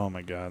option. Oh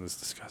my God, that's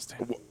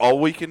disgusting. All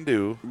we can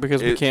do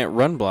Because we can't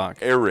run block.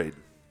 air raid.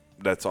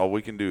 That's all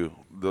we can do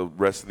the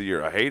rest of the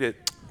year. I hate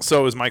it.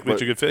 So is Mike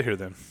Leach a good fit here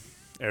then?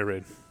 Air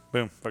raid,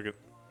 boom, fuck it.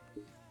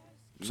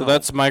 So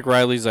that's Mike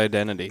Riley's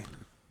identity.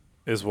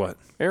 Is what?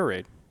 Air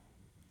raid.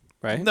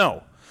 Right?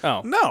 No.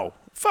 Oh. No.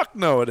 Fuck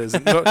no, it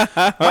isn't. No,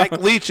 Mike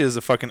Leach is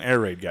a fucking air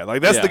raid guy.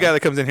 Like that's the guy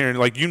that comes in here and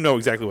like you know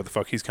exactly what the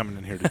fuck he's coming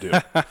in here to do.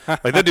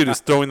 Like that dude is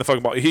throwing the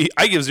fucking ball.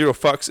 I give zero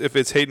fucks if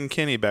it's Hayden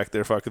Kinney back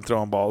there fucking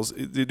throwing balls.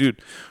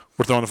 Dude,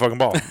 we're throwing the fucking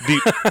ball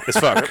deep as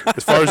fuck.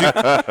 As far as you,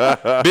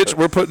 bitch,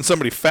 we're putting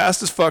somebody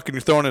fast as fuck and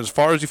you're throwing it as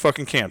far as you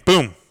fucking can.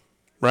 Boom.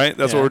 Right?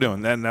 That's what we're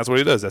doing. And that's what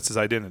he does. That's his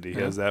identity. He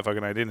has that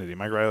fucking identity.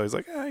 Mike Riley's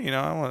like,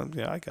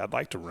 I'd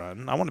like to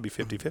run. I want to be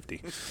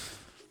 50-50.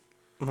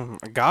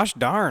 Gosh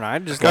darn, I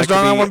just Gosh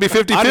darn, I want to be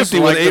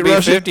 50-50 with 8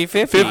 rushing.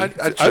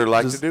 50-50. I'd sure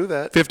like to do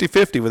that.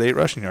 50-50 with 8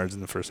 rushing yards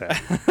in the first half.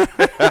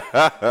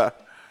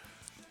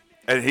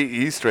 And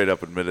he straight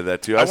up admitted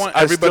that too. I want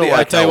everybody. still I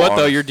like tell you how what,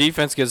 though, honest- your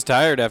defense gets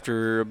tired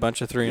after a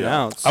bunch of 3 and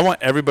outs. I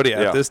want everybody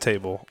at Yeah. this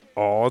table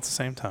all at the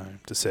same time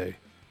to say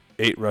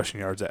 8 rushing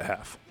yards at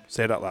half.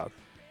 Say it out loud.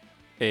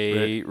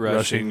 8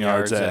 rushing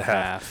yards at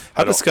half.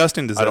 How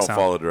disgusting does I that don't sound?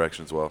 follow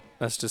directions well.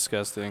 That's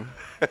disgusting.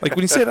 Like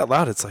when you say it out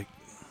loud, it's like,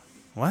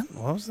 what?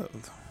 What was that?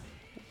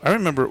 I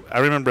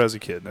remember as a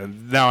kid.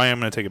 And now I am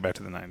going to take it back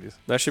to the 90s.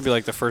 That should be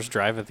like the first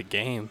drive of the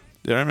game.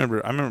 Dude, I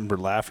remember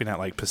laughing at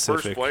like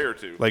Pacific. First play or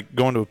two. Like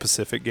going to a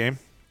Pacific game.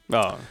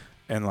 Oh.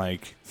 And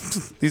like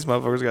these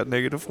motherfuckers got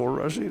 -4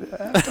 rushing at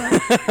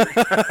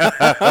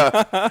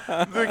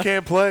halftime. They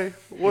can't play.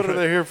 What are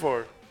they here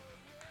for?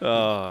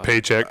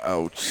 Paycheck.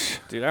 Ouch.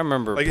 Dude, I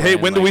remember. Like,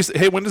 playing,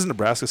 when does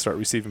Nebraska start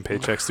receiving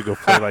paychecks to go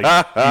play like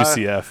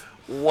UCF?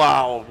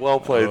 Wow. Well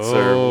played,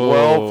 sir.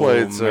 Well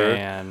played, sir.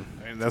 Man,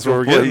 And that's what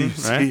we're getting,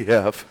 right?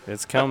 UCF.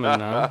 it's coming,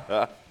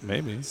 huh?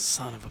 Maybe.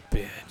 Son of a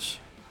bitch.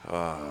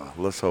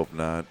 Let's hope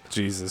not.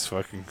 Jesus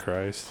fucking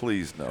Christ.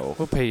 Please no.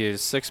 We'll pay you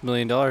 $6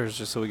 million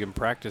just so we can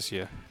practice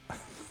you.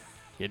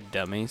 You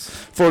dummies.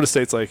 Florida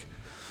State's like,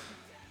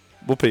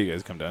 we'll pay you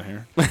guys to come down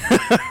here.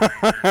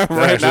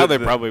 Right now they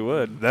probably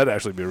would. That'd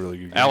actually be a really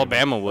good game.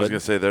 Alabama I was going would.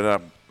 to say they're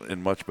not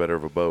in much better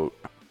of a boat.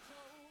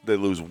 They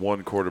lose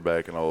one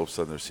quarterback and all of a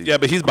sudden their season. Yeah,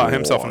 but he's bought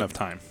himself gone. enough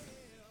time.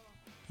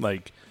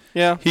 Like,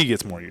 Yeah. he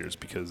gets more years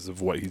because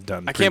of what he's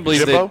done. I can't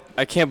believe previously. that.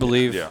 I can't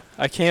believe. Yeah.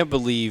 I can't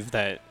believe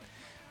that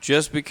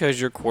just because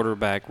your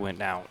quarterback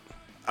went out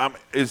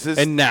Is this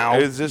and now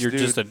is this you're dude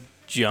just a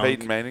junk.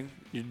 Peyton Manning?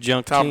 You're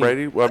junk. Tom team.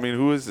 Brady? Well, I mean,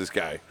 who is this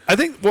guy? I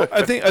think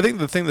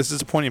the thing that's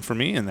disappointing for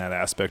me in that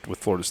aspect with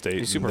Florida State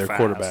He's and super their fast.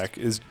 quarterback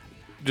is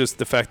just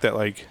the fact that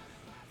like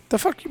The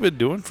fuck you been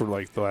doing for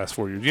like the last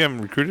 4 years? You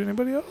haven't recruited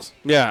anybody else?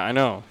 Yeah, I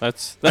know.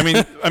 That's I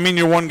mean,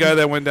 you're one guy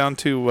that went down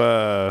to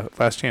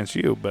Last Chance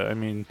U, but I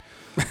mean,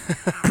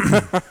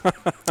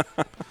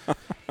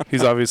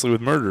 he's obviously with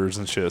murderers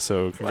and shit.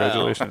 So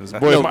congratulations,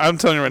 boys. I'm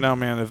telling you right now,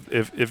 man.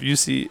 If you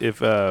see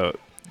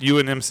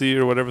UNMC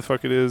or whatever the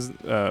fuck it is,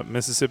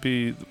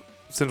 Mississippi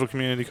Central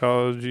Community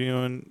College,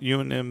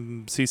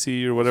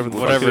 UNMCC or whatever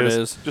whatever fuck it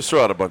is. Just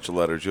throw out a bunch of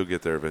letters. You'll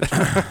get there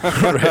eventually.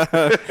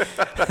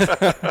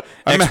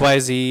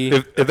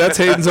 XYZ. If that's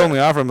Hayden's only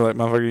offer, I'm like,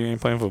 motherfucker, you ain't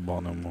playing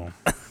football no more.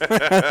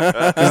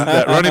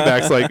 that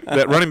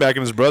running back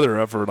and his brother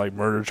are up for like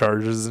murder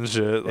charges and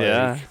shit. Like,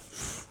 Yeah.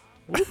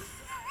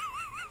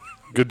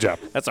 Good job.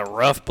 That's a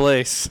rough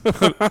place.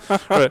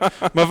 Right.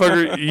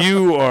 Motherfucker,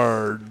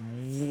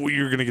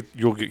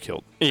 you'll get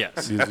killed.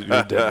 Yes. You're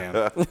a dead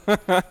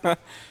man.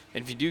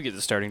 And if you do get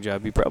the starting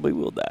job, you probably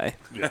will die.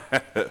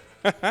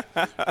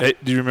 Hey,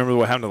 do you remember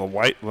what happened to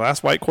the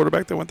last white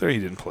quarterback that went there? He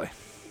didn't play.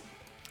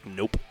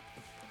 Nope.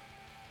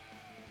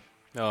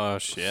 Oh,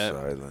 shit.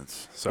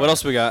 Silence. Sorry. What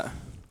else we got?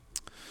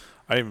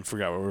 I even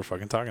forgot what we were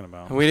fucking talking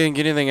about. We didn't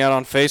get anything out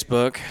on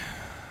Facebook.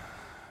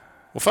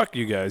 Well, fuck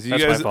you guys.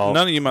 That's my fault.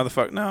 None of you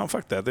motherfuckers. No,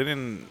 fuck that. They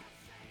didn't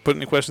put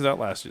any questions out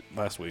last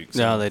week. So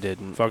No, they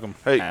didn't. fuck them.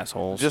 Hey,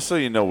 Assholes. just so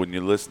you know, when you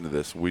listen to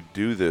this, we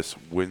do this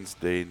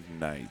Wednesday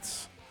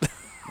nights.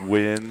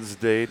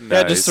 Wednesday nights.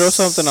 Yeah, just throw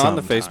something on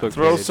the Sometimes. Facebook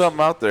Throw page.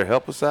 something out there.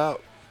 Help us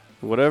out.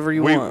 Whatever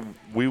you want.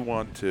 We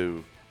want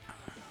to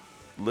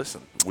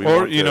listen. We Or,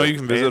 want you to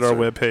can visit our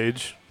answer.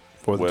 webpage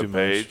for the 2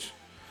 minutes.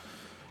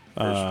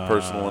 Webpage.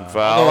 Personal and Oh,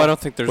 foul. I don't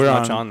think there's We're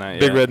much on that yet.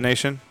 Big Red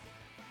Nation.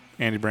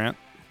 Andy Brandt.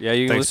 Yeah,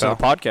 you can Thanks, listen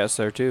to podcasts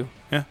there, too.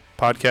 Yeah.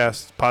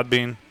 Podcast,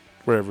 Podbean.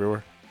 We're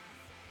everywhere.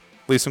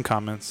 Leave some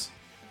comments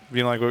if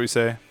you don't like what we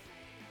say.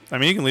 I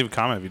mean, you can leave a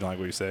comment if you don't like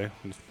what we say.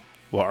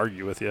 We'll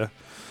argue with you.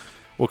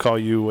 We'll call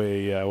you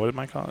a, what am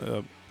I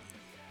calling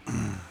it?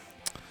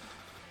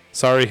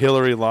 Sorry,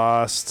 Hillary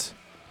lost.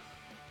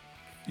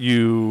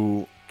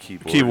 You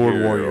keyboard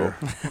hero. warrior.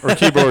 Or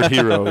keyboard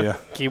hero, yeah.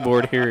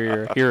 Keyboard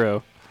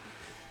hero.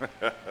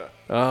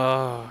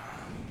 Oh.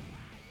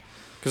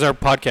 Because our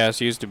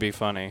podcast used to be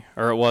funny.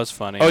 Or it was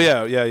funny. Oh,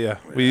 yeah.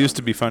 We used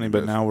to be funny,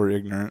 but now we're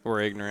ignorant.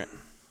 We're ignorant.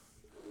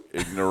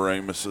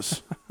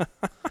 Ignoramuses.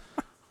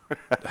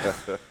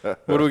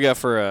 What do we got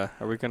for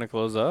are we going to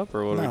close up?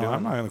 Or what are we No, doing?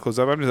 I'm not going to close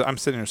up. I'm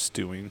sitting here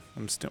stewing.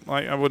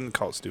 I wouldn't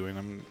call it stewing.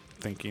 I'm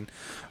thinking.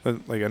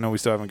 But, I know we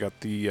still haven't got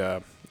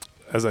the,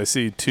 as I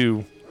see,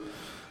 2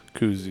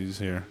 koozies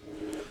here.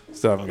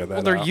 Still haven't got that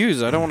Well, they're out.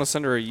 used. I don't want to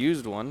send her a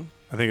used one.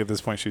 I think at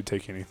this point she'd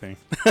take anything.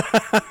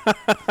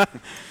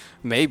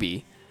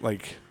 Maybe.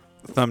 Like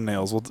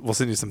thumbnails. We'll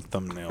send you some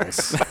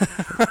thumbnails.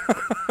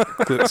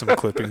 Some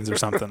clippings or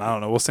something. I don't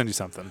know. We'll send you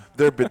something.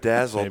 They're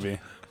bedazzled. Maybe.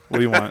 What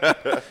do you want?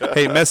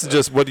 Hey, message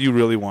us. What do you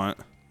really want?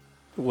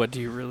 What do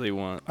you really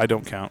want? I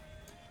don't count.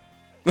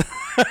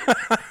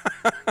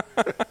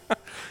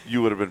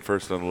 You would have been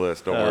first on the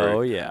list. Don't Oh,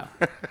 worry. yeah.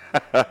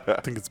 I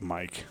think it's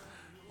Mike.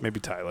 Maybe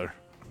Tyler.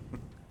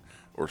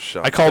 Or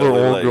Sean. I called her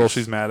Kelly old girl. Lace.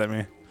 She's mad at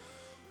me.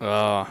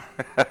 Oh.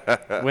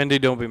 Wendy,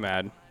 don't be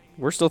mad.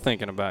 We're still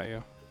thinking about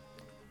you.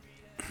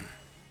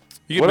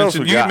 You What get else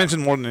mentioned, we you get got?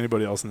 mentioned more than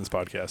anybody else in this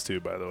podcast too,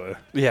 by the way.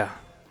 Yeah.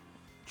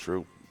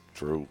 True.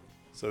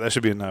 So that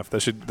should be enough. That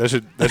should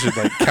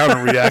like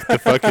counter react the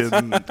fucking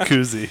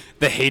koozie.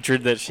 The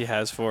hatred that she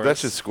has for That us.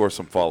 should score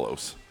some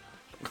follows.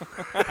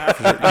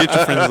 Get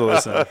your friends to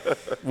listen.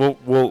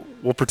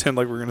 We'll pretend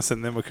like we're gonna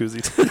send them a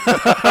koozie.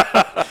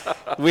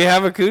 We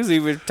have a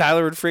koozie, but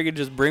Tyler would freaking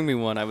just bring me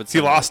one. I would say.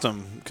 He lost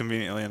them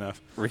conveniently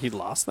enough. Where he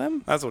lost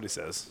them? That's what he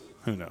says.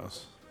 Who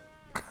knows?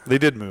 They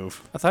did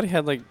move. I thought he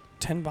had like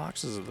 10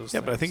 boxes of those. Yeah,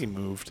 but I think things. he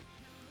moved.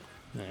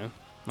 Yeah.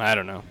 I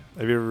don't know.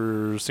 Have you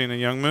ever seen a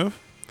young move?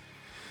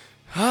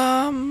 They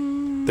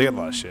got a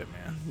lot of shit,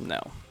 man. No.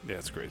 Yeah,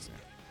 it's crazy.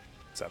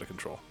 It's out of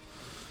control.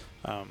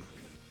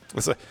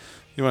 It's like,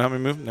 you want to help me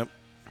move? Nope.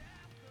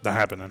 Not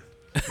happening.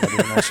 I'm not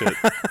doing that shit.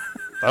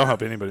 I don't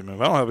help anybody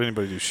move. I don't help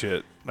anybody do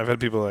shit. I've had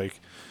people like,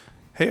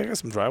 hey, I got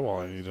some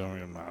drywall and you don't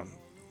even I don't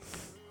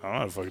know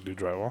how to fucking do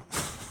drywall.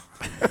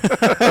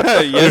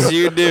 Yes,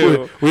 you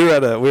do. We were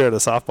at a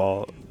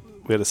softball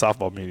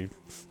meeting,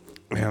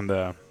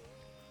 and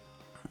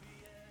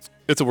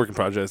it's a working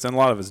project, and a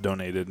lot of it's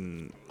donated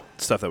and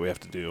stuff that we have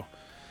to do.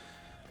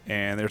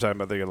 And they were talking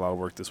about they got a lot of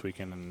work this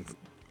weekend, and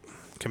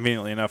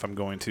conveniently enough, I'm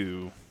going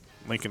to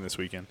Lincoln this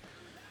weekend.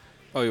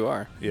 Oh, you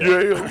are? Yeah,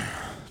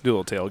 do a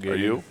little tailgate. Are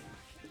you?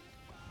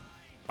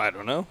 I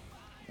don't know.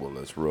 Well,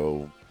 let's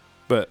roll.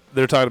 But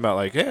they're talking about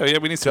like, hey, yeah,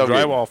 we need some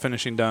Tailgate. drywall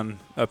finishing done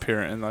up here,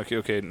 and like,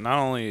 okay, not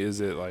only is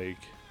it like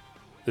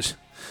this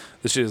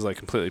shit is like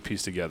completely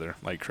pieced together,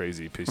 like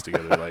crazy pieced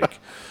together, like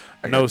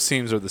no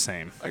seams are the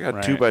same. I got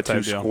right? 2x2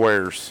 Type deal.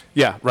 squares.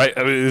 Yeah, right.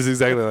 I mean, it's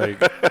exactly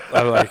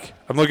like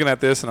I'm looking at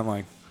this and I'm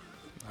like,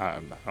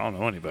 I don't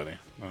know anybody.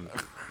 Not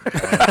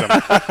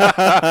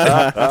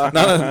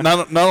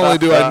only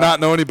do I not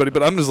know anybody,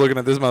 but I'm just looking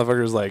at this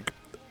motherfucker's like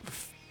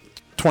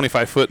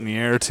 25 foot in the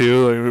air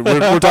too.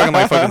 Like, we're talking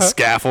like fucking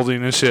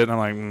scaffolding and shit. And I'm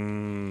like,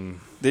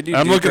 Did you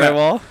I'm do looking at-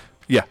 drywall?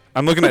 Yeah,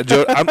 I'm looking at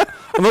Jody. I'm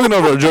looking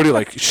over at Jody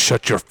like,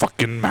 shut your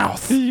fucking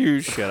mouth.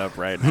 You shut up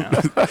right now.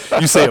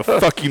 You say a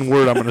fucking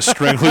word, I'm gonna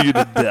strangle you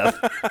to death.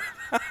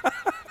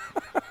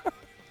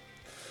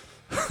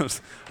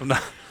 I'm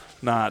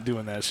not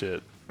doing that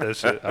shit. That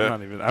shit.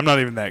 I'm not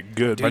even that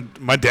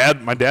good. My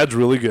dad's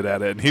really good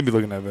at it, and he'd be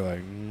looking at me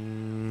like,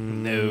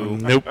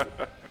 nope.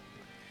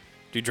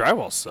 Dude,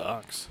 drywall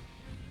sucks.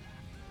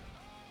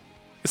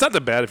 It's not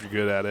that bad if you're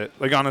good at it.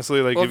 Like honestly,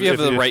 like Well, if you have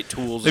the right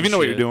tools. if you know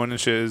what shit. you're doing and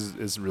shit,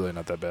 is really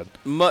not that bad.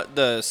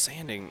 The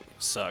sanding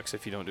sucks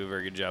if you don't do a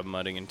very good job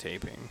mudding and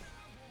taping.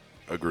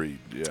 Agreed.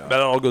 Yeah. That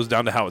all goes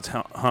down to how it's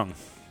hung.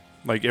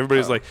 Like everybody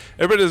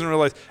doesn't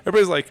realize.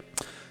 Everybody's like,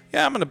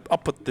 yeah, I'll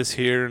put this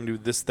here and do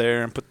this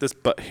there and put this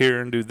butt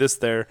here and do this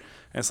there.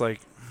 And it's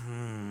like,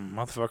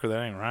 motherfucker,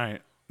 that ain't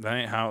right. That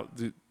ain't how.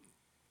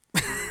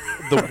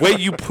 The way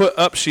you put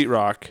up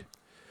sheetrock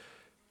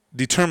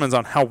determines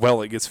on how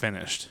well it gets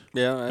finished.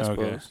 Yeah, I suppose.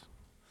 Okay.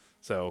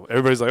 So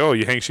everybody's like, oh,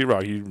 you hang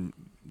sheetrock, you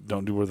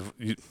don't do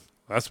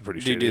that's pretty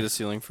shitty. Do you do the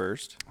ceiling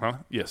first? Huh?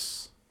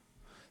 Yes.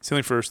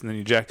 Ceiling first, and then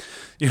you jack.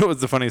 You know what's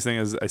the funniest thing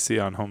is I see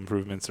on home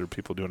improvements or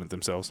people doing it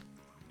themselves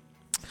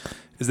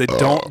is they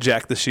don't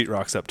jack the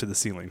sheetrocks up to the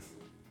ceiling.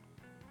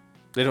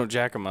 They don't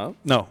jack them up?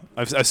 No,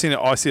 I've seen it.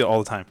 I see it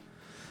all the time.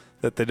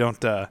 That they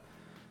don't.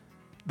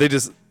 They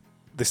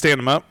stand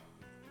them up,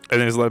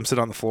 and they just let them sit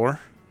on the floor,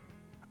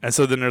 and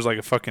so then there's like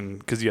a fucking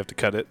because you have to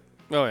cut it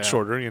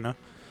shorter, you know,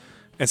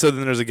 and so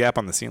then there's a gap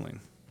on the ceiling,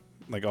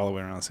 like all the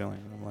way around the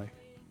ceiling. And I'm like,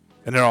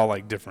 and they're all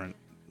like different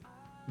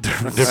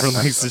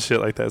lengths and shit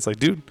like that. It's like,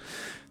 dude,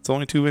 it's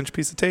only 2-inch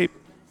piece of tape.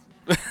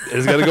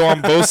 It's got to go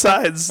on both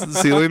sides,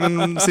 ceiling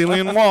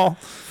and wall.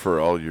 For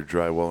all your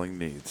drywalling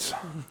needs.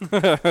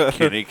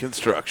 Kenny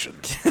Construction.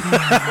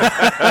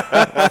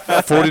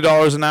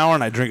 $40 an hour,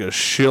 and I drink a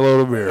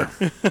shitload of beer.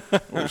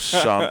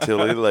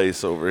 Chantilly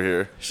Lace over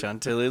here.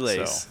 Chantilly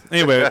Lace. So,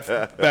 anyway,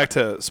 back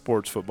to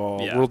sports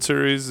football. Yeah. World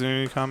Series,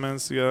 any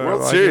comments? Yeah,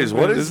 World Series,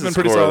 what is the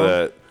score of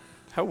that?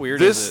 How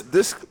weird is it?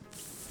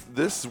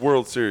 This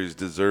World Series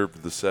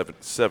deserved the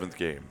seventh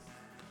game.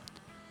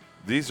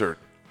 These are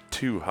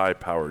two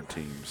high-powered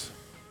teams.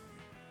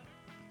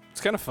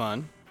 It's kind of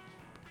fun.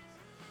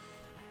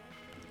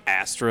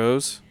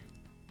 Astros.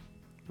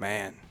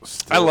 Man.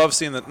 I love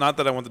seeing that. Not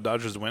that I want the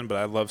Dodgers to win, but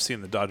I love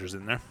seeing the Dodgers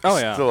in there. Oh,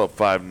 yeah. Still up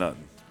 5-0.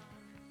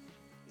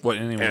 What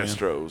anyway?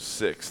 Astros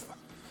 6th.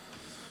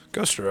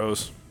 Go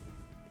Stros.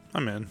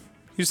 I'm in.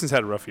 Houston's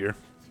had a rough year.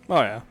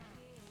 Oh, yeah.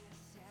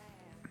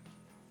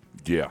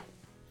 Yeah.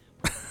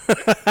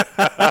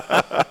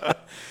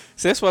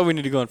 See, that's why we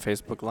need to go on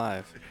Facebook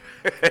Live.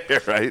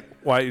 Right?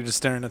 Why you're just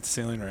staring at the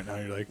ceiling right now?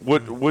 You're like,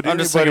 Would I'm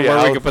just thinking anybody where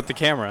we out, could put the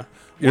camera.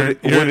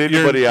 would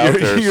anybody out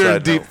there You're in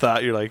side deep note,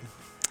 thought. You're like,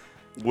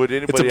 would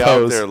anybody a out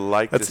pose. there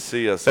like to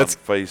see us on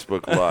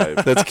Facebook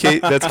Live?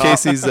 that's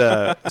Casey's.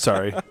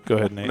 Sorry, go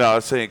ahead, Nate. No, I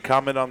was saying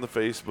comment on the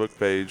Facebook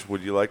page.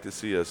 Would you like to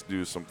see us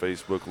do some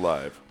Facebook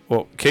Live?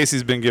 Well,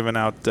 Casey's been giving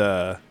out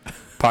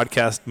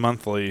podcast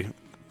monthly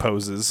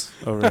poses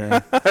over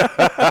here.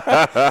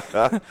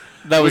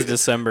 That was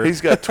December. He's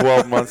got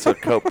 12 months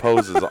of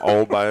poses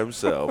all by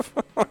himself.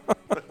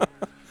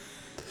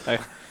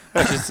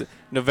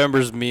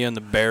 November's me on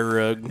the bear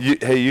rug.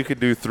 Hey, you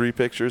could do 3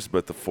 pictures,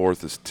 but the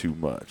 4th is too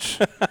much.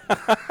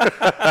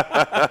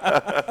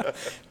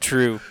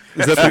 True.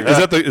 Is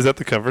that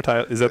the cover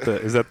title? Is that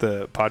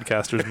the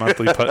podcaster's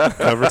monthly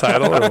cover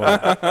title or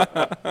what?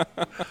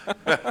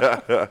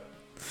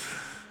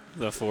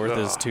 The 4th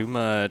is too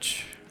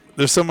much.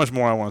 There's so much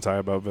more I want to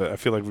talk about, but I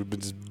feel like we've been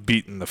just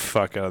beating the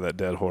fuck out of that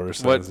dead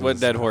horse. What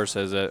dead horse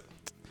is it?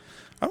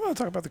 I want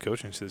to talk about the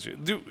coaching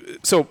situation.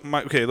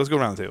 Okay, let's go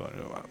around the table.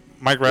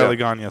 Mike Riley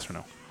gone? Yes or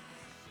no?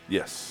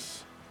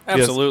 Yes.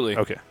 Absolutely.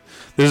 Yes. Okay.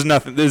 There's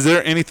nothing. Is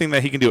there anything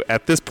that he can do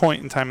at this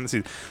point in time in the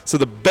season? So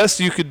the best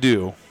you could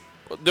do.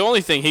 The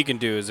only thing he can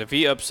do is if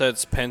he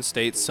upsets Penn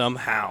State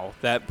somehow,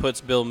 that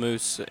puts Bill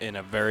Moose in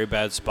a very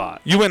bad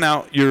spot. You went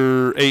out.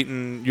 You're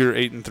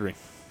 8-3.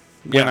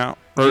 Went out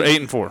or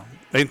 8-4.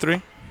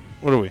 8-3.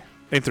 What are we?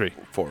 8-3.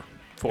 4.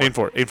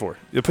 8-4.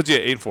 It puts you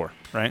at 8-4,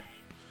 right?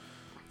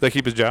 Does that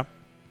keep his job?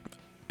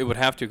 It would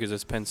have to because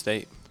it's Penn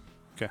State.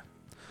 Okay.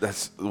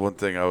 That's the one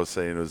thing I was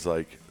saying was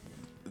like.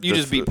 You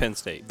just beat Penn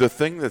State. The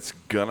thing that's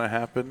going to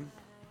happen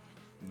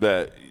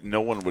that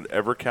no one would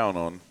ever count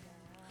on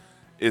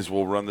is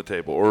we'll run the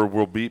table or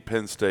we'll beat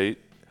Penn State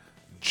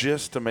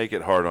just to make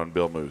it hard on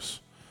Bill Moose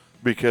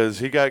because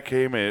he got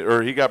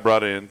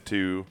brought in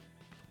to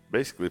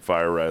basically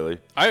fire Riley.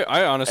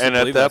 I honestly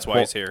believe that's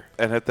why he's here.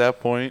 And at that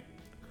point,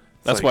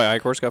 that's why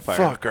Eichhorst got fired.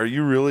 Fuck, are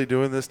you really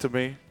doing this to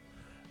me?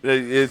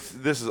 This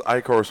is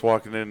Eichhorst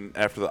walking in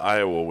after the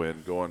Iowa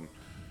win going,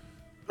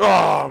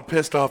 oh, I'm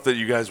pissed off that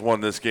you guys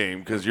won this game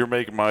because you're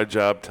making my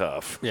job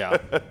tough. Yeah.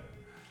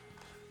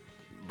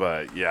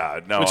 But, yeah,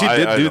 no. Which he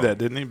did do that,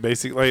 didn't he?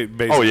 Basically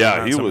oh,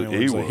 yeah, he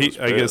was.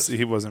 I guess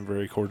he wasn't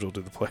very cordial to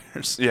the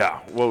players. Yeah.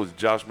 What was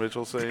Josh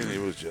Mitchell saying? He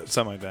was just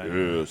something like that.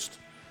 Pissed.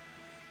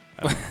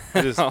 Bo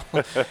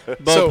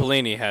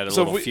Pelini had a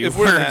little few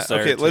words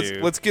there okay,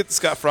 let's get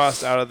Scott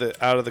Frost out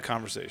of the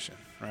conversation.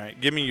 All right,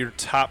 give me your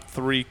top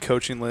 3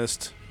 coaching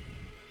list.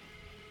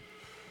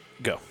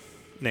 Go,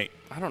 Nate.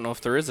 I don't know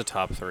if there is a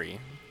top 3.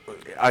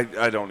 I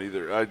don't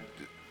either.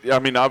 I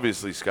mean,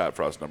 obviously Scott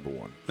Frost number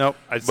 1. Nope.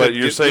 But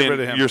you're get rid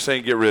of him.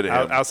 saying get rid of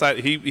him. Outside,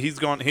 he's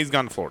gone. He's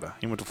gone to Florida.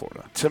 He went to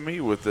Florida. To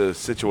me, with the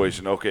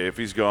situation, okay, if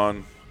he's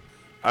gone,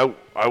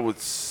 I would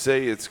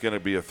say it's going to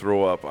be a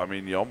throw up. I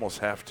mean, you almost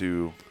have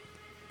to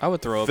I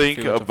would throw up. if think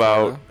he went to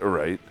about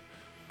Florida.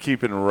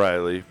 keeping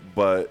Riley,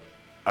 but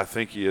I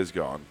think he is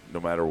gone no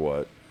matter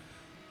what.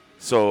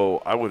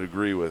 So I would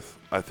agree with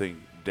I think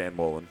Dan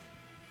Mullen.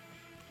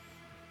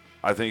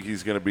 I think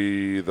he's going to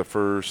be the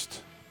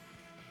first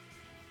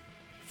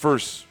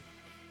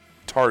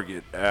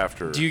target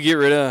after. Do you get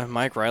rid of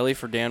Mike Riley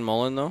for Dan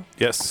Mullen though?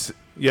 Yes.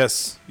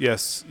 Yes.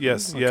 Yes.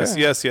 Yes. Okay. Yes.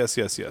 Yes. Yes.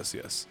 Yes. Yes.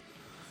 Yes.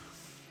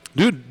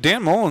 Dude,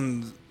 Dan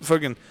Mullen,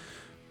 fucking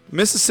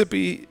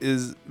Mississippi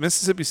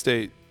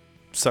State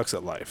sucks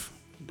at life,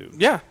 dude.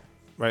 Yeah.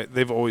 Right?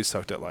 They've always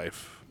sucked at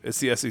life. It's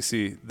the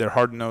SEC. They're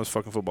hard-nosed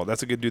fucking football.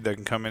 That's a good dude that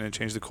can come in and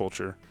change the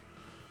culture.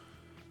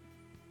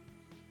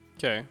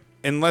 Okay.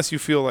 Unless you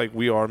feel like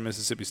we are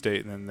Mississippi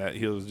State, and then that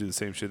he'll do the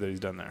same shit that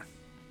he's done there.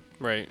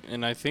 Right,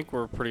 and I think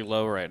we're pretty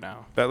low right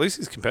now. But at least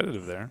he's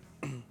competitive there.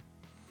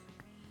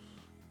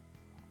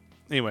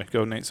 Anyway,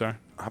 go Nate. Sorry.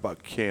 How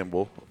about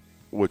Campbell,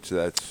 which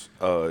that's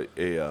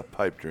a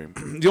pipe dream.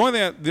 The only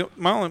thing,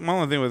 my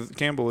only thing with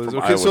Campbell is From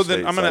okay. Iowa So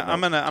State then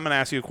I'm gonna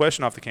ask you a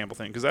question off the Campbell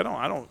thing because I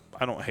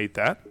don't hate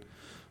that.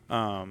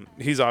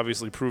 He's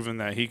obviously proven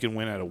that he can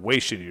win at a way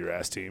shittier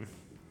ass team.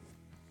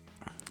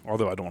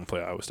 Although I don't want to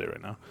play Iowa State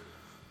right now.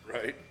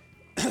 Right.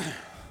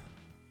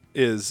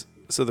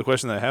 So the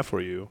question that I have for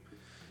you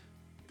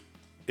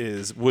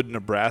is: would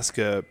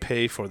Nebraska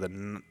pay for the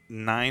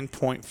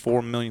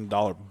 $9.4 million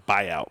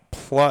buyout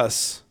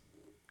plus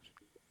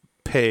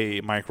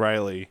pay Mike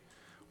Riley,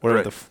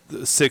 whatever the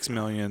 $6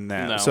 million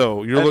that? No.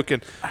 So you're And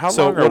looking. how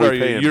so long are what we are you?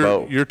 paying You're,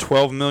 Bo? you're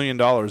 $12 million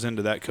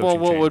into that coaching Well,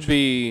 what change. would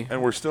be?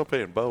 And we're still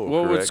paying Bo.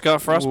 What would correct?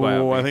 Scott Frost buy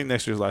Well, out? I think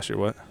next year's last year.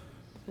 What?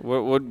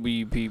 What would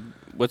we be?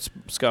 What's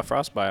Scott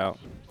Frost buyout?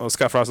 Well,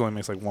 Scott Frost only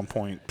makes like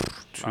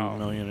 $1.2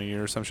 million a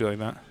year or some shit like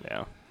that.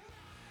 Yeah.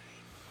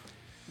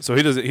 So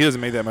he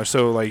doesn't make that much.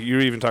 So like you're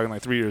even talking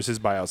like 3 years. His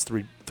buyout's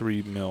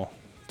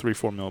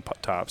 4 mil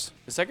tops.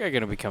 Is that guy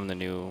gonna become the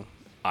new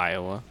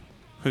Iowa,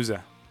 Who's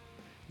that?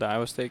 the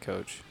Iowa State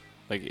coach?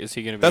 Like, is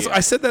he gonna be? That's I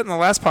said that in the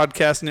last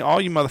podcast, and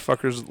all you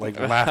motherfuckers like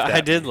laughed at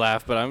I did me.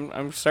 laugh, but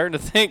I'm starting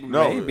to think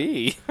No.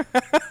 maybe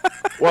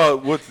Well,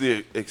 with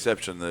the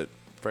exception that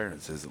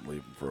Ferentz isn't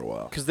leaving for a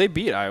while. because they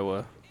beat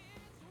Iowa.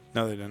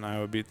 No, they didn't.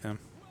 Iowa beat them.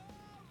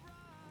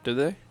 Did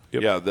they?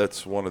 Yep. Yeah,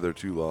 that's one of their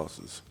 2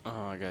 losses.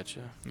 Oh, I gotcha.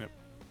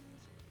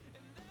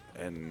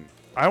 And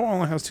Iowa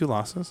only has 2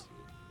 losses.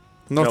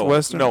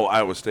 Northwestern. No,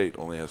 Iowa State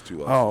only has 2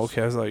 losses. Oh,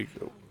 okay. I was like,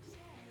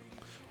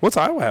 what's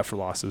Iowa have for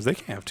losses? They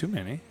can't have too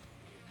many.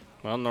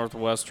 Well,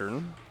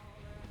 Northwestern.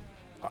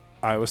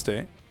 Iowa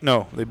State.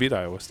 No, they beat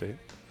Iowa State.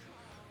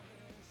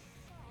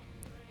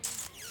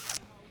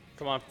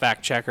 Come on,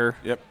 fact checker.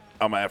 Yep,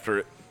 I'm after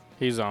it.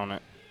 He's on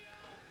it.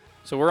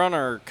 So we're on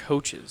our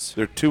coaches.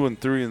 They're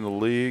 2-3 in the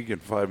league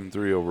and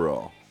 5-3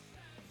 overall.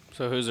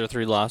 So who's their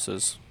 3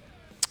 losses?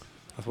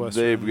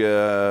 Northwestern. They've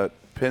got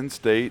Penn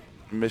State,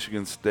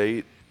 Michigan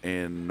State,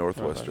 and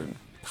Northwestern.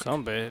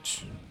 Some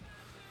bitch.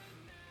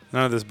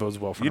 None of this bodes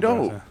well for You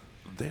Nebraska. know,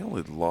 they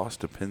only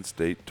lost to Penn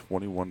State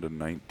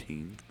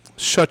 21-19.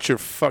 Shut your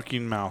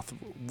fucking mouth.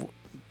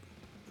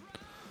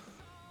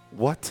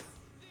 What?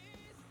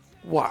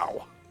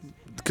 Wow.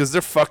 Because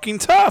they're fucking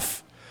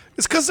tough.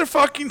 It's because they're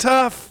fucking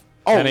tough.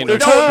 Oh, That ain't no, no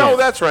excuse. no,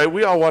 that's right.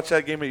 We all watched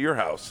that game at your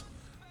house.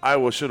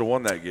 Iowa should have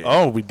won that game.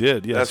 Oh, we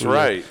did. Yes, That's we did.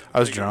 right. I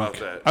was Think drunk.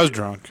 about that. I was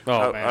drunk.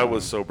 Oh, I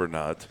was sober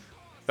not.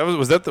 That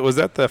was that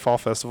the fall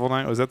festival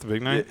night? Was that the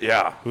big night?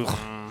 Yeah.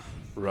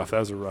 Rough. That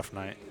was a rough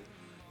night.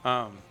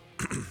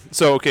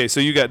 So okay, so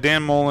you got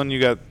Dan Mullen, you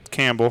got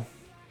Campbell,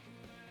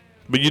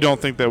 but you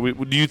don't think that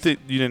do you think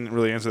you didn't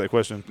really answer that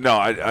question? No,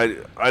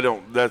 I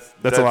don't. That's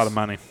a lot of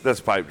money. That's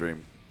pipe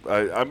dream.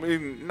 I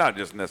mean, not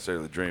just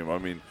necessarily dream. I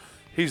mean,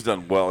 he's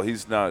done well.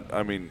 He's not.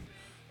 I mean,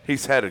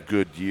 he's had a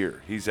good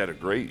year. He's had a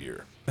great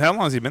year. How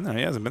long has he been there?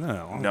 He hasn't been there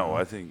that long. No,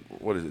 I think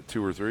what is it,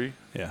 2 or 3?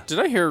 Yeah. Did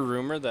I hear a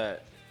rumor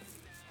that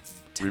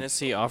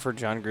Tennessee offered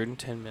John Gruden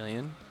 $10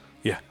 million?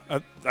 Yeah.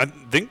 I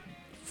think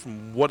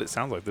from what it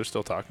sounds like, they're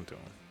still talking to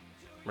him.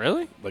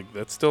 Really? Like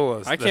that's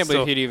still. I can't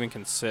believe he'd even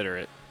consider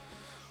it.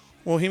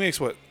 Well, he makes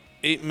what,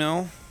 8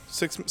 mil,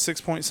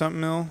 6 point something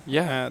mil.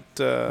 Yeah.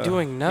 At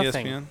Doing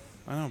nothing. ESPN.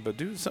 I know, but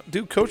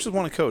dude, coaches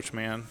want to coach,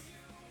 man.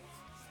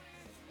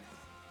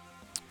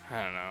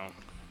 I don't know.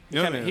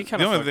 The only- He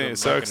kind the of only fucked thing the that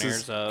sucks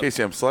Buccaneers is- up.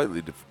 Casey, I'm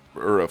slightly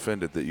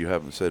offended that you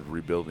haven't said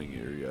rebuilding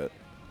year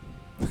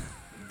yet.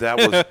 That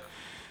was.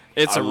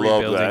 It's I a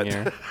love rebuilding that.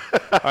 year.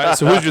 All right,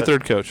 so who's your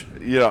third coach?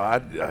 I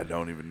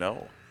don't even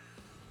know.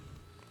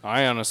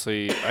 I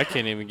honestly, I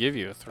can't even give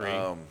you a 3.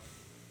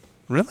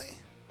 Really?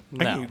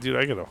 No. Dude,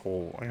 I got a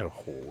whole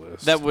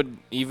list. That would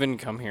even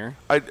come here.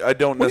 I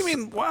don't. What do you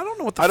mean? Well, I don't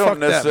know what the I fuck don't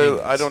necessarily.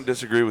 that I means. don't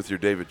disagree with your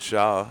David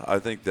Shaw. I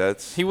think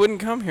that's He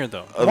wouldn't come here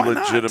though. a Why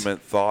not?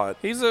 legitimate thought.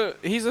 He's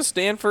a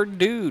Stanford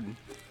dude.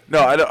 No,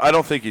 I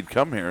don't think he'd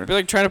come here. It'd be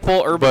like trying to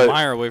pull Urban But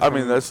Meyer away I from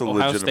mean, that's a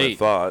Ohio legitimate State.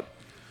 thought.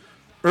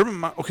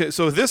 Okay,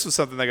 so this was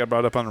something that got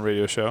brought up on the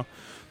radio show.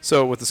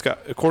 So with the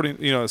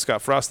the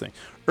Scott Frost thing,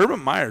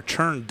 Urban Meyer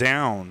turned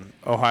down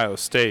Ohio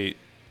State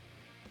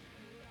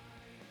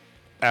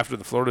after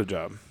the Florida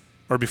job,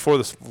 or before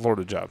the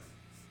Florida job,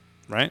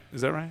 right?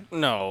 Is that right?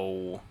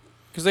 No,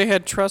 because they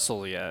had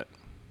Tressel yet.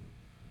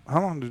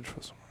 How long did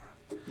Tressel?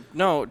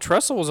 No,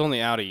 Tressel was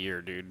only out a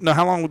year, dude. No,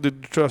 how long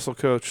did Tressel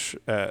coach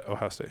at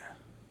Ohio State?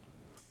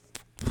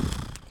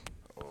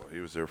 Oh, he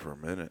was there for a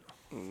minute.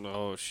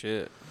 Oh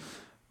shit.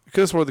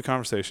 Because where the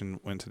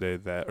conversation went today,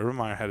 that Urban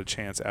Meyer had a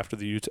chance after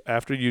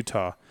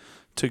Utah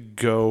to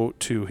go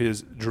to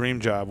his dream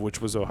job,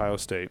 which was Ohio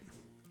State,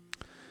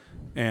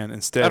 and I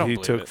instead don't he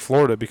believe took it.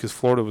 Florida because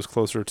Florida was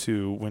closer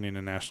to winning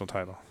a national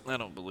title. I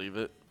don't believe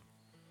it.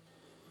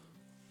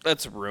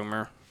 That's a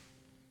rumor.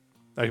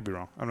 I could be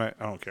wrong. I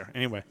don't care.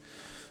 Anyway,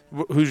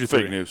 who's your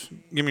three? Fake news.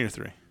 Give me your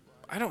three,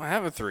 I don't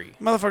have a 3.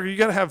 motherfucker. You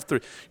gotta have three.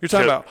 You're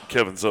talking about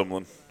Kevin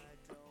Sumlin.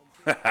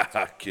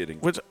 Kidding.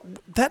 which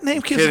that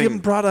name keeps Kidding. getting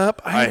brought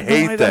up. I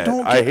hate that.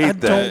 I hate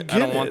that. Get I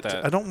don't it. want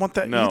that. I don't want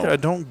that No. either. I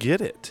don't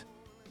get it.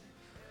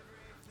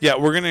 Yeah,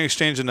 we're gonna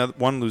exchange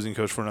one losing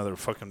coach for another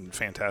fucking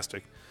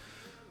fantastic.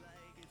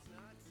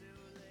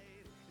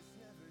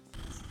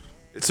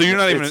 So you're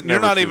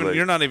not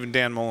even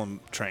Dan Mullen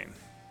trained.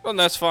 Well,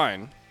 that's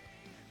fine.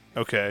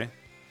 Okay.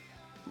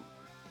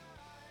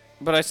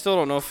 But I still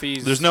don't know if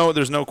he's. There's no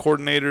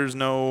coordinators,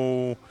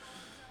 no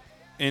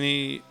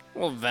any.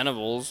 Well,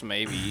 Venables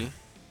maybe,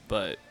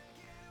 but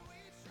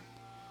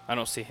I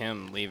don't see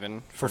him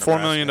leaving For for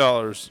 $4 million,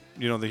 Nebraska.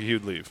 you don't think he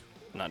would leave?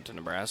 Not to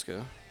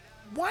Nebraska.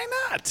 Why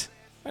not?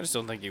 I just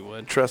don't think he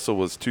would. Tressel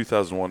was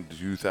 2001 to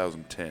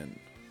 2010.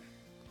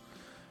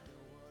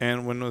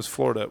 And when was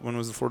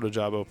the Florida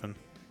job open?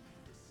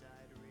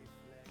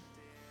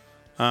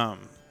 Why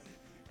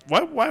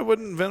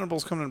wouldn't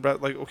Venables come to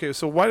Nebraska? Like, okay,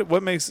 so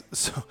what makes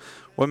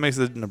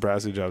the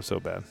Nebraska job so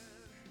bad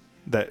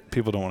that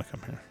people don't want to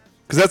come here?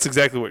 Because that's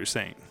exactly what you're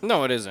saying.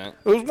 No, it isn't.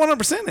 It was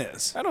 100%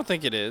 is. I don't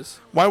think it is.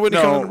 Why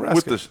wouldn't he come to No,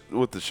 Nebraska?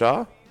 with the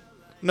Shaw.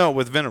 No,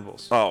 with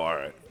Venables. Oh, all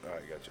right. I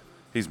got you.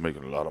 He's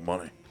making a lot of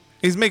money.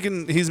 He's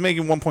making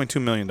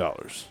 $1.2 million.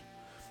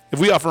 If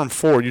we offer him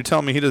 $4 million, you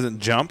tell me he doesn't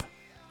jump?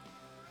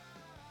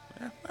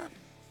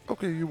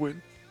 Okay, you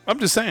win. I'm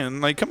just saying,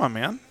 like, come on,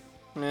 man.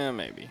 Yeah,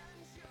 maybe.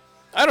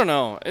 I don't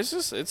know.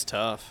 It's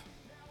tough.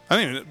 I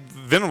think even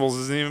Venables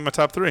isn't even my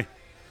top 3.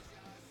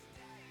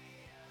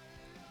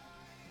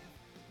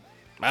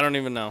 I don't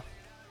even know.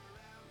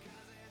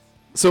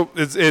 So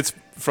it's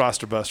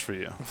Frost or bust for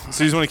you.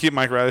 So you just want to keep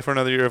Mike Riley for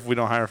another year if we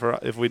don't hire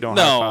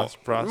No,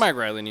 Frost? Mike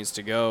Riley needs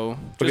to go.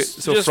 Okay,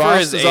 Just, so just Frost for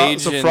his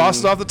is age. Frost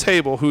is off the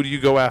table. Who do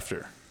you go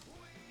after?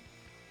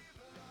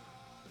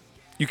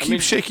 You keep mean,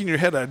 shaking your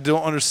head. I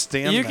don't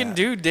understand. You that. can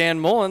do Dan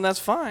Mullen. That's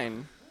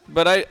fine.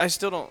 But I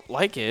still don't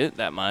like it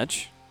that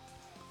much.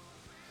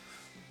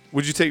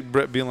 Would you take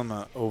Brett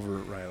Bielema over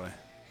Riley?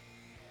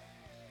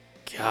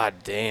 God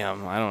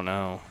damn. I don't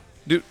know.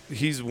 Dude,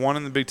 he's won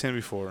in the Big Ten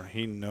before.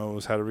 He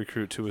knows how to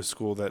recruit to a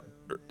school that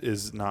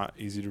is not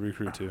easy to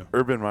recruit to.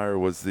 Urban Meyer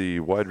was the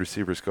wide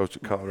receivers coach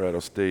at Colorado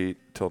State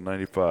till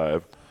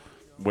 95.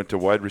 Went to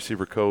wide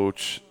receiver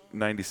coach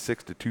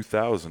 96 to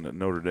 2000 at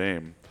Notre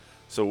Dame.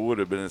 So it would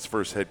have been his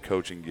first head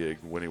coaching gig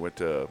when he went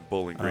to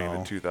Bowling Green Oh.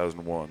 in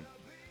 2001.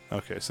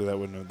 Okay, so that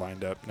wouldn't have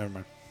lined up.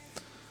 Never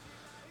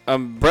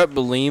mind. Brett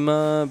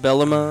Bellema.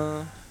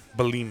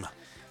 Bielema.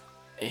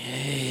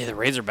 The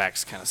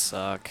Razorbacks kind of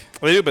suck.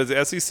 They do, but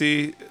the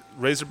SEC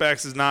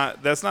Razorbacks is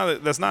not. That's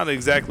not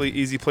exactly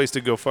easy place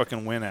to go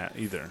fucking win at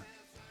either.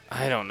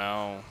 I don't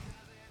know.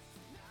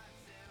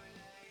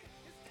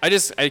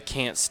 I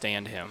can't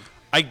stand him.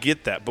 I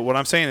get that, but what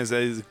I'm saying is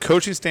that is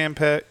coaching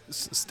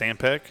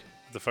Stampek.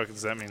 The fuck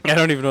does that mean? I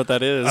don't even know what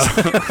that is.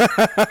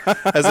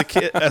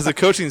 As a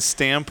coaching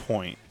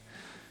standpoint,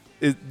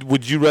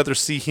 would you rather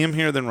see him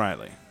here than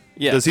Riley?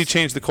 Yes. Does he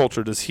change the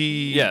culture? Does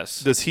he? Yes.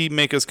 Does he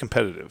make us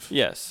competitive?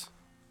 Yes.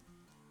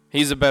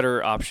 He's a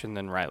better option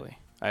than Riley.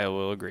 I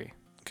will agree.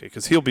 Okay,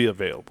 because he'll be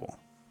available,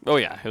 Oh,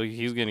 yeah.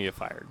 He's going to get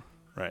fired.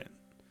 right?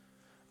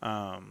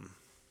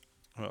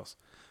 Who else?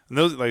 And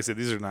those, like I said,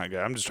 these are not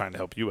guys. I'm just trying to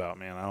help you out,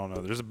 man. I don't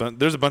know.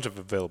 There's a bunch of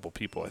available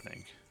people. I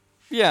think.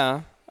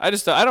 Yeah. I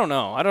don't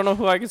know. I don't know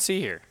who I could see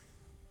here.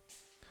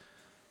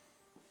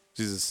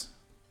 Jesus.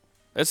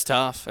 It's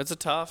tough. It's a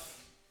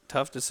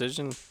tough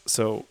decision.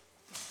 So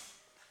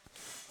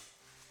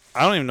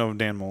I don't even know if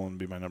Dan Mullen would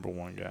be my number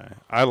one guy.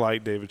 I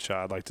like David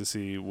Shaw. I'd like to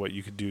see what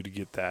you could do to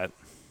get that.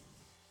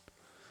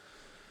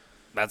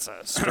 That's a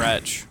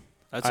stretch.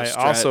 That's a I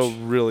stretch. also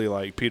really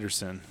like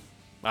Peterson.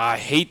 I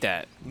hate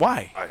that.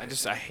 Why? I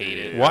hate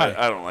it. Why?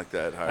 I don't like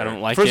that hire. I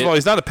don't like First it. of all,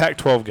 he's not a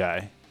Pac-12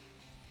 guy.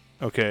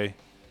 Okay.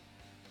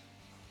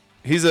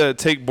 He's a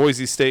take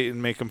Boise State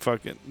and make them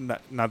fucking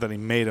not that he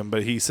made them,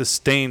 but he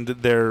sustained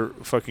their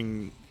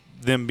fucking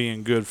them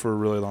being good for a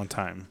really long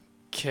time.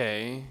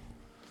 Okay.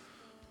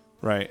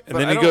 Right. And But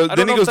then I he don't- goes I then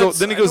don't he know goes if to,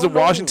 then he that's- goes I to don't know.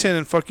 Washington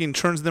and fucking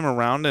turns them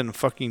around in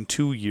fucking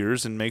 2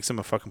 years and makes them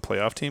a fucking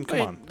playoff team. Come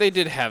on. They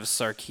did have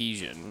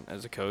Sarkisian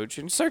as a coach,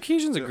 and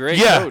Sarkisian's a great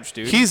Yeah. coach,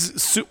 dude.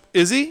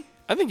 Is he?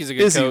 I think he's a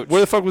good Is he? coach.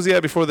 Where the fuck was he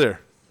at before there?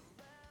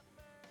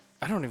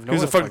 I don't even know. He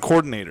was a what fucking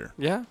coordinator.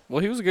 Yeah.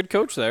 Well, he was a good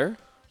coach there.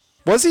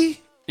 Was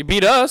he? He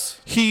beat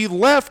us He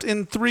left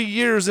in 3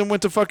 years and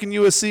went to fucking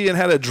USC and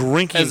had a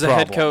drinking as a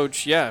problem. head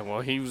coach. Yeah.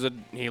 Well, he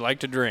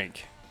liked to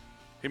drink.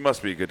 He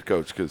must be a good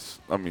coach because,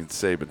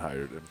 Saban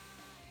hired him.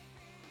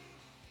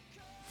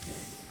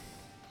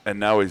 And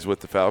now he's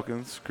with the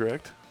Falcons,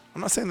 correct?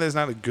 I'm not saying that he's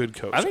not a good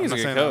coach. I think he's I'm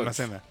a not good saying that. I'm not coach.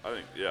 saying that. I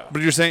think, yeah.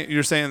 But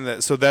you're saying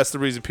that. So that's the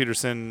reason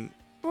Peterson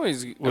Well,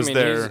 Was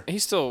there-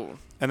 He's still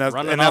and that's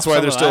running and that's off why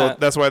some they're of still that.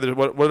 that's why they're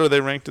what are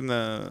they ranked in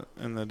the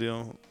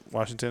deal?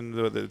 Washington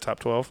the top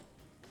 12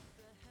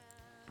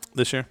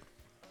 this year.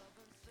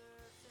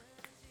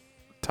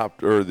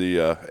 Top or the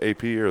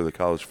AP or the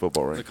college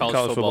football the ranking?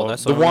 college football.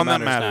 That's the what one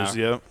that matters.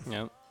 Now. Yep.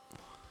 Yep.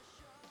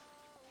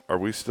 Are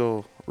we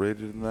still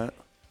rated in that?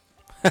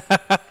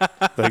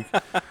 Like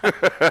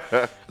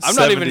I'm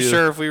not even 70th.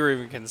 sure if we were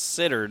even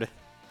considered.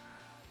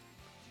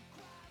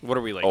 What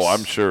are we like? Oh,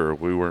 I'm sure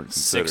we weren't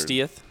considered.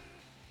 60th.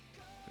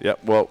 Yeah.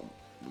 Well,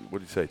 what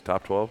do you say?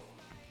 Top 12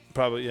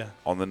 Probably yeah.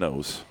 on the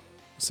nose.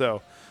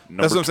 So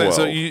Number that's what I'm 12.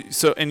 saying.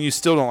 So you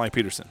still don't like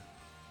Peterson.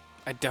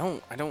 I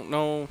don't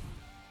know.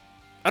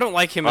 I don't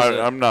like him as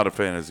a I'm not a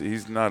fan.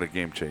 He's not a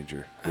game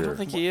changer. I don't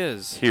think he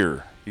is.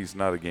 Here, he's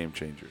not a game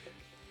changer.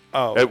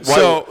 Oh, why-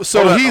 so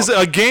hold on. he's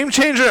a game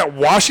changer at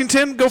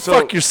Washington. Go So-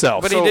 fuck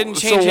yourself. But So- he didn't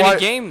so change why- any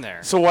game there.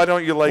 So why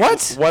don't you like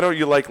What? Why don't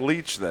you like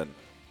Leach then?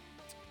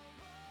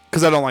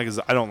 Because I don't like his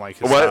What?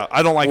 style.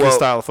 I don't like his Well-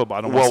 style of football.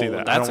 I don't want to see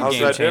that. I that's don't a How's want-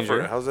 game that changer.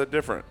 different? How's that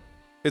different?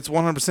 It's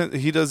 100%.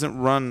 He doesn't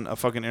run a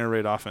fucking air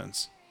raid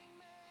offense.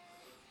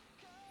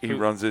 He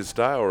runs his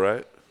style,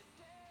 right?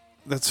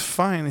 That's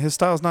fine. His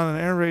style's not an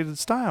air raided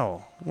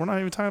style. We're not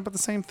even talking about the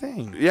same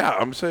thing. Yeah,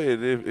 I'm saying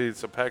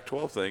it's a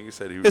Pac-12 thing. He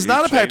said It's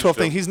not a Pac-12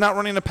 thing. He, He's not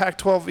running a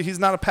Pac-12. He's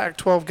not a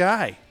Pac-12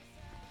 guy.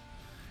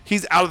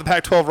 He's out of the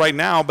Pac-12 right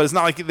now, but it's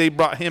not like they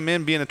brought him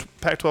in being a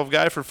Pac-12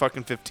 guy for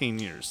fucking 15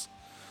 years.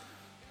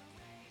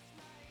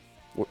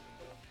 What?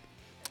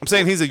 I'm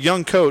saying he's a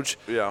young coach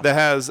Yeah. that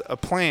has a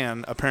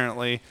plan,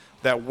 apparently,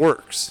 that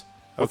works.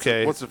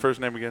 Okay. What's the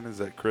first name again? Is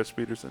that Chris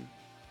Peterson?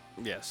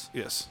 Yes.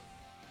 Yes.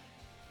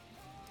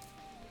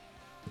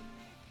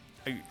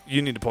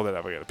 You need to pull that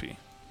up. I gotta pee.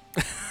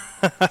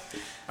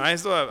 I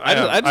still have. I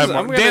I have just- more.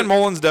 I'm gonna- Dan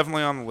Mullen's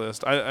definitely on the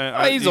list.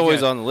 He's you always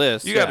can't- on the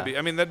list. You got to yeah. be.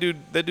 I mean, that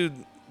dude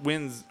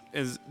wins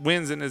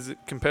and is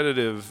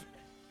competitive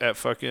at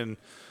fucking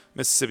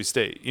Mississippi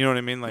State. You know what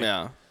I mean? Like,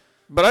 Yeah.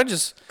 But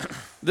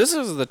this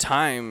is the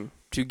time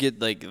to get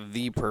like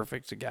the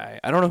perfect guy.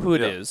 I don't know who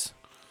it is. Yeah.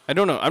 I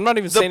don't know. I'm not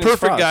even the saying it's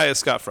perfect Frost. guy is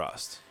Scott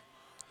Frost.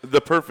 The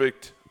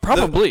perfect,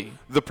 Probably.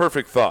 the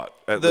perfect thought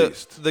at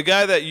least. The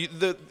guy that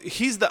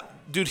he's the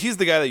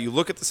guy that you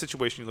look at the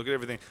situation, you look at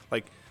everything.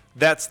 Like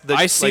that's the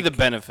I see like, the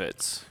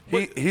benefits.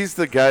 He's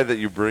the guy that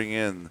you bring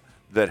in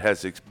that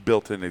has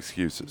built-in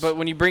excuses. But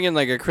when you bring in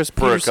like a Chris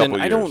For a Peterson,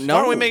 couple I don't years. know.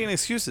 Why are we making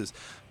excuses?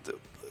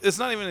 It's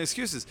not even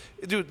excuses.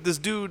 Dude, this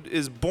dude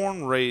is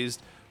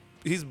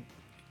he's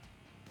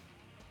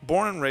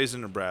born and raised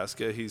in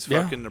Nebraska. He's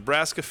Yeah. fucking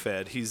Nebraska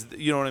fed.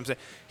 You know what I'm saying?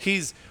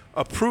 He's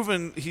a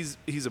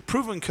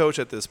proven coach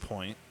at this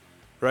point,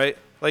 right?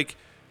 Like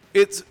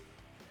it's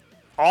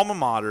alma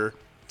mater,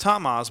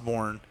 Tom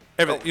Osborne,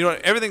 everything. You know,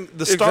 everything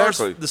the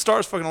Exactly.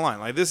 stars fucking align.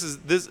 Like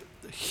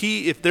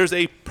if there's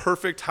a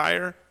perfect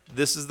hire,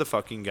 this is the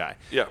fucking guy.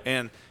 Yeah.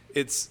 And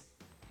it's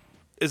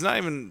not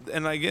even,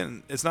 and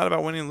again, it's not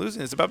about winning and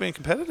losing. It's about being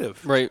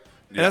competitive. Right.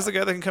 And that's the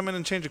guy that can come in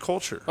and change a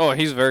culture. Oh,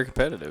 he's very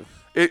competitive.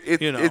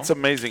 You know. It's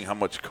amazing how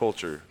much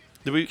culture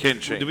Did we can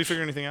change. Did we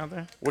figure anything out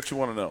there? What you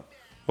want to know?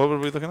 What were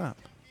we looking up?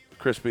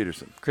 Chris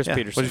Peterson. Chris Yeah,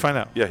 Peterson. What'd you find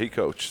out? Yeah, he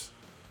coached.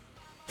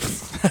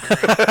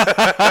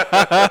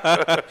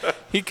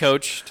 He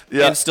coached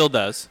Yeah. and still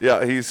does.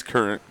 Yeah, he's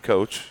current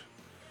coach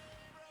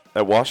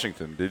at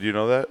Washington. Did you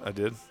know that? I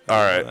did.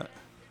 All right.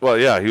 Well,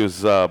 yeah, he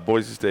was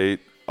Boise State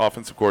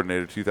offensive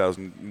coordinator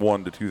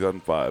 2001 to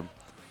 2005,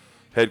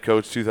 head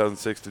coach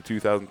 2006 to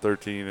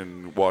 2013,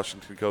 and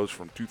Washington coach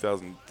from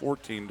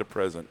 2014 to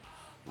present.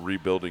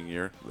 Rebuilding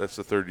year. That's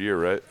the third year,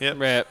 right? Yep.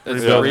 Right.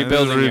 It's Yeah. a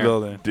rebuilding year.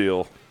 Rebuilding.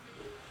 Deal.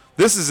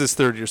 This is his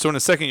third year. So in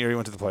his second year, he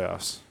went to the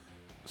playoffs.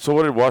 So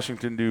what did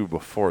Washington do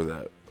before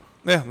that?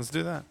 Yeah, let's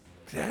do that.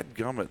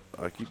 Dadgummit.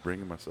 I keep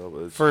bringing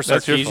myself. For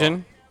That's your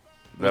Sarkisian,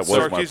 That was my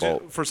Sarkisian-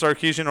 fault. For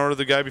Sarkisian or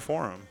the guy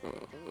before him.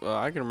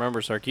 I can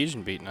remember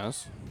Sarkisian beating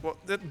us. Well,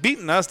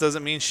 beating us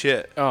doesn't mean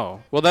shit.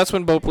 Oh, well, that's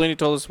when Bo Pelini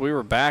told us we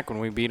were back when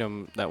we beat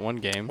him that one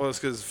game. Well, it's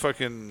because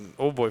fucking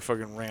old boy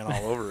fucking ran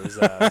all over his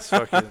ass.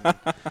 Fucking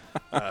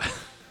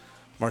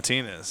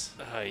Martinez.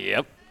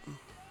 Yep.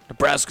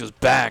 Nebraska's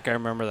back. I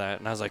remember that,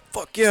 and I was like,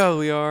 "Fuck yeah,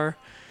 we are."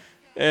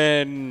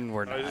 And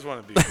we're not. I just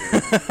want to be good.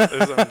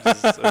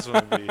 I just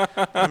want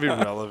to be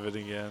relevant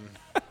again.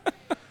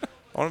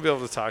 I want to be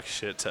able to talk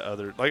shit to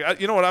other.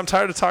 You know what? I'm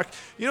tired of talking.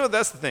 You know what?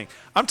 That's the thing.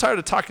 I'm tired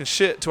of talking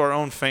shit to our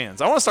own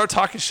fans. I want to start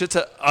talking shit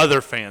to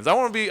other fans. I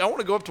want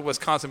to go up to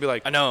Wisconsin and be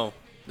like, I know.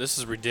 This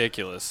is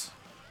ridiculous.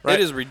 Right?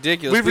 It is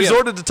ridiculous. We've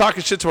resorted to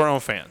talking shit to our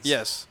own fans.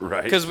 Yes.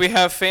 Right. Because we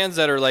have fans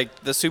that are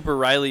like the Super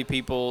Riley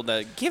people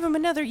that give him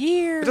another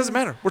year. It doesn't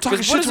matter. We're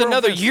talking shit what is to our own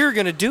another fans. year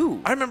going to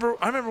do? I remember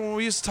when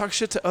we used to talk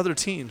shit to other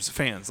teams'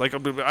 fans. Like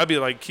I'd be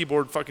like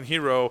keyboard fucking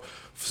hero,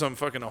 some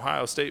fucking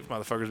Ohio State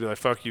motherfuckers be like,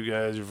 "Fuck you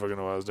guys, you're fucking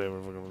Ohio State,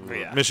 we're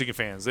fucking Michigan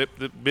fans."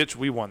 Bitch,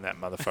 we won that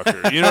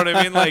motherfucker. You know what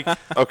I mean? Like,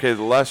 Okay,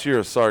 the last year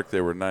of Sark, they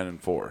were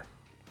 9-4.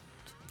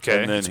 okay,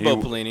 And then It's Bo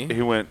Pelini.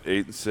 he went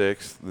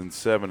 8-6, then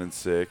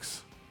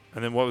 7-6.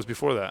 and then what was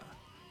before that?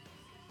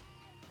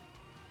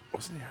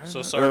 Wasn't he higher So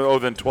than that? Sark- Oh,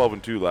 then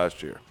 12-2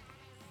 last year.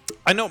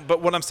 I know, but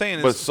what I'm saying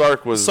is But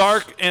Sark was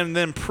Sark and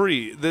then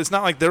pre. It's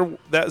not like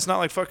that's not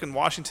like fucking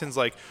Washington's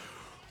like,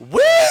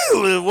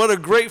 woo! What a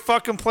great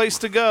fucking place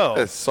to go.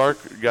 Yeah, Sark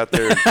got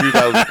there in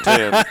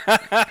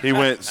 2010. He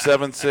went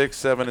 7-6,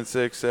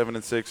 7-6,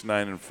 7-6,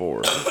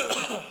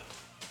 9-4.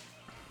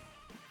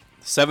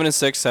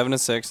 7-6,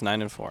 7-6,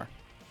 9-4.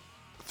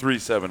 3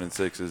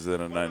 7-6s,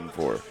 then a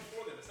 9-4.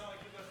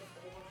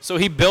 So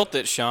he built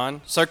it,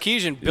 Sean.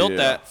 Sarkisian built Yeah.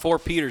 that for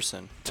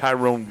Peterson.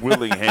 Tyrone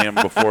Willingham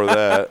before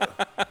that.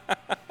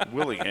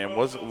 Willingham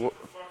wasn't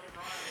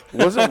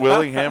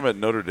Willingham at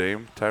Notre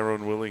Dame?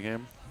 Tyrone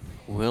Willingham.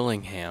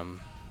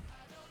 Willingham.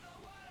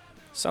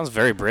 Sounds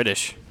very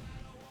British.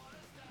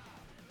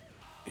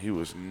 He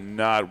was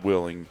not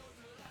willing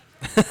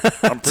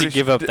To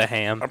give up the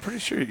ham. I'm pretty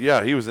sure.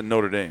 Yeah, he was at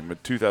Notre Dame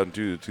at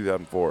 2002 to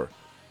 2004.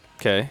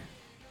 Okay.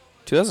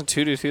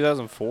 2002 to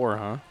 2004,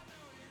 huh?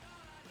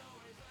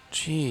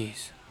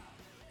 Jeez.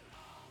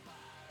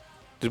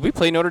 Did we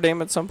play Notre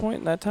Dame at some point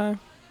in that time?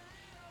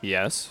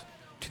 Yes.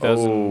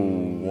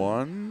 2002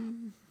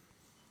 1?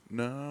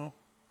 No.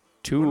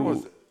 When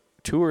was it?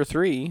 2 or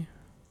 3.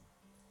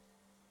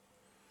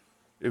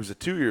 It was a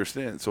 2-year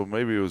stint, so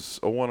maybe it was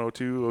 01,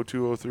 02,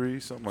 02, 03,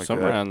 something like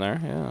Somewhere that. around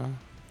there, yeah.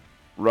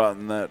 Right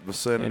in that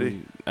vicinity.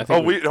 And I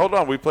think Hold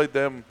on. We played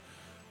them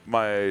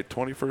my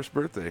 21st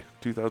birthday,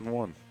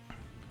 2001.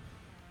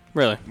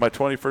 Really? My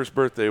 21st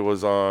birthday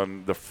was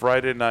on the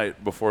Friday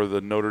night before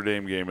the Notre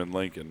Dame game in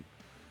Lincoln.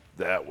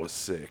 That was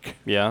sick.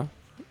 Yeah.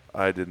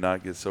 I did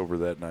not get sober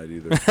that night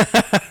either.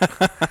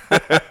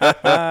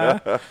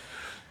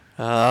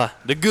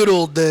 The good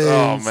old days.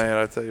 Oh, man,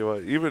 I tell you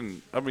what.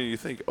 You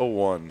think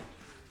 01.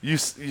 You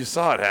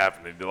saw it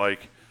happening.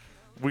 Like,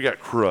 we got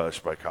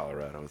crushed by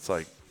Colorado. It's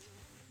like,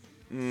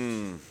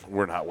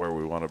 we're not where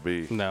we want to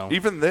be. No.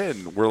 Even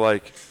then, we're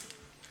like,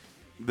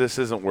 this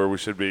isn't where we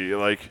should be.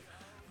 Like,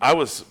 I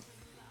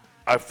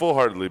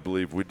full-heartedly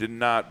believe we did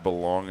not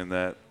belong in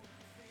that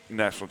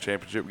national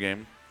championship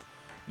game.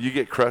 You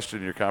get crushed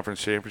in your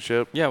conference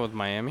championship, Yeah, with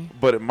Miami.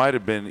 but it might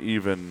have been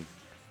even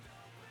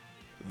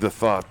the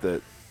thought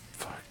that,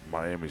 fuck,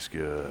 Miami's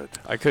good.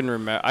 I can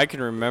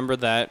remember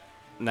that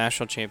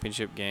national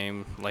championship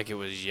game like it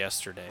was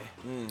yesterday.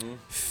 Mm-hmm.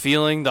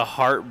 Feeling the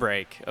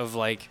heartbreak of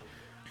like,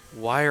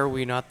 why are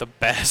we not the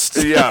best?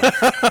 Yeah.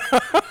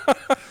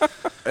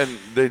 And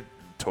they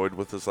toyed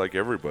with us like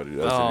everybody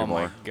does Oh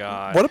anymore. my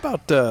god. What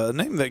about a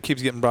name that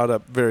keeps getting brought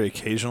up very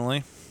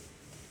occasionally?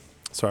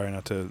 Sorry,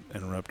 not to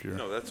interrupt your.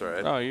 No, that's all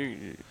right. Oh,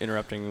 you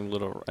interrupting,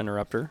 little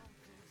interrupter.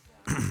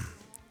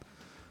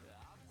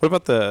 What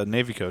about the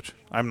Navy coach?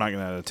 I'm not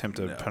going to attempt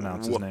to No.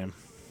 pronounce his name.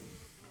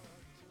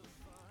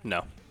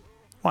 No,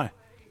 Why?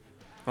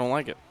 I don't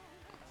like it.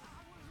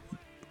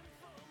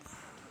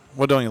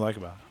 What don't you like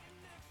about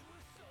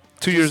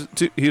it? 2 years.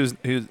 He was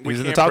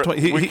in the top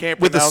 20. We can't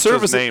with the pronounce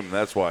service his name.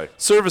 That's why.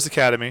 Service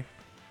Academy.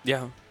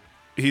 Yeah.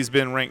 He's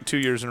been ranked 2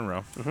 years in a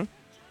row.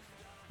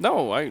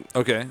 No,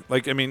 Okay,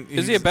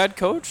 is he a bad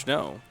coach?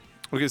 No,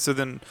 Okay, so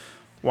then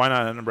why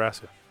not at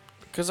Nebraska?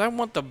 because I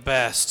want the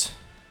best.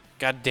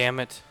 God damn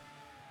it.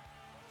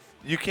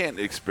 You can't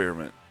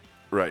experiment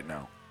right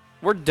now.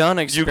 We're done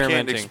You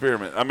experimenting. can't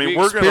experiment. I mean, we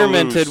we're going to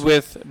experimented lose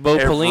with Bo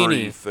Pelini,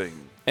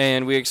 everything.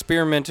 and we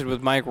experimented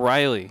with Mike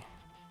Riley.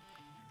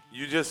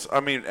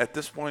 At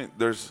this point,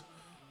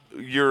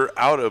 you're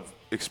out of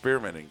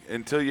experimenting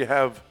until you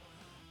have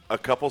a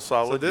couple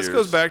solid So this years.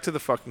 goes back to the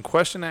fucking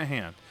question at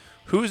hand.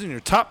 Who's in your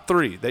top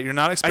 3 that you're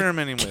not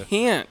experimenting with?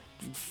 Can't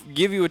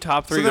give you a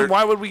top So 3. then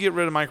why would we get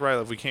rid of Mike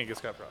Riley if we can't get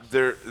Scott Frost?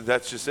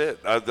 That's just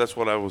it. That's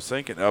what I was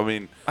thinking. I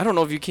mean, I don't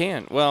know if you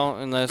can. Well,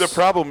 unless the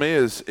problem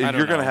is I don't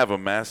you're going to know. have a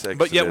mass exodus.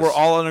 But yet we're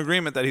all in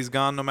agreement that he's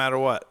gone no matter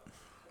what.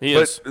 he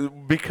is.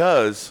 But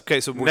because Okay,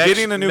 so we're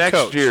getting a new next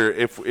coach. year,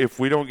 if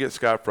we don't get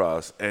Scott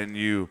Frost and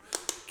you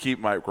keep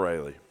Mike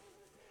Riley,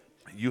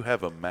 you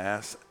have a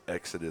mass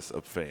exodus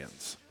of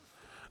fans.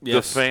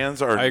 Yes, The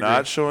fans I are agree.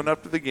 not showing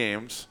up to the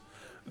games.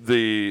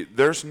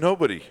 There's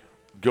nobody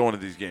going to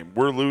these games.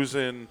 We're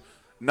losing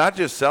not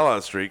just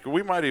sellout streak.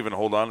 We might even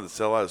hold on to the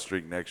sellout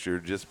streak next year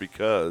just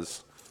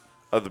because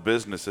of the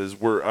businesses.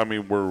 We're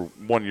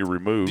 1 year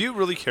removed. Do you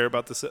really care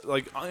about this?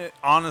 Like,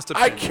 honest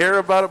I opinion. care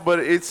about it, but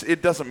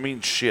it doesn't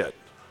mean shit.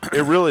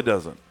 It really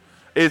doesn't.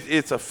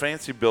 It's a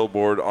fancy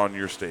billboard on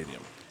your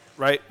stadium.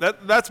 Right?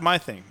 That's my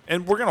thing.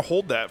 And we're going to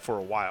hold that for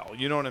a while.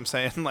 You know what I'm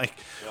saying? Like,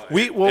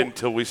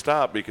 Until we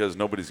stop because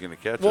nobody's going to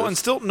catch us. Well, and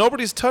still,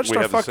 nobody's touched we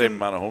our have the same fucking.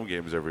 amount of home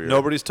games every year.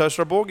 Nobody's touched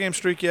our bowl game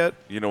streak yet.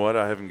 You know what?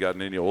 I haven't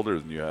gotten any older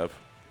than you have.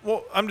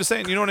 Well, I'm just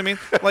saying, you know what I mean?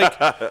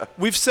 Like,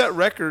 we've set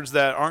records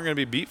that aren't going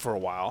to be beat for a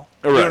while.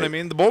 You know what I Right.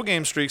 mean? The bowl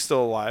game streak's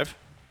still alive.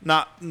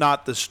 Not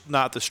the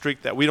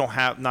streak that we don't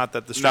have. Not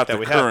that the streak Not that the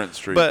we current have.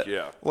 streak, But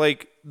yeah.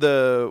 like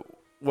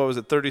what was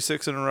it,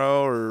 36 in a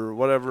row or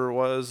whatever it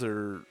was,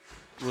 or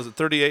was it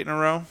 38 in a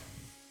row?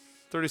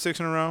 36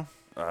 in a row.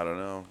 I don't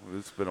know.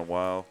 It's been a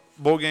while.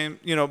 Bowl game,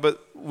 but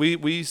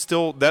we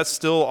still, that's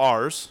still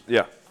ours.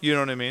 Yeah. You know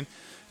what I mean?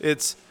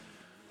 It's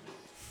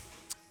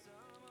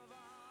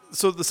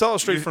so the sell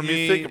streak for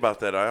me. You think about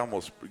that,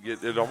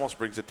 it almost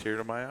brings a tear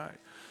to my eye.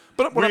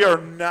 But We are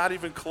not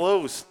even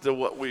close to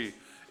what we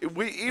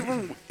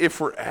even if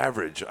we're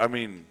average. I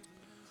mean,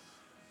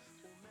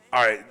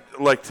 all right,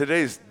 like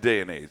today's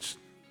day and age,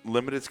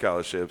 limited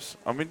scholarships.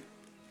 I mean,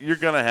 you're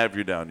gonna have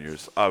your down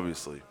years,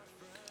 obviously,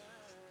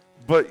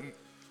 but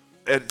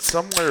at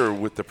somewhere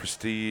with the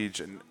prestige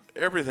and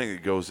everything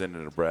that goes into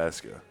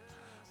Nebraska,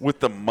 with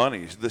the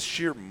money, the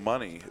sheer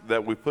money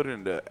that we put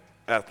into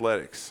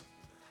athletics,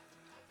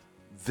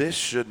 this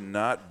should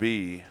not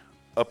be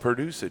a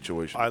Purdue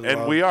situation. I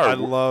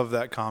love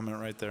that comment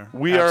right there.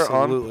 We are Absolutely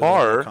on love that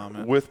par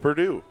comment. with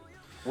Purdue.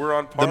 We're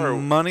on The par.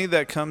 money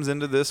that comes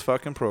into this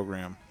fucking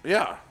program,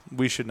 Yeah.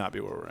 we should not be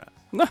where we're at.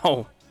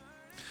 No.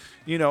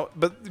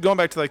 But going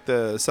back to like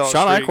the sellout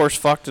Sean streak. Eichhorst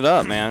fucked it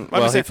up, man. I'm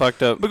Well, just he saying,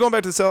 fucked up. But going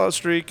back to the sellout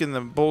streak and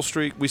the bowl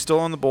streak, we still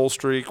on the bowl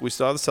streak. We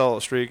still have the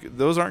sellout streak.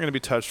 Those aren't going to be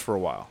touched for a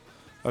while.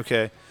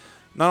 Okay?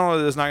 Not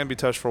only is it not going to be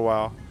touched for a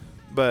while,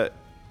 but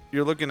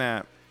you're looking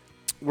at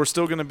we're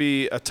still going to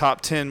be a top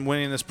 10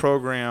 winningest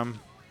program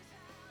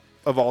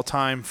of all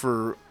time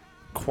for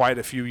quite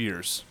a few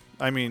years.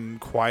 I mean,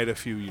 quite a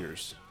few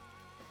years.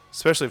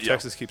 Especially if Yeah.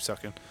 Texas keeps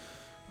sucking.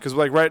 Because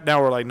like right now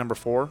we're like number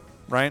 4,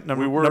 right?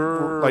 We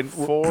were like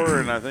 4,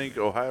 and I think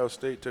Ohio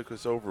State took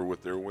us over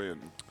with their win.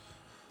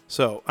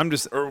 So I'm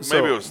just, Or so,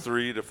 maybe it was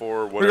 3 to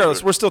 4, whatever.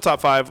 regardless, we're still top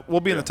 5. We'll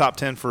be in Yeah. the top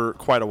 10 for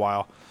quite a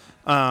while.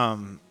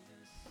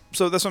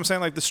 So that's what I'm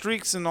saying. Like the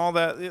streaks and all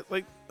that,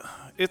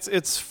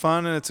 it's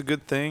fun and it's a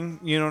good thing.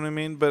 You know what I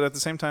mean? But at the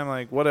same time,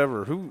 like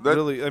whatever.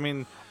 I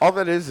mean, All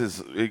that is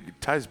it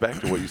ties back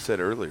to what you said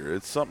earlier.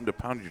 It's something to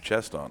pound your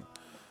chest on.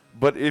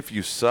 But if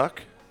you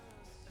suck,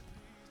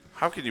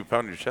 how can you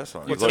pound your chest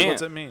on it? what's It's like,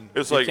 what's it mean?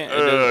 It's You like, can't- it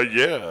doesn't-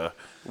 yeah,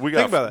 we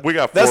Think about got it. we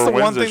got That's 4 the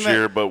one wins thing this that-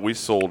 year, but we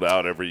sold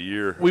out every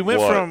year. We went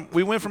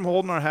What? from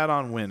holding our hat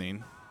on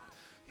winning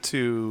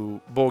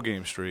to bowl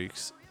game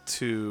streaks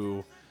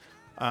to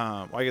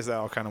I guess that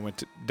all kind of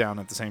went down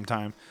at the same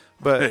time.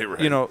 But Hey,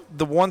 right.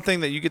 the one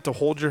thing that you get to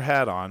hold your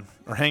hat on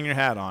or hang your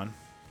hat on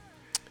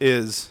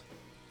is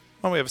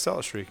we have a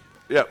sellout streak.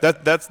 Yeah.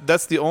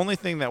 That's the only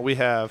thing that we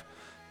have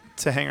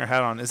to hang our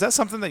hat on. Is that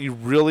something that you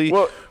really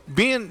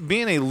being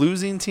a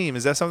losing team?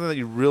 Is that something that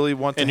you really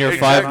want to? And your hang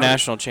 5 your hat on?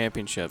 national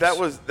championships. That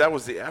was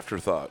the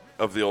afterthought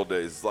of the old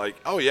days. Like,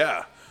 oh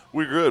yeah,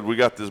 we're good. We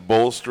got this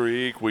bowl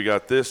streak. We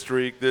got this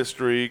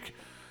streak,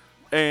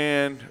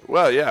 and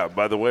well, yeah.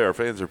 By the way, our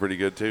fans are pretty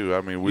good too.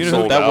 I mean, we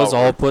sold that out. was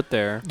all put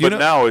there. But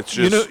now it's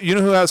just you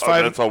know who has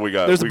 5. that's all we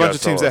got. There's We a bunch got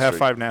of teams that sellout have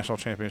streak. 5 national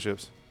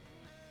championships.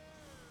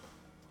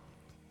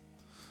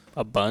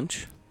 A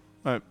bunch.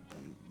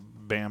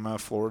 Bama,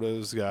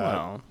 Florida's got.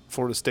 Well.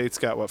 Florida State's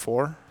got what,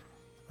 4?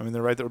 I mean,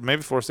 they're right there.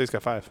 Maybe Florida State's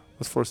got 5.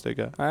 What's Florida State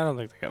got? I don't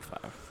think they got 5.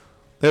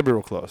 They'll be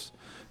real close.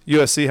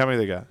 USC, how many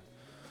they got?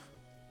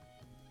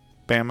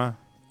 Bama.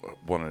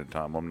 One at a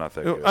time. I'm not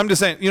that good. I'm just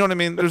saying. You know what I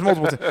mean? There's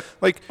multiple.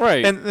 Like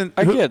Right. And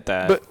I get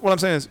that. But what I'm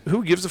saying is,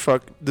 who gives a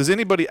fuck? Does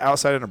anybody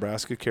outside of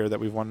Nebraska care that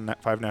we've won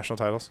 5 national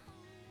titles?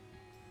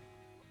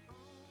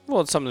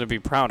 Well, it's something to be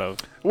proud of.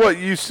 Well,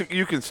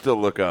 you can still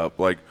look up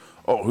like,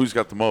 oh, who's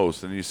got the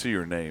most, and you see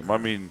your name. I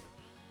mean,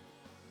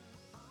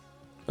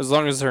 As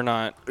long as they're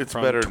not It's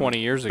from better 20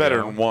 years better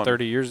ago, than one.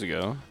 30 years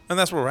ago. And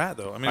that's where we're at,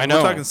 though. I mean, I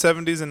know. we're talking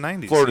 70s and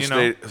 90s. Florida you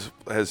know? State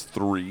has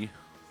 3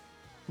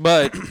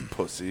 But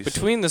pussies.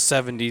 between the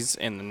 70s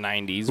and the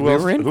 90s, Who we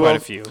else- were in who quite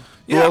else- a few.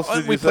 Yeah, else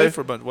did we you played say?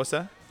 for a bunch. What's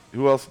that?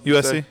 Who else? did you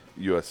USC? say?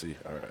 USC.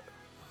 All right.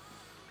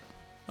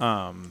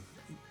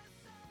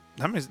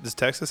 How many does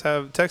Texas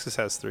have? Texas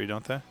has 3,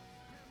 don't they?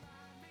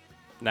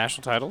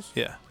 National titles?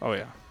 Yeah, Oh,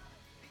 yeah.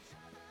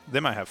 they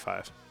might have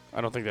 5.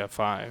 I don't think they have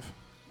 5.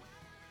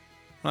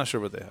 I'm not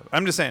sure what they have.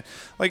 I'm just saying,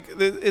 like,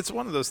 it's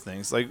one of those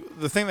things. Like,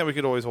 the thing that we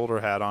could always hold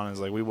our hat on is,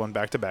 like, we won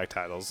back-to-back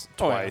titles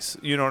Oh, yeah. twice.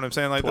 You know what I'm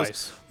saying? Like,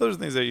 Twice. those are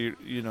things that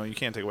you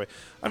can't take away.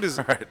 I'm just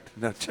All right.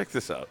 Now check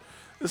this out.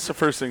 This is the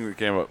first thing that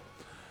came up.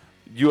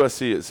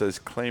 USC, it says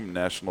claim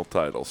national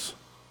titles.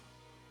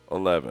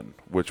 11,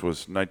 which was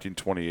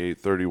 1928,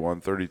 31,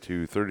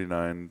 32,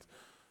 39,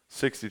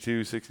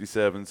 62,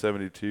 67,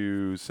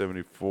 72,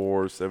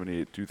 74,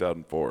 78,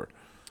 2004.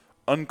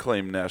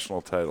 Unclaimed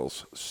national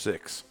titles,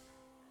 6.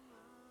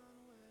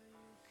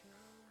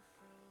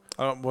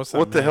 What's that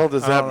What the mean? hell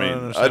does I that don't mean?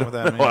 understand I don't what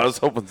that know. means. I was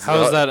hoping.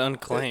 How is that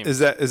unclaimed? Is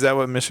that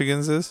what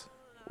Michigan's is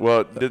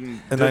Well,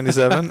 didn't in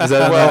 '97? Is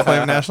that an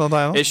unclaimed national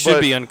title? It should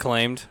But be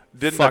unclaimed.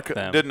 didn't Fuck a,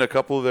 them. didn't a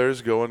couple of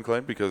theirs go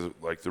unclaimed because of,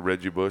 like the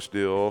Reggie Bush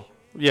deal?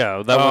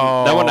 Yeah,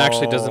 that one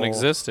actually doesn't Oh.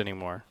 exist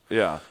anymore.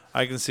 Yeah.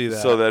 I can see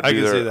that. So that'd I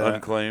be can see their that.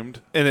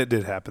 unclaimed. And it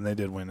did happen. They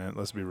did win it.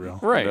 Let's be real.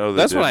 Right. No, they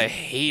That's what didn't. I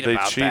hate They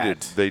about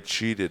cheated. that. They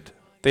cheated.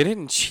 They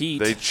didn't cheat.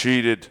 They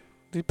cheated.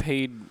 They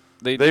paid.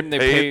 They They didn't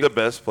paid the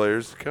best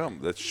players to come.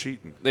 That's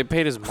cheating. They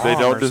paid his mom. They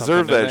don't or deserve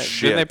something, that didn't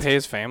shit. Didn't they pay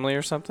his family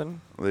or something?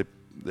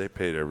 They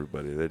paid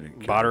everybody. They didn't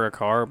care. Bought her a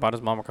car. Bought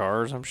his mom a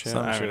car or some shit.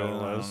 Some I shit. don't know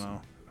what I it don't was.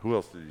 know. Who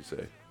else did you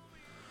say?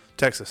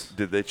 Texas,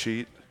 Did they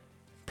cheat?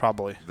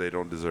 probably. They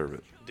don't deserve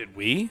it. Did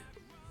we?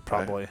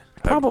 Probably.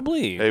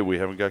 Probably. Hey, we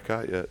haven't got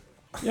caught yet.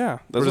 Yeah,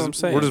 that's what I'm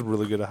saying. We're just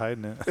really good at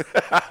hiding it.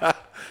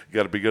 You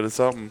got to be good at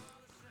something.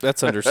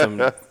 That's under some.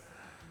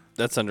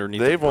 That's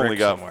underneath. They've the brick only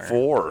got somewhere.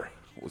 4.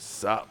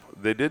 What's up?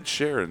 They did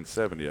share in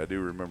 70. I do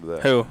remember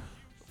that. Who?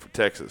 For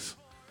Texas.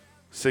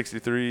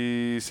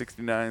 63,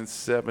 69,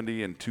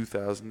 70, and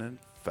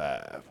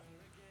 2005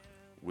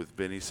 with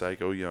Benny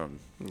Psycho Young.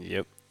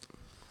 Yep.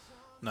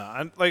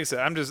 No, like I said,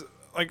 I'm just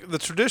like the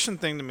tradition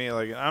thing to me.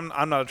 Like I'm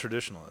not a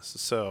traditionalist,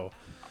 so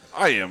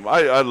I am.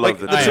 I love like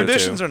the the I am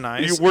traditions too. are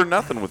nice. We're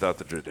nothing without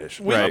the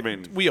tradition. we, I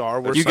mean, we are.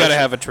 We're You got to special.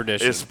 have a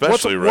tradition.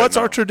 especially right What's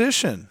now. our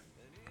tradition?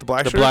 The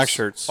black The shirts. black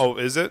shirts. Oh,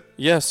 is it?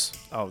 Yes,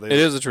 Oh, it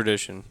is a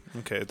tradition.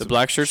 Okay, it's The a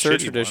black shirts are a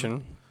shitty tradition.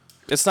 one.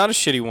 It's not a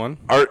shitty one.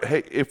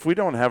 Hey, if we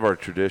don't have our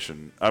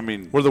tradition, I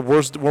mean, We're the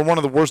worst. We're one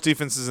of the worst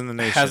defenses in the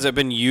nation. Has it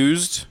been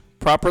used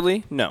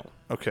properly? No,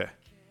 Okay.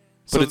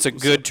 but it's a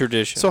good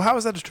tradition. So how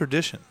is that a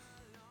tradition?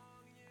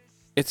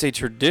 It's a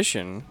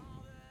tradition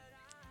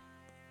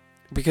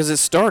because it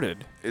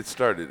started. it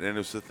started and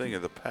it's a thing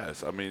of the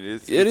past. I mean,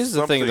 it's It is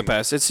the thing of the something-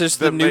 past. It's just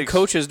that the new makes-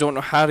 coaches don't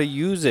know how to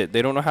use it.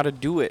 They don't know how to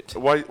do it.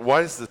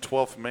 Why is the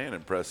 12th man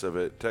impressive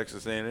at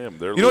Texas A&M?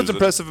 They're You know what's losing.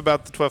 impressive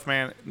about the 12th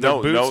man? Their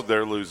No, boots? no,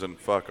 they're losing.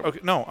 Fuck 'em. Okay,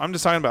 no, I'm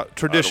just talking about wanna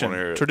tradition.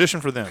 hear it.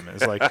 Tradition for them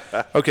is like,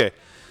 okay,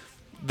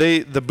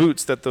 the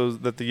boots that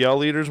the Yell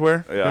leaders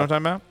wear. You know Yeah. what I'm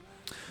talking about?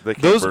 They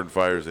can't those- burn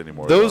fires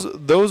anymore. Those though.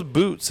 those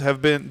boots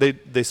have been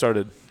they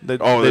started. They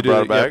Oh, they do brought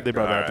it yeah, back? they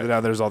brought it All back. right. Now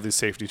there's all these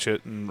safety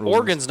shit and rules.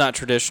 Oregon's not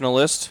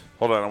traditionalist.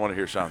 Hold on, I want to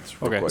hear Sean's.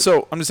 real Okay. quick.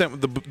 So I'm just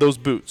saying those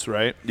boots,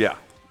 right? yeah,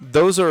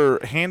 Those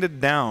are handed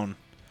down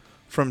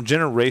from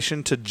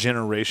generation to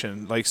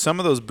generation. Like some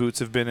of those boots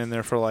have been in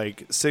there for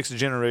like 6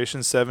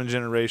 generations, 7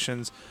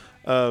 generations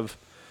of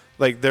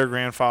like their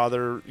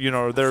grandfather, you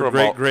know, their From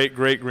great all- great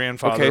great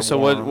grandfather. Okay, so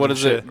wore 'em what and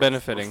is shit. it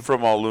benefiting?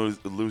 from all losing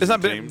It's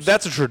not. teams.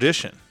 That's a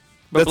tradition.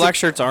 But That's black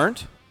shirts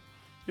aren't?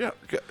 yeah.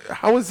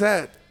 How is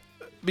that?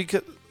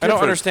 because I don't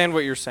Different. understand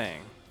what you're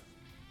saying.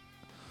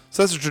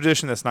 so that's a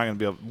tradition that's not going to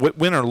be able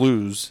win or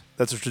lose.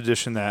 That's a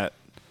tradition that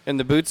And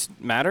the boots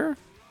matter?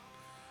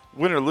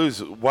 Win or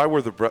lose, why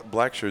were the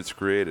black shirts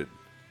created?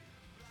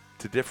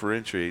 To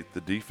differentiate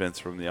the defense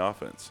from the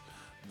offense.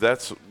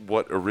 That's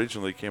what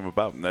originally came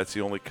about, and that's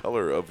the only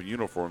color of a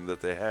uniform that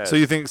they had. So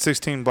you think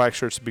 16 black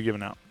shirts should be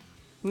given out?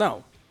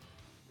 No.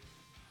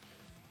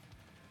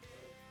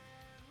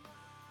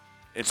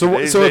 In So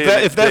today's so day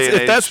and if that's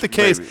age, the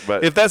case, maybe,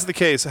 but if that's the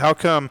case, how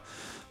come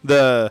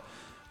the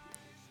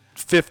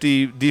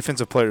 50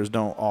 defensive players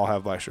don't all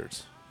have black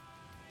shirts?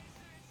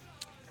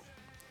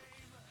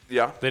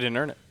 yeah, They didn't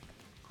earn it.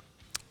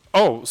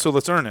 Oh, so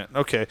let's earn it.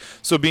 Okay,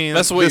 so being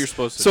That's what this- you're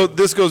supposed to So do.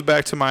 this goes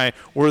back to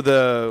we're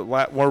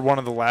one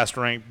of the last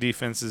ranked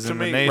defenses To in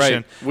me- the nation.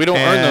 Right. We don't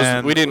earn those.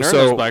 And We didn't earn so-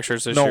 those black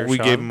shirts this no, year. we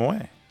Sean. gave them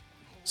away.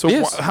 So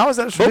Yes. how is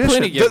that a Bo Pelini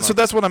tradition? gave 'em So up.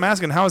 that's what I'm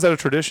asking. How is that a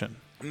tradition?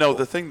 no.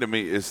 The thing to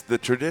me is the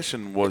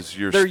tradition was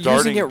your They're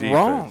starting using it defense.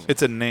 wong.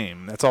 It's a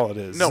name. That's all it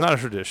is. No. It's not a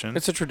tradition.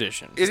 It's a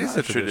tradition. It is not a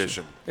a tradition.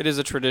 tradition. It is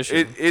a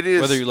tradition. It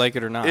is whether you like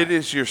it or not. It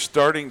is your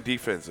starting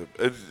defensive.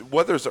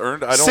 Whether it's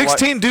earned, I don't.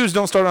 16 dudes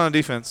don't start on a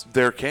defense.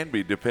 There can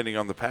be, depending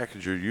on the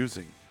package you're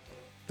using.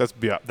 That's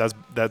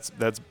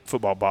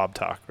football Bob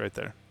talk right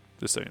there.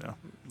 Just so you know.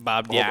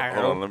 Bob Hold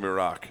on, let me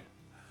rock.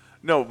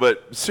 No,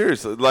 but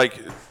seriously, like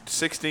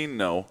 16,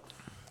 no.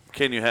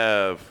 Can you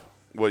have,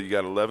 well, you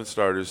got 11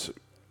 starters,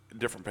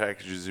 different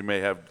packages. You may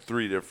have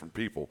 3 different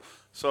people.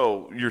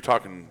 So you're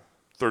talking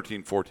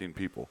 13, 14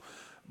 people.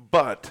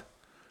 But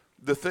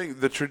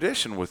the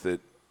tradition with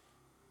it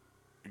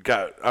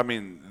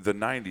the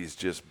 90s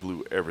just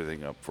blew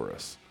everything up for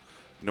us.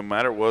 No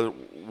matter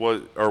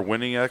what our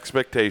winning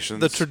expectations.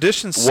 The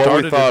tradition what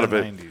started we thought in the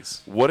of it, 90s.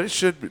 What it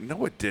should be.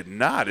 No, it did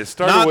not. It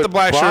started Not with the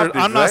black Bob shirt.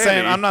 I'm not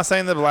saying. Devaney. I'm not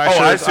saying the black Oh,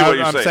 I shirts. see what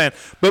you're I'm saying.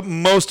 but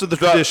most of the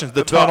traditions,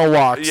 the the- tunnel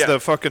walks, yeah. the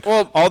fucking,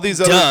 Well, all these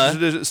duh. other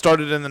traditions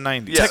started in the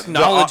 90s. Yeah,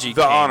 Technology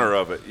the came. honor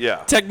of it,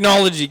 yeah.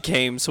 Technology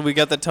came, so we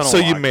got the tunnel So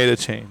you walk. made a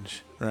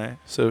change, right?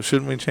 So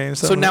shouldn't we change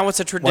So something? now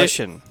it's a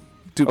tradition.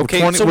 Dude, Okay,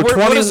 we're 20, so we're what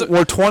 20, is-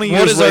 we're 20 years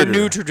What is later. our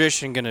new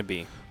tradition going to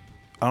be?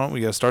 I don't know.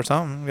 We got to start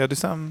something. We got to do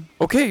something.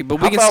 Okay, but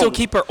How we can still about-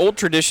 keep our old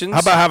traditions.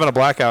 How about having a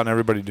blackout and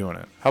everybody doing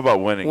it? How about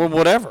winning? or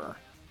whatever?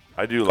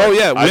 I do. Like, Oh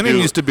yeah, I winning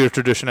do- used to be a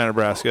tradition at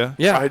Nebraska.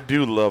 Yeah. I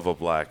do love a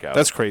blackout.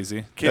 That's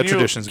crazy. Can That you,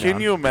 tradition's Can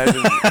gone. you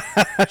imagine?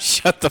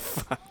 Shut the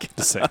fuck.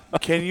 Just saying.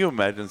 Can you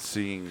imagine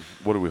seeing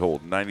what do we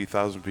hold?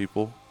 90,000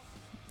 people.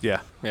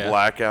 Yeah. Yeah.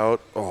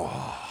 Blackout.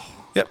 Oh,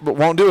 Yeah, but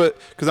won't do it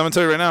because I'm gonna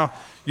tell you right now.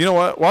 You know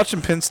what?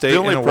 Watching Penn State The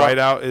in only a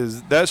whiteout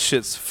is that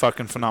shit's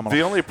fucking phenomenal.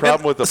 The only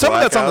problem And with the some of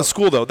that's on the blackout-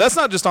 school though. That's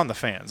not just on the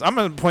fans. I'm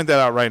gonna point that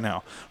out right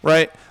now.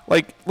 Right?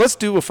 Like, let's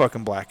do a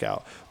fucking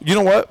blackout. You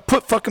know what?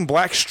 Put fucking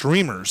black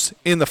streamers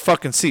in the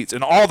fucking seats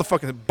and all the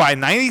fucking buy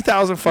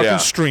 90,000 fucking Yeah.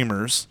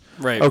 streamers.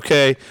 Right.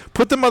 Okay.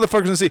 Put the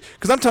motherfuckers in the seat.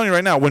 Because I'm telling you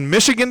right now, when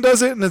Michigan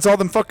does it and it's all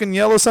them fucking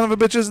yellow son of a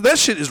bitches, that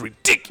shit is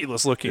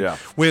ridiculous looking. Yeah.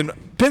 When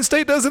Penn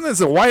State does it, it's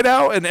a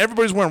whiteout and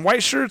everybody's wearing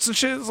white shirts and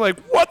shit. It's like,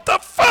 what the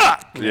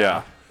fuck?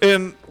 yeah.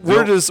 And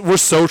we're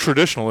so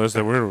traditionalist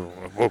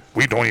that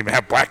we don't even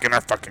have black in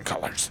our fucking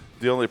colors.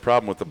 The only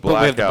problem with the But we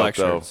have the blackout, black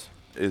though, shirts.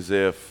 is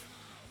if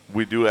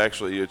we do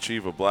actually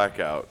achieve a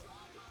blackout,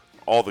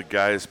 all the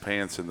guys'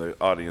 pants in the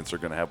audience are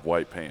going to have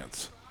white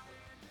pants.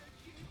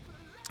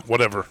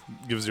 Whatever.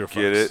 Gives you a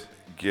Get it?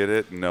 Get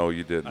it? No,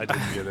 you didn't. I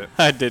didn't get it.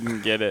 I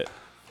didn't get it.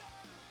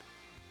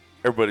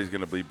 Everybody's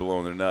going to be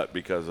blowing their nut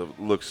because it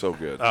looks so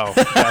good. Oh,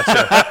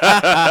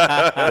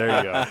 gotcha. There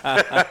you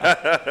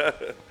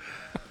go.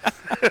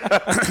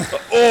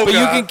 Oh, But you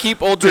can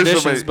keep old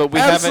traditions, but we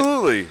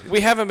Absolutely.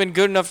 haven't been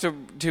good enough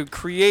to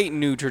create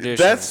new traditions.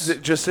 That's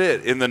just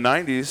it. In the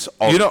 90s,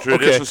 all You the know,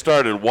 traditions okay.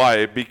 started.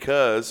 Why?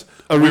 Because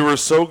A we re- were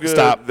so good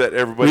Stop. that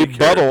everybody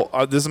Rebuttal.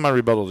 This is my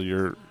rebuttal to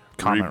your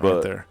comment right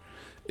Rebut. there.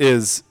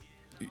 Is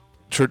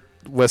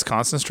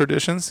Wisconsin's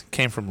traditions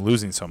came from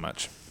losing so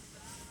much.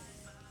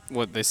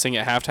 what they sing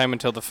at halftime and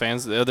tell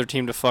the other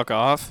team to fuck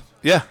off.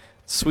 Yeah.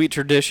 Sweet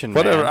tradition.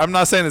 Whatever. Man. I'm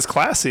not saying it's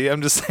classy.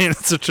 I'm just saying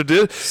it's a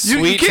tradition.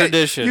 Sweet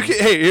tradition.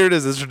 Hey, here it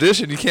is. It's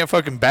tradition. You can't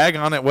fucking bag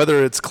on it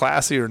whether it's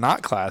classy or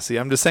not classy.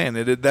 I'm just saying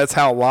that's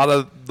how a lot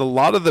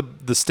of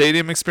the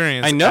stadium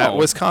experience I know. at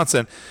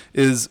Wisconsin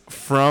is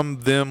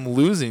from them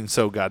losing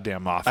so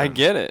goddamn often. I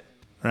get it.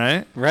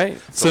 Right?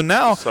 Right. So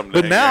now, something to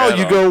but hang now your hat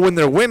you on. go when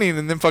they're winning,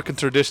 and then fucking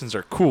traditions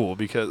are cool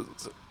because,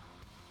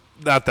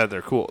 not that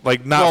they're cool,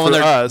 like not Well, when for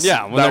they're- us.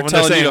 yeah, when not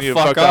they're telling you saying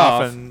to fuck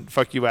off off. and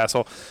fuck you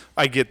asshole.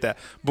 I get that,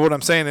 but what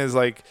I'm saying is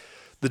like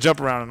the jump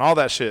around and all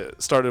that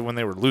shit started when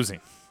they were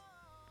losing.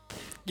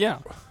 Yeah.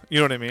 You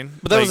know what I mean?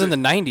 But that Like, was in the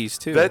 90s,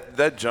 too.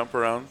 That jump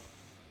around,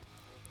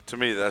 to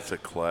me, that's a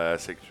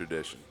classic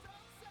tradition.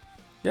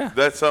 yeah.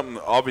 That's something,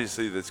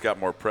 obviously, that's got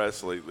more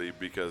press lately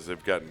because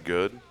they've gotten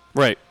good.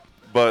 Right.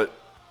 But,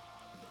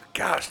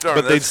 gosh darn,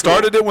 But they that's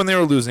started cool. it when they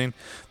were losing.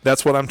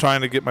 That's what I'm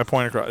trying to get my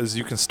point across. Is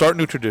you can start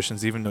new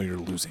traditions even though you're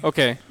losing.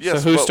 Okay.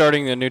 Yes, so who's but-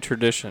 starting a new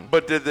tradition?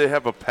 But did they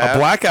have a A pass?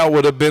 blackout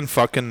would have been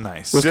fucking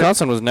nice.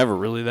 Wisconsin was never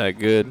really that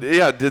good.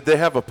 Yeah, did they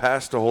have a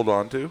pass to hold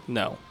on to?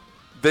 No.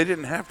 They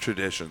didn't have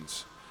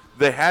traditions.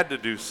 They had to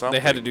do something.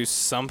 They had to do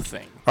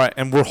something. All right,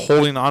 and we're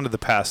holding on to the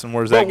past, and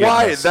where's But that getting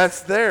why? us?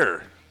 That's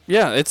there.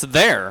 Yeah, it's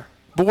there.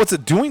 But what's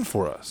it doing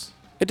for us?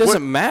 It doesn't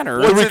What- matter.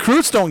 The What's it-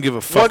 recruits don't give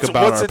a fuck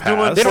about what's our it doing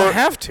past. They don't for-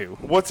 have to.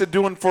 What's it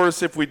doing for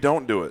us if we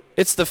don't do it?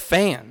 It's the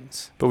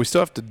fans. But we still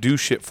have to do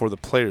shit for the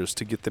players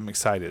to get them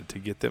excited, to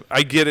get them.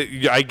 I get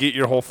it. I get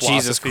your whole philosophy.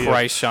 Jesus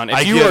Christ, Sean. If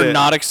I you get are it.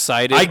 not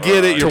excited I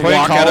get it. to You're playing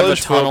walk out of a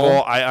college tunnel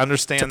football. I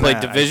understand to play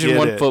that. I Division get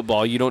One it.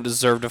 football, you don't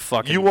deserve to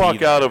fucking You be walk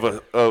there. out of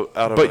a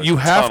But you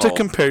have to tunnel.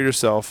 compare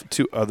yourself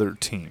to other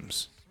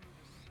teams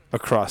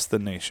across the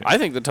nation. I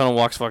think the tunnel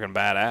walk's fucking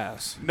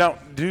badass. Now,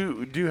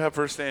 do you have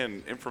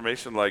firsthand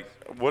information? Like,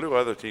 what do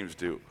other teams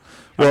do?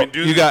 well,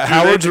 do you got do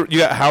Howard's. they- You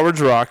got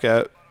Howard's Rock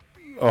at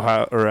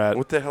Ohio or at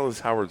What the hell is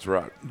Howard's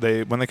Rock?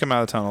 they when they come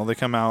out of the tunnel. They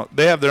come out.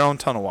 They have their own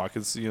tunnel walk.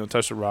 It's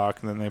touch the rock,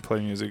 and then they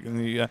play music.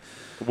 And you,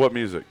 What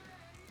music?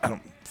 I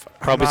don't.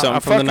 Probably I'm something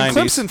a from the fucking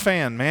 90s. Clemson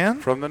fan, man.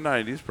 From the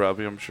 90s,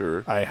 probably, I'm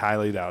sure. I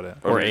highly doubt it.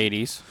 Or Okay.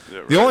 80s. Yeah,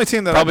 right. The only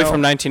team that Probably I know,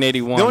 from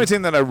 1981. the only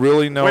team that I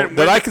really know When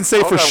that I did- can say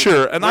hold for on,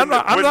 sure, and when I'm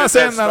not, did- I'm when not did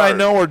saying that that I start?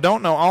 know or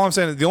don't know. All I'm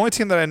saying is the only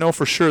team that I know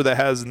for sure that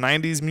has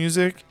 90s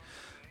music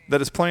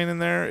that is playing in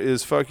there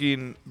is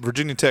fucking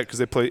Virginia Tech because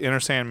they play Inner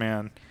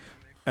Sandman.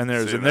 And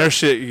their that-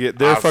 shit, you get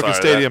their I'm fucking sorry,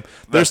 stadium,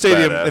 their that's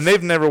stadium, badass. and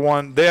they've never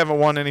won. They haven't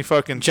won any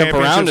fucking Jump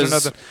championships Around or is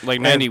nothing. like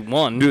And,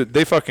 91. dude.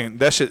 They fucking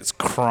that shit's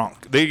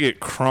crunk. They get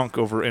crunk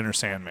over Inner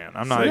Sandman.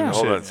 I'm not Yeah. even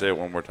Hold shitting. on, say it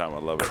one more time. I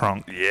love it.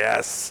 Crunk.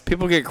 Yes.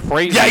 People get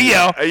crazy.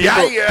 Yeah.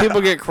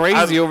 People get crazy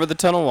I'm- over the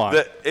tunnel walk.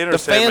 The, Inner The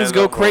Sandman fans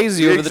go don't-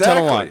 crazy over the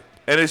tunnel walk.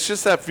 Exactly. And it's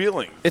just that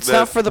feeling. It's that-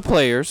 not for the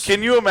players.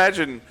 Can you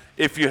imagine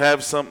if you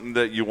have something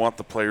that you want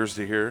the players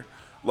to hear?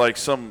 Like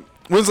some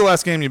When's the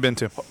last game you've been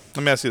to?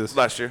 Let me ask you this.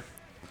 last year.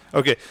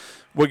 Okay,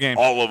 what game?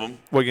 All of them.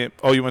 What game?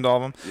 Oh, you went to all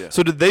of them. Yeah.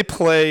 So did they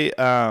play?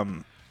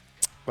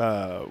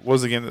 What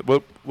was the game?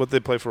 What did they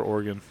play for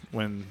Oregon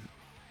when?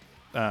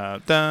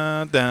 Dun,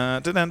 dun,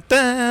 dun, dun,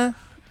 dun,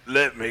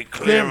 Let me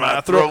clear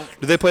my throat.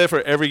 Did they play it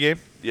for every game?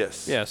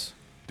 Yes. Yes.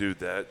 Dude,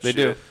 that They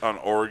shit on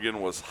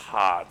Oregon was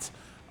hot.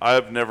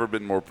 I've never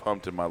been more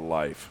pumped in my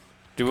life.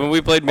 Dude, when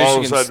we played All of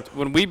a Michigan, sudden,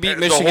 when we beat the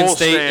Michigan whole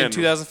State in stand-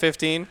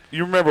 2015,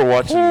 You remember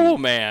watching oh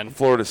man,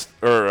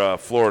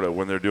 Florida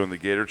when they're doing the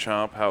Gator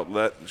Chomp, how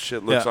that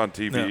shit looks Yeah, on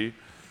TV,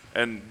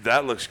 and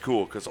that looks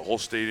cool because the whole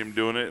stadium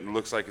doing it and it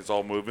looks like it's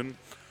all moving.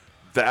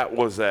 That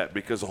was that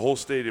because the whole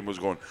stadium was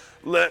going,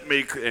 let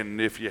me. And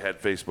if you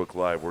had Facebook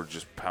Live, we're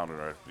just pounding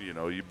our.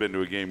 You've been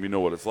to a game, you know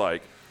what it's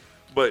like.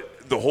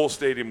 But the whole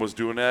stadium was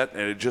doing that,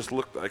 and it just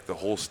looked like the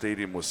whole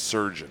stadium was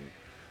surging.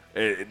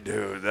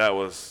 Dude, that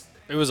was.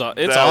 it's that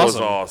awesome. was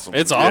awesome.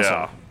 It's awesome.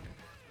 Yeah.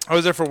 I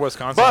was there for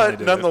Wisconsin. when they But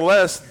did it.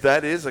 nonetheless,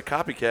 that is a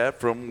copycat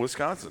from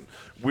Wisconsin.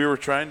 We were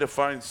trying to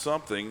find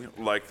something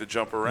like the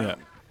jump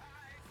around.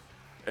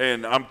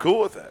 And I'm cool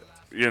with that.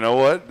 You know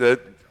what?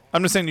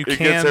 I'm just saying you It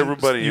gets can.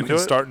 everybody you into can it.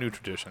 start new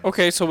traditions.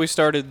 Okay, so we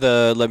started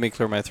the "Let Me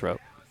Clear My Throat."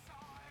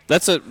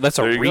 That's a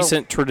There you go.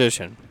 recent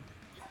tradition.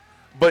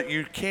 But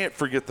you can't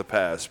forget the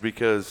past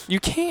because You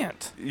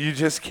can't. you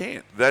just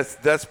can't.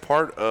 That's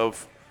part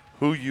of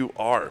who you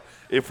are.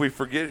 If we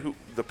forget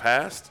the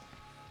past,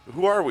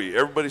 who are we?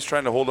 Everybody's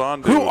trying to hold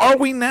on to Who are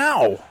we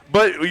now?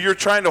 But you're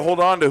trying to hold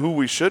on to who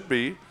we should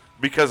be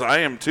because I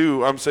am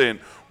too. I'm saying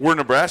we're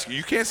Nebraska.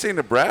 You can't say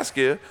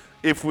Nebraska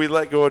if we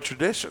let go of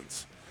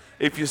traditions.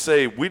 If you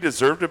say we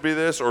deserve to be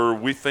this or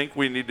we think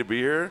we need to be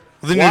here,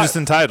 Then you're just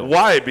entitled.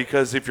 Why?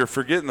 Because if you're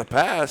forgetting the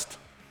past,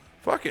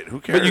 fuck it.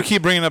 Who cares? But you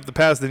keep bringing up the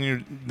past, then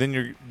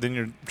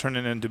you're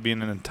turning into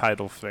being an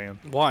entitled fan.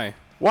 Why?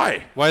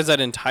 Why? Why is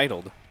that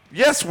entitled?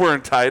 Yes, we're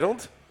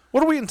entitled.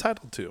 What are we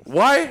entitled to?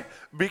 Why?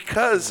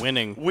 Because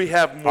Winning. We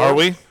have more. Are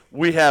we?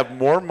 We have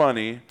more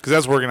money. Because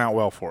that's working out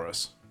well for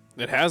us.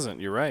 It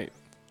hasn't. You're right.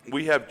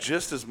 We have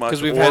just as much.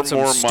 Because we've or had some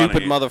more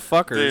stupid money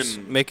motherfuckers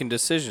than making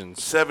decisions.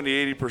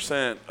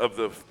 70-80% of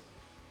the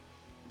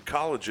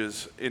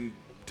colleges in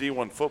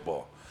D1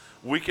 football.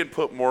 We can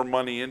put more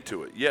money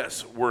into it.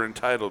 Yes, we're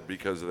entitled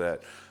because of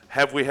that.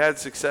 Have we had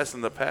success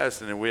in the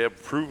past and we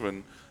have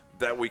proven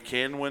that we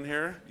can win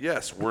here?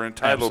 Yes, we're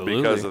entitled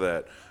Absolutely. because of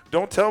that.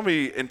 Don't tell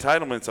me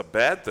entitlement's a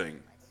bad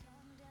thing.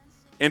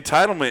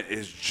 Entitlement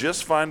is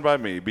just fine by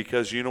me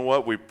because you know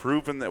what? We've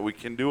proven that we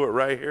can do it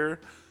right here,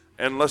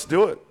 and let's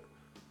do it.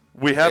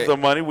 We have the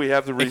money. We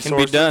have the It can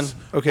resources. be done.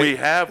 Okay. We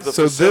have the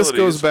so facilities. this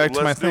goes back to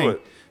my Let's do thing.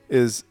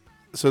 it.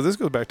 So this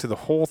goes back to the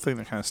whole thing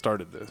that kind of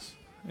started this.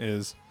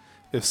 Is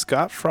if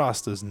Scott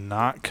Frost does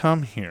not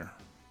come here,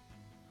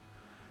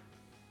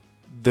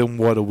 then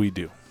what do we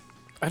do?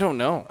 I don't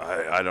know.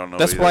 I don't know.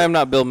 That's either. why I'm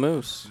not Bill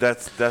Moose.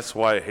 That's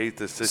why I hate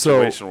this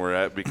situation we're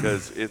at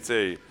because it's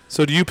a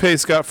So do you pay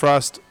Scott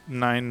Frost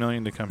 $9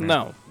 million to come here?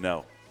 No.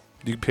 no.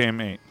 Do you pay him $8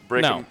 million?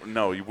 Break No. him,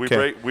 no. We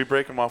Okay.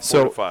 break them off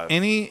 4 to So 5.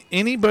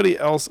 anybody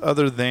else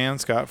other than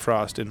Scott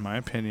Frost, in my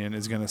opinion,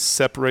 is going to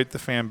separate the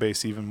fan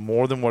base even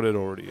more than what it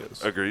already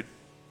is. Agreed.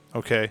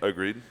 Okay,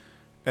 Agreed.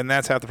 and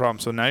that's half the problem.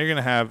 So now you're going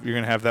to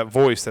have that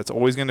voice that's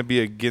always going to be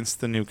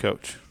against the new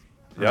coach,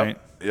 right?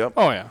 Yep.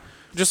 Oh yeah.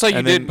 Just like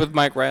And you then- did with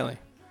Mike Riley.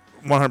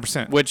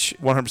 100%. Which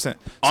 100%. So this is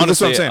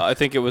honestly, what I'm saying. I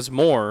think it was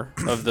more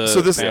of the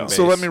So fan base.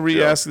 so let me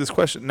re-ask this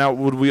question. Now,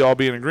 would we all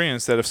be in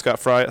agreement that if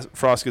Scott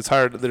Frost gets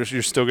hired,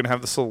 you're still going to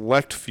have the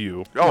select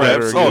few? Oh, that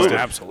are absolutely. against it?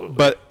 Absolutely.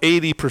 But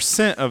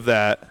 80% of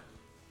that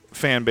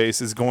fan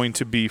base is going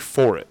to be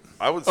for it.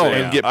 I would Oh, say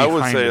yeah. And get I would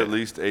behind say it. at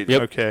least 8.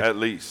 Yep. Okay. At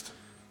least.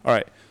 All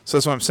right. So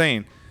that's what I'm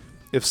saying.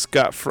 If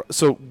Scott,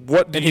 so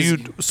what do And his-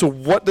 you? So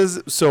what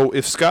does? So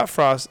if Scott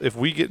Frost, if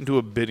we get into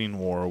a bidding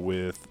war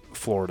with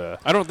Florida,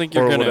 I don't think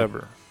you're or gonna.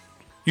 whatever,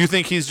 you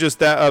think he's just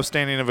that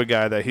upstanding of a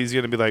guy that he's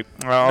going to be like,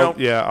 well, No.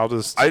 yeah, I'll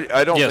just.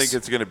 I don't Yes. think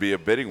it's going to be a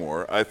bidding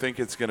war. I think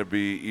it's going to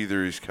be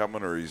either he's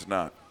coming or he's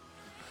not.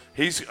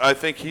 I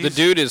think he's The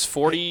dude is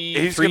 40.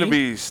 He's going to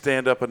be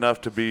stand up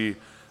enough to be.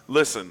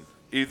 Listen,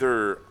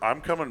 either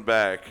I'm coming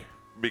back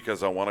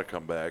because I want to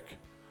come back,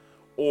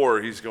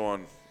 or he's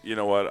going. You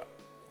know what?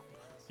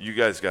 You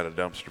guys got a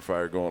dumpster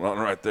fire going on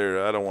right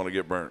there. I don't want to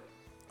get burnt.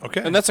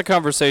 okay. And that's a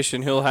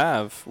conversation he'll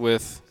have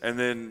with And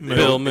then Bill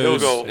he'll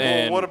Moose go, well,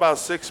 and- what about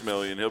 $6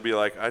 million? He'll be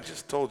like, I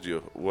just told you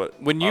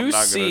what when I'm you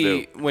not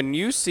see gonna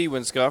do.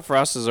 when Scott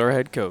Frost is our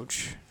head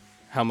coach,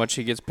 how much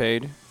he gets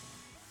paid,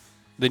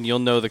 then you'll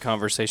know the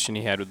conversation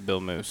he had with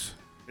Bill Moose.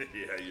 Yeah,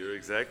 you're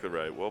exactly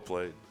right. Well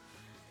played.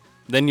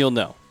 Then you'll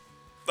know.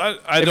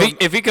 I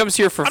don't. If he comes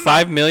here for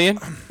 $5 million,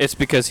 it's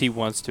because he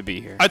wants to be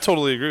here. I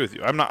totally agree with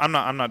you. I'm not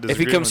If he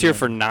disagreeing comes with here you.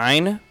 for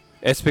 $9 million,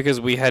 it's because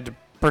we had to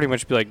pretty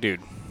much be like, dude,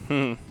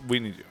 we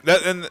need you.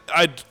 That, and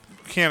I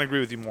can't agree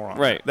with you more on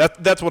Right.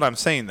 that. That's what I'm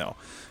saying though.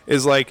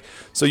 Is like,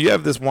 so you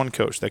have this one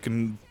coach that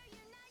can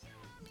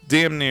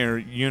damn near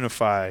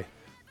unify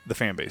the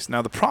fan base.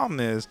 Now the problem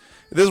is,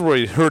 this is where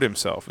he hurt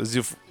himself. Is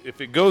if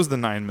it goes the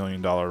 $9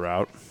 million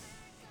route,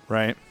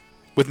 right,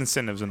 with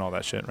incentives and all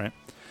that shit, right?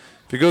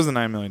 If it goes the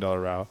 $9 million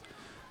route,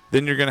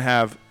 then you're gonna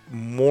have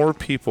more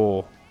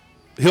people.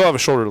 He'll have a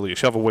shorter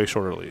leash. He'll have a way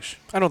shorter leash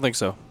I don't think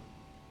so.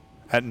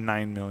 at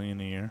 $9 million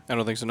a year. I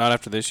don't think so. Not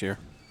after this year.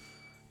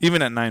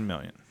 Even at $9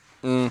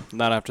 million.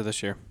 Not after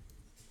this year.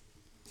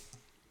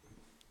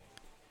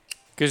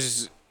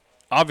 Because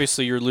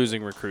obviously you're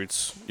losing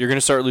recruits. You're going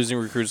to start losing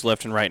recruits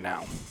left and right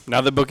now.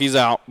 Now the bookie's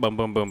out. Boom,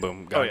 boom, boom,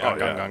 boom. Gone, yeah, gone, yeah. gone,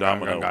 gone, gone,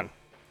 Domino. gone, gone.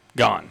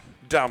 Gone.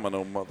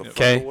 Domino, motherfucker.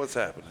 Okay. What's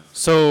happening?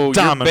 So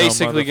Domino, you're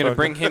basically going to motherfucker.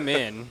 bring him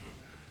in,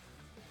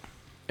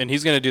 and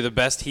he's going to do the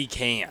best he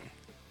can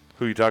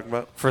Who are you talking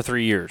about? for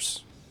 3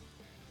 years.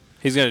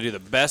 He's going to do the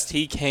best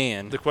he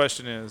can. The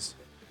question is,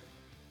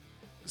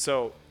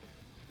 so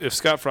if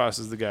Scott Frost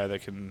is the guy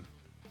that can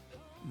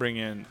bring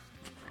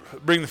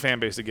the fan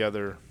base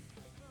together,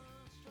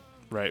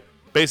 right?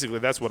 Basically,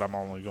 that's what I'm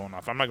only going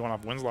off. I'm not going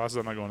off wins, losses.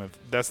 I'm not going off.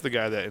 That's the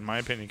guy that, in my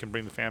opinion, can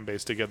bring the fan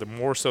base together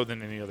more so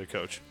than any other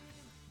coach.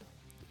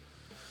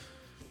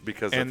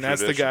 Because And of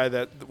that's the tradition.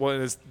 guy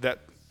that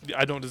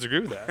I don't disagree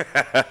with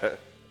that.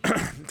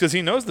 Because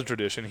he knows the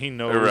tradition, he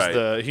knows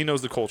Right. he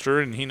knows the culture,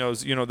 and he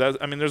knows that.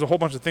 I mean, there's a whole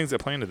bunch of things that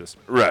play into this.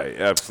 Right,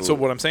 absolutely. So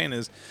what I'm saying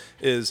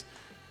is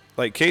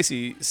like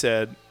Casey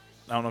said.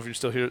 I don't know if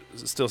you're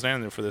still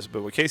standing there for this,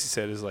 but what Casey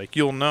said is like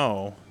you'll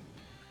know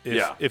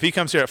if he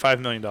comes here at $5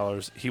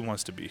 million, he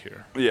wants to be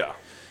here. Yeah.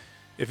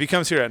 If he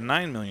comes here at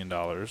 $9 million, then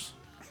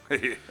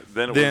it was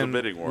a then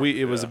bidding war.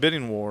 it was a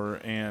bidding war.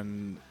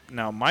 And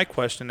now my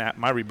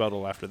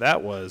rebuttal after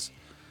that was,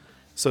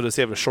 so does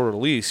he have a shorter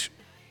leash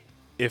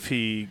if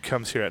he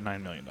comes here at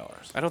 $9 million?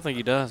 I don't think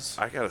he does.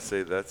 I gotta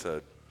say that's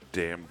a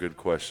damn good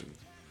question.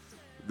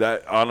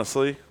 That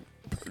honestly,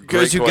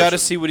 Because you got to question.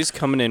 see what he's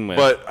coming in with.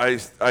 But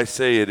I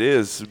say it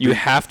is. you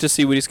have to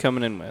see what he's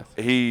coming in with.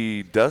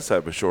 He does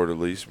have a shorter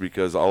leash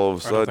because all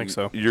of a I don't sudden think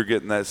so. you're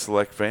getting that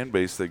select fan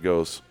base that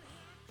goes,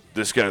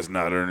 "This guy's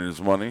not earning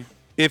his money."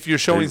 If you're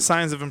showing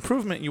signs of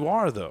improvement, you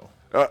are though.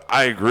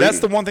 I agree. That's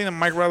the one thing that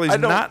Mike Riley's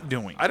not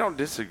doing. I don't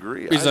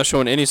disagree. He's not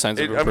showing any signs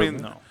of I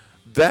improvement. mean, No.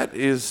 that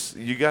is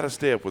you got to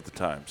stay up with the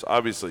times.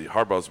 Obviously,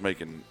 Harbaugh's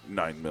making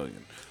 $9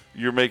 million.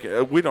 You're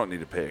making. We don't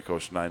need to pay a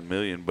coach $9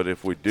 million, but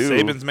if we do,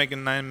 Saban's making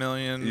 $9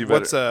 million. You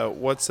What's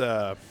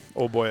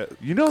old boy? At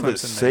you know that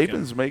Clemson making?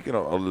 Saban's making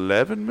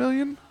 $11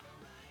 million.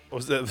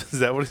 Is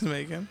that what he's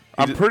making?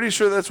 I'm pretty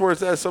sure that's where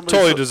it's at. Somebody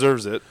Totally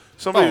deserves it.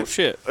 Somebody, Oh,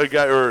 shit. A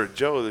guy or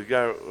Joe, the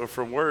guy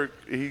from work,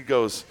 he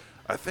goes,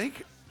 I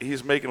think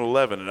he's making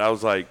 11, and I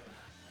was like,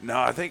 no,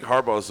 I think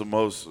Harbaugh's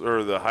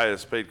the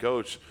highest paid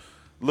coach.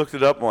 Looked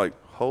it up, I'm like,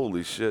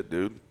 holy shit,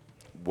 dude,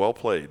 well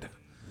played.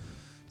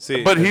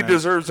 See, But he and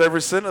deserves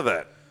every cent of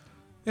that.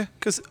 Yeah,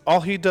 because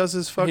all he does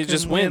is fucking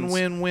just win,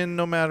 wins. win,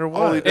 no matter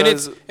All he what. And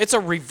does- it's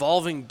a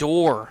revolving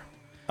door.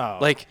 Oh.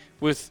 Like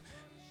with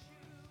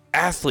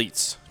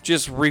athletes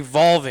just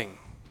revolving.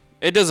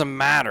 It doesn't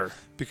matter.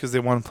 because they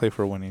want to play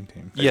for a winning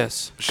team.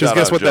 Yes. Because Shout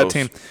guess out what Joes.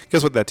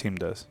 that team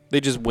does?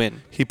 They just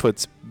win.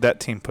 That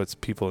team puts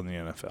people in the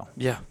NFL.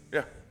 Yeah.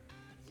 Yeah.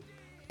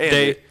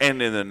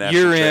 And in the national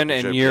Year in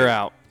championship and year game.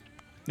 out.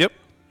 Yep.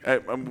 Hey,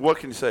 what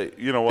can you say?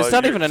 You know what? It's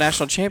not You're- even a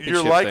national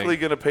championship You're likely thing.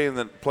 going to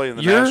play in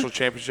the You're- national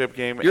championship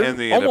game You're and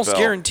the almost NFL.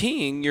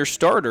 guaranteeing your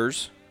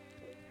starters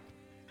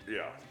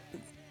Yeah.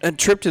 a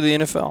trip to the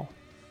NFL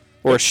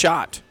or a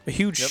shot, a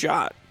huge Yep.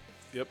 shot.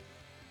 Yep.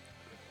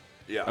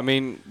 Yeah. I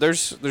mean,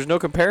 there's no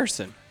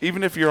comparison,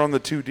 even if you're on the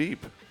two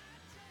deep,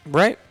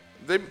 right?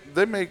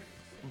 they make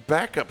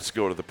backups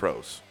go to the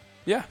pros.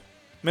 Yeah.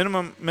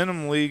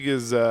 Minimum league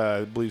is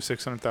I believe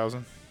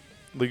 600,000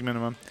 league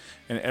minimum,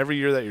 and every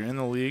year that you're in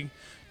the league,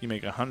 you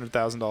make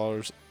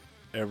 $100,000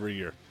 every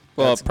year.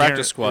 Well, That's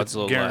practice guaran- squad's it's a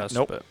little guaran- less.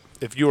 Nope. But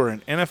If you are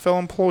an NFL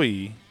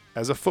employee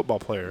as a football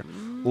player,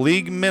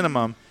 league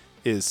minimum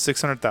is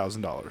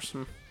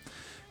 $600,000,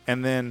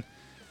 and then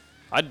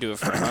I'd do it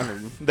for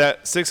 100.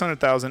 that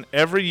 $600,000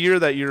 every year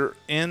that you're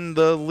in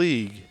the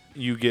league,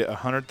 you get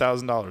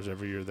 $100,000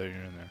 every year that you're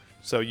in there.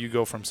 So you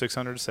go from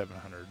 600 to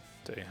 700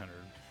 to 800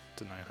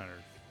 to 900.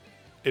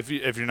 If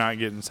you're not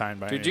getting signed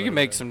by Dude, you anybody can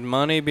make that- some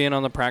money being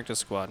on the practice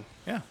squad.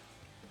 Yeah.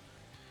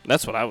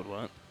 That's what I would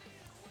want.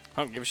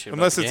 I don't give a shit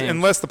Unless about it's the games.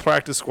 unless the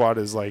practice squad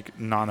is like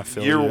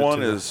non-affiliated. Year one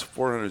to- is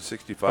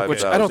 465,000.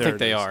 which I don't There think it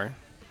they is. are. that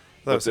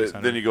But was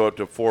 600. then you go up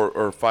to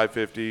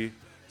 550,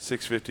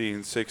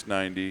 615,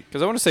 690.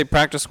 Because I want to say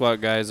practice squad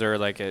guys are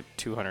like at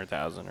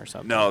 200,000 or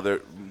something. No,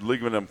 they're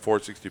league minimum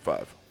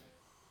 465.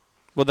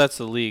 Well, that's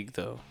the league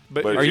though.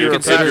 But Are if you you're,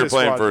 considered- if you're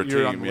playing for a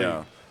you're on team, the yeah,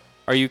 league.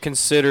 Are you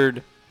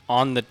considered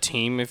on the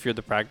team if you're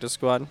the practice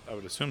squad? I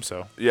would assume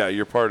so. yeah,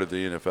 you're part of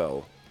the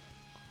NFL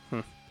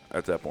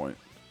at that point.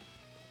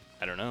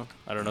 I don't know.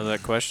 I don't know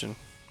that question.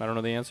 I don't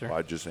know the answer. Well,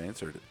 I just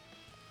answered it.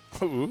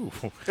 Ooh.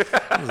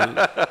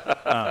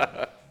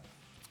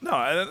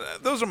 No,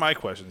 those are my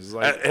questions. It's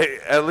like, Hey,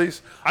 at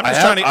least I'm I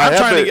just have- trying to. I I'm have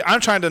trying to. been- I'm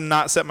trying to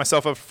not set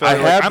myself up for I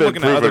failure. have I'm been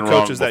looking at other proven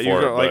wrong coaches that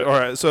before, you're like. but- All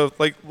right, so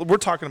like we're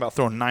talking about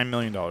throwing $9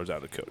 million out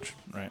of the coach,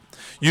 right?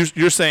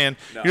 You're saying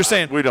you're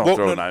saying we don't well,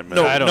 throw no, $9 No,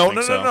 million. I don't no, think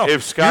no, so. no, no. If You're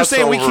Scott's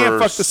saying we can't over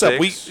fuck this up.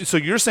 6 So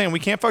you're saying we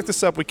can't fuck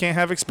this up. We can't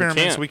have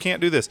experiments. can't. We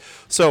can't do this.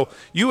 So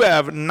you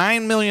have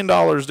 $9 million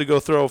to go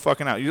throw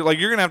fucking out. You're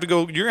gonna have to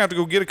go. You're gonna have to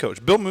go get a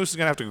coach. Bill Moose is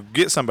gonna have to go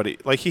get somebody.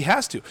 Like he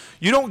has to.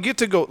 You don't get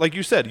to go. Like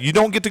you said, you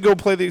don't get to go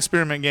play the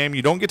experiment game.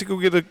 You don't get to go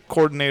get a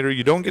coordinator.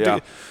 You don't get Yeah.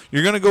 to.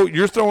 You're gonna go.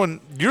 You're throwing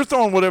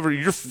whatever.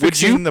 You're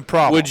fixing the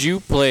problem. Would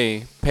you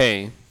pay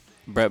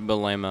Brett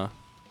Bielema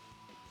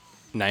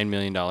 $9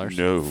 million?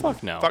 No.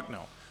 Fuck no. Fuck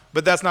no.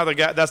 But that's not a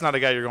guy. That's not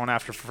a guy you're going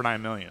after for $9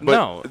 million.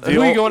 No.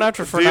 Who are you going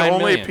after for $9 million? The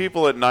only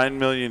people at $9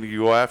 million you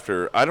go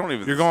after, I don't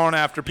even. You're going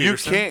after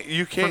Peterson.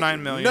 You can't for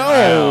 $9 million.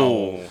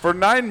 No, for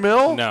 $9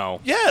 million.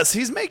 No. Yes,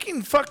 he's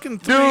making fucking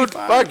Dude,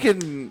 3.5.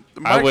 fucking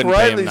Mike wouldn't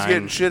pay him Riley's 9.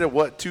 getting shit at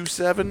what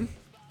 2.7,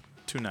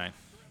 2.9.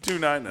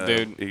 2.9.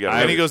 Dude, he got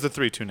And he rid- goes to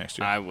 3.2 next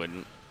year. I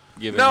wouldn't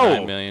give him No.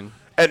 $9 million.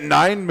 at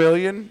 $9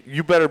 million.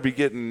 You better be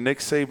getting Nick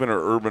Saban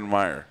or Urban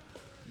Meyer.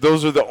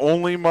 Those are the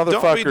only motherfuckers.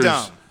 Don't be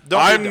dumb. Don't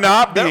be I'm dumb.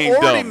 not They're being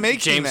already dumb. making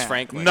James that.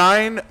 Franklin.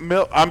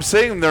 I'm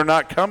saying they're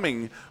not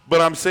coming,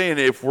 but I'm saying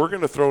if we're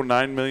going to throw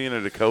 $9 million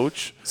at a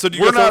coach, So do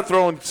you we're go not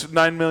throwing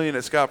 $9 million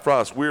at Scott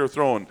Frost. We are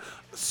throwing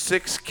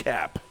 6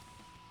 cap.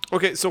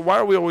 Okay, so why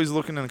are we always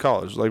looking in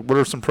college? Like, what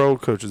are some pro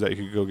coaches that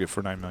you could go get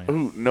for $9 million?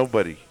 Ooh,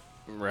 nobody.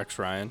 Rex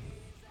Ryan.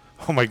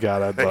 Oh my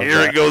God, I'd love Here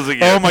that. it goes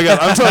again. Oh my God,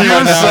 I'm telling you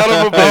right now.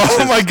 son of a bitch.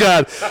 Oh my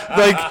God,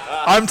 like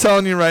I'm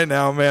telling you right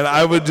now, man,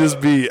 I would just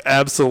be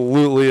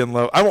absolutely in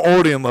love. I'm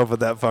already in love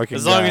with that fucking.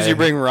 As long guy. as you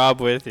bring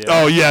Rob with you.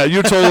 Oh yeah,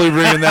 you're totally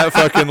bringing that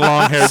fucking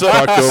long-haired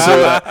fuck over.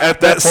 at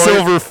that that point,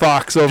 silver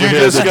fox over You here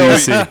just at the go,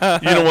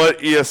 DC. you know what?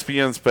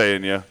 ESPN's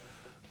paying you.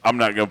 I'm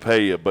not going to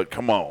pay you, but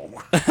come on.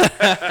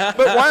 But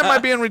why am I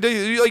being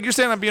ridiculous? Like you're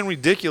saying, I'm being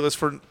ridiculous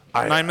for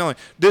 $9 million.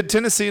 Did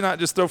Tennessee not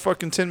just throw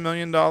fucking $10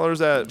 million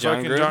at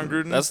John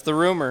Gruden? That's the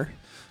rumor.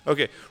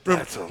 Okay.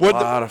 That's a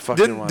lot of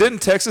fucking money. Didn't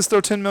Texas throw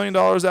 $10 million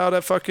out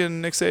at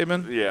fucking Nick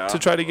Saban? Yeah. To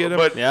try to get him?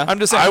 But Yeah. I'm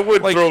just saying. I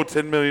would like, throw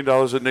 $10 million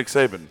at Nick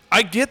Saban.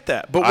 I get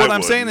that. But I what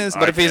I'm saying wouldn't. is.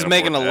 But if he's can't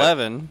making afford that.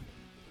 11,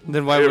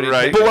 then why Yeah, would he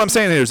right. take But it? what I'm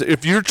saying is,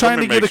 if you're trying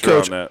to me get a make sure on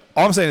coach, that.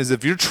 all I'm saying is,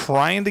 if you're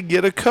trying to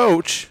get a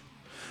coach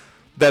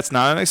that's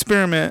not an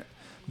experiment,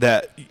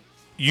 that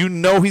you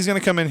know he's going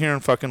to come in here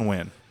and fucking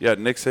win. Yeah,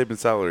 Nick Saban's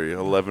salary,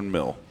 $11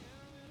 million.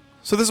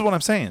 So this is what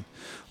I'm saying.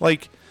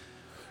 Like,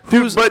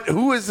 Dude, but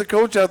who is the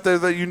coach out there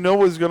that you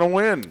know is going to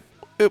win?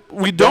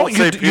 we Don't don't.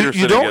 say You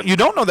Peterson don't. again. You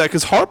don't know that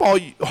because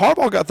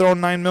Harbaugh got thrown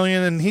 $9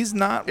 million and he's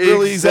not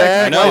really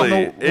exactly. I like, know.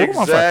 no, hold on,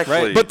 fuck.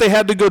 Exactly. But they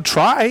had to go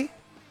try.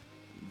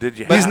 Did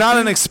you? He's have not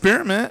to? an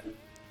experiment.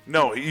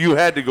 No, you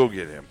had to go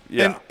get him.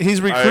 Yeah, And he's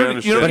I recruiting.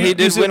 understand. You know, But he you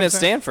did see what win I'm at saying?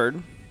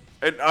 Stanford.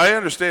 And I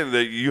understand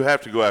that you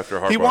have to go after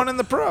Harbaugh. He won in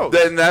the pros.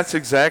 Then that's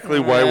exactly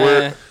why Eh.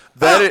 we're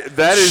that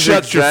is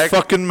Shut your exact-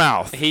 fucking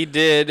mouth. He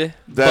did.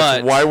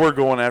 That's but why we're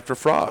going after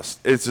Frost.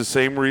 It's the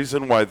same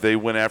reason why they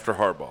went after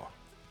Harbaugh.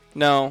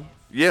 No,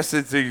 Yes,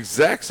 it's the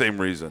exact same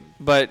reason.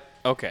 but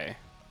okay.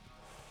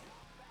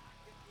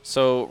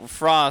 So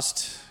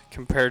Frost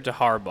compared to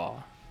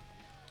Harbaugh.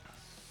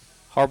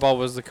 Harbaugh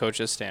was the coach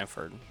at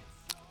Stanford.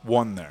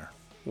 Won there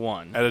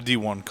One. at a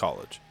D1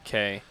 college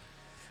Okay.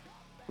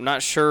 I'm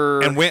not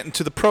sure. and went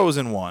into the pros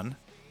and won.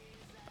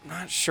 I'm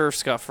not sure if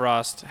Scott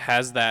Frost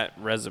has that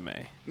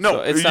resume. No,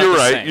 So it's not you're the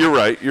right. same. You're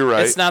right. You're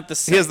right. It's not the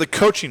same. He has the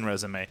coaching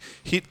resume.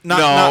 He not,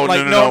 No, not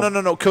like no.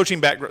 no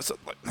coaching background. So,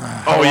 like,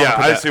 Oh yeah,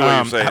 I see what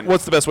you're saying.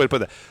 What's the best way to put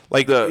that?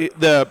 Like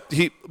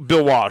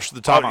Bill Walsh,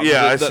 the top. Oh,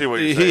 yeah, I see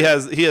what you're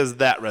saying. He has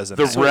that resume.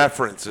 the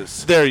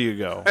references. There you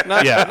go.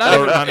 Not, yeah, not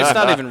or even, it's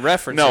not even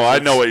references. No, I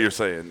It's- know what you're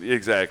saying.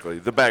 Exactly.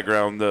 The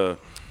background, the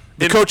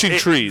coaching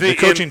tree. The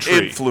coaching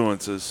tree.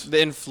 influences.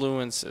 The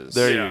influences.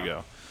 There Yeah. you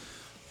go.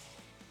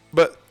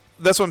 But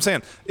that's what I'm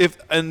saying.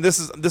 This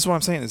is what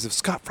I'm saying is if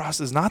Scott Frost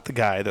is not the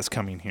guy that's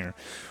coming here,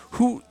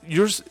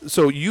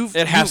 you've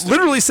It has to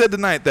literally said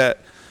tonight that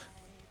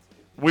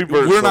We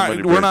burned we're so not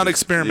many we're not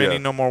bridges. experimenting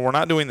Yeah. no more. We're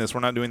not doing this. We're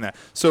not doing that.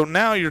 So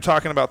now you're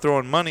talking about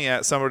throwing money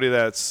at somebody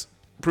that's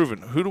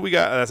proven. Who do we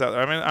got that's out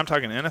there? I mean, I'm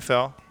talking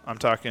NFL. I'm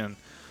talking,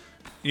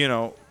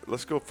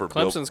 Let's go for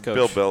Clemson's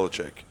Bill coach.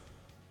 Belichick.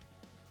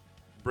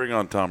 Bring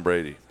on Tom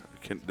Brady.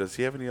 Does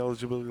he have any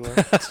eligibility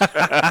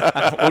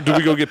left? do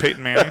we go get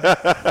Peyton Manning?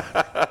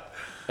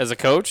 As a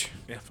coach?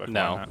 Yeah, fuck,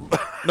 No. why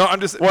not? No, I'm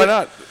just. Why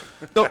not?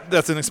 No,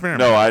 that's an experiment.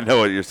 No, I know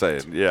what you're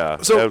saying. Yeah,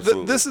 So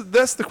absolutely.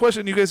 that's the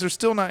question you guys are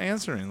still not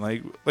answering.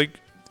 Like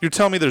you're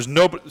telling me there's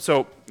nobody.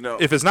 So No.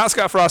 if it's not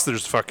Scott Frost,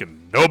 there's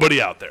fucking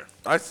nobody out there.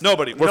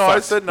 Nobody. We're I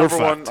fucked. said We're number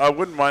one. fucked. I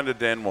wouldn't mind a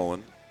Dan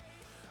Mullen.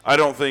 I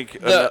don't think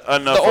The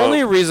enough.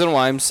 only reason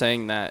why I'm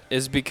saying that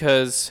is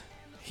because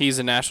he's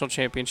a national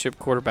championship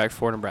quarterback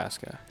for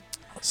Nebraska.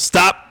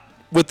 Stop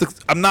with the.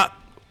 I'm not.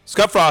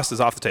 Scott Frost is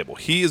off the table.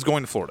 He is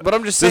going to Florida. But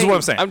I'm just This saying. is what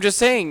I'm saying. I'm just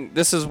saying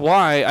this is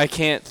why I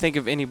can't think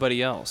of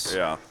anybody else.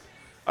 Yeah,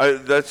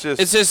 that's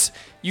just. It's just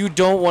you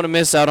don't want to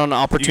miss out on an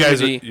you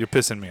guys are, opportunity you're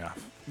pissing me off.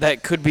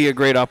 that could be a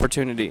great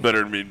opportunity.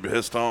 better than being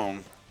pissed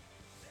on.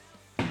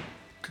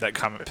 That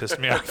comment pissed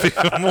me off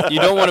even more. You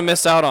don't want to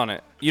miss out on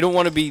it. You don't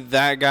want to be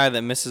that guy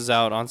that misses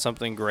out on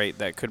something great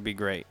that could be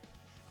great.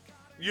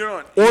 You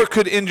know, Or it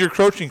could end your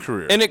coaching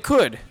career. And it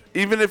could.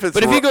 even if it's.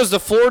 But if he goes to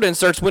Florida and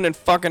starts winning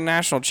fucking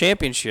national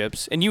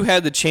championships and you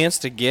had the chance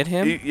to get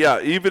him, yeah,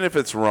 even if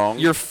it's wrong,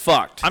 you're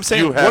fucked. I'm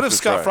saying, you have what if to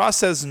Scott try. Frost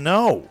says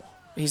no?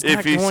 He's if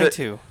not he going sa-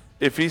 to.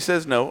 If he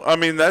says no, I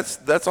mean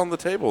that's on the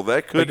table.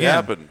 That could Again.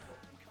 happen.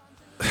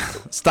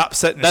 Stop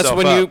setting That's yourself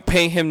when up. you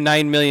pay him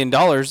 $9 million,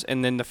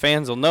 and then the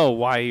fans will know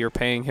why you're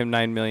paying him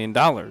 $9 million.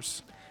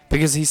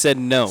 Because he said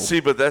no.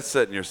 See, but that's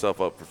setting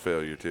yourself up for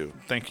failure too.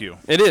 Thank you.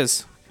 It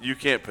is. You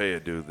can't pay a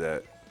dude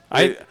that.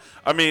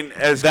 I mean,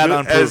 as That good,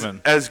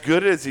 unproven. as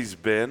good as he's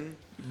been,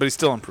 But he's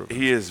still improving.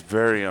 he is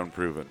very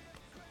unproven.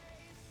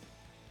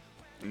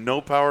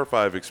 No Power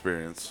 5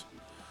 experience.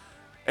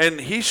 And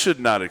he should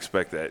not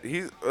expect that.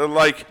 He's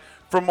like,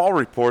 from all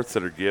reports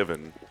that are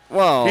given,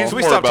 Well, he's Can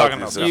we more stop about talking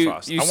about these- Scott you,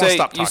 Frost? you I wanna say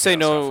stop you say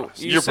talking about no. Scott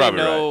Frost. You You're say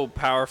probably no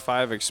Power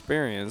 5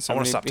 experience. I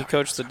wanna mean, stop he talking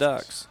coached the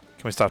about Scott Ducks.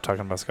 Can we stop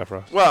talking about Scott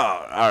Frost? Well,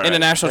 all right. In a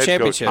national Head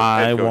coach. championship. Head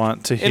I coach.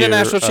 want to hear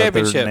International other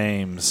championship.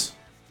 names.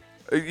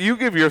 You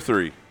give your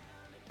 3.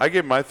 I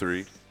gave my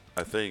 3.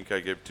 I think I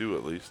gave 2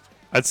 at least.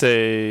 I'd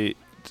say,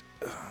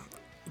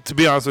 to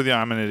be honest with you,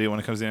 I'm an idiot when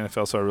it comes to the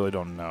NFL, so I really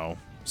don't know.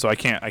 So I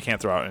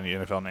can't throw out any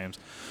NFL names.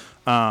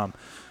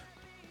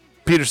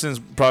 Peterson's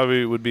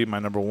probably would be my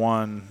number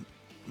 1.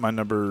 My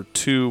number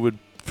 2 would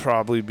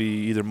probably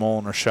be either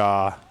Mullen or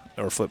Shaw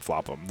or flip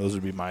flop them. Those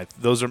would be my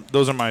those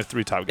are my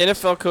 3 top guys.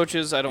 NFL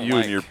coaches, I don't You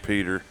like. and your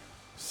Peter,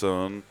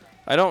 son.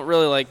 I don't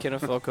really like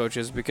NFL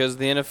coaches because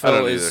the I NFL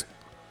don't is either.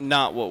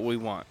 not what we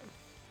want.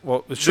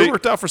 Well, it sure They-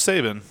 worked out for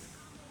Saban.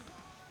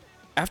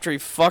 After he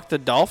fucked the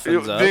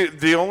Dolphins up,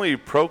 The only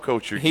pro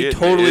coach you're He getting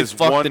totally is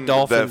fucked one the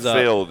Dolphins that up.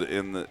 failed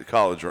in the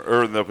college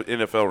or in the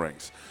NFL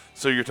ranks.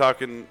 So you're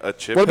talking a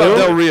chip. What about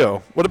coach? Del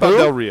Rio? What about Who?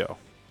 Del Rio?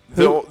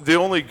 The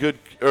only good,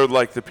 or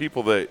like the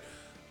people that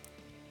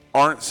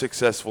aren't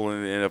successful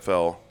in the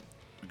NFL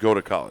go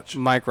to college.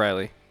 Mike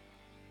Riley,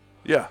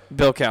 Yeah.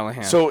 Bill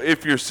Callahan. So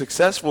if you're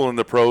successful in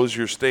the pros,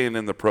 you're staying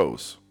in the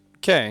pros.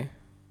 okay,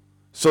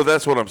 So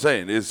that's what I'm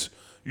saying is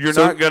you're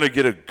So- not going to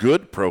get a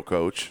good pro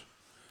coach.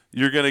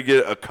 You're going to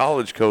get a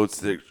college coach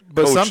that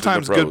But coached in the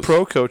sometimes good pros.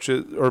 pro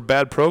coaches or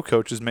bad pro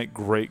coaches make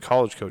great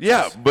college coaches.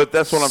 Yeah, but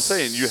that's what I'm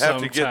saying. You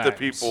have to get the Sometimes.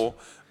 people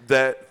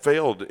that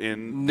failed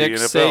in Nick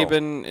the NFL.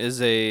 Saban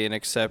is an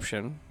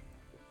exception.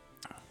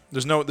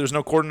 There's no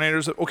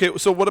coordinators. Okay,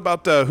 so what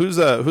about who's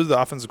the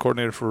offensive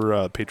coordinator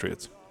for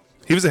Patriots?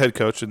 He was a head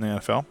coach in the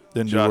NFL.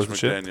 Didn't do Josh worth a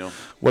shit. McDaniel.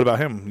 What about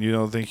him? You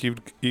don't think he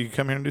could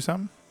come here and do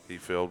something? He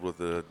failed with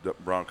the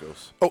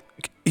Broncos. Oh,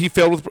 he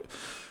failed with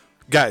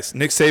guys.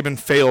 Nick Saban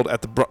failed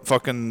at the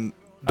fucking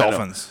I know.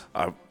 Dolphins.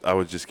 I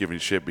was just giving you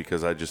shit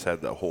because I just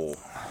had that whole.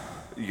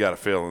 You got to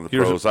fail in the You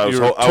were, pros. I was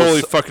you were ho- I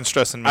totally was- fucking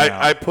stressing me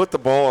I out. put the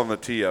ball on the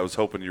tee. I was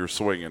hoping you were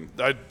swinging.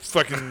 I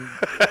fucking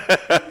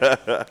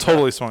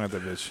totally swung at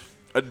that bitch.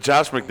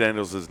 Josh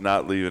McDaniels is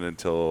not leaving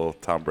until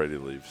Tom Brady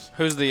leaves.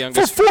 Who's the For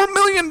youngest? $4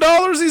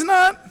 million, he's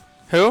not.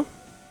 Who?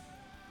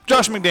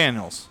 Josh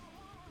McDaniels.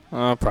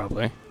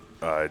 Probably.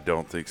 I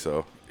don't think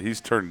so. He's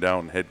turned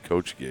down head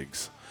coach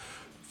gigs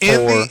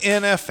In the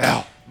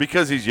NFL.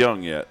 because he's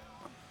young yet.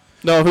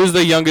 No, who's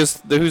the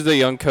youngest? Who's the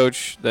young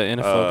coach? The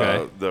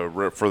NFL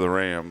guy. For the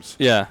Rams.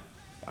 Yeah,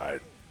 I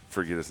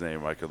forget his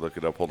name. I could look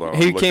it up. Hold on.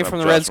 he I'm looking came up from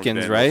the Josh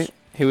Redskins, McDaniels. right?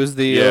 He was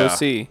the Yeah.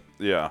 OC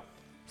Yeah.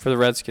 for the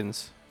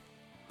Redskins.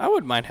 I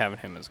wouldn't mind having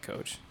him as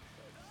coach.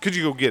 Could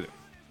you go get it?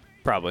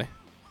 Probably.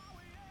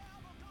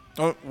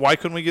 Oh, why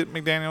couldn't we get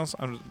McDaniels?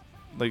 I'm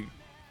like,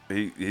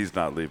 He's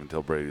not leaving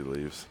until Brady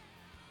leaves.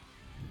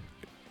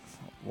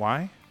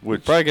 why?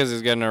 Which Probably because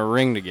he's got a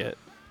ring to get.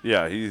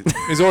 yeah,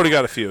 He's already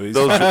got a few. He's,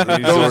 Those-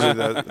 he's already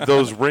that.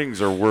 those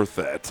rings are worth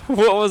that.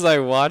 What was I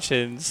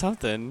watching?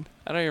 Something.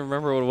 I don't even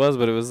remember what it was,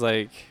 but it was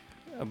like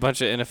a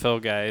bunch of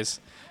NFL guys.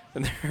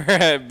 And they're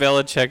at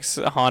Belichick's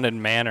Haunted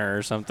Manor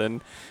or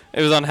something.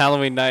 It was on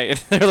Halloween night.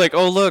 And they're like,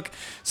 oh, look,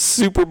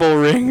 Super Bowl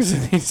rings.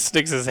 And he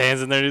sticks his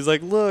hands in there and he's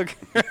like, look.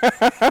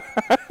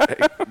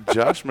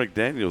 Josh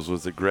McDaniels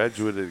was a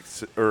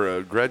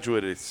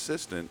graduate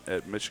assistant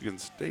at Michigan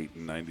State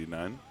in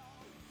 '99.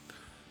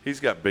 He's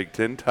got Big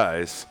Ten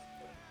ties.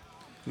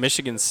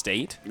 Michigan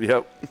State?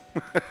 Yep.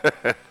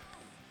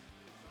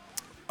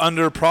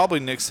 Under probably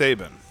Nick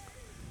Saban.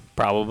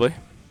 Probably.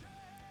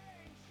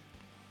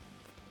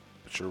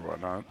 Sure, why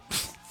not?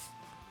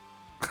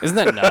 Isn't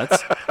that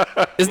nuts?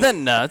 Isn't that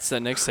nuts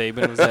that Nick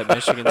Saban was at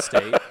Michigan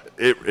State?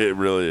 It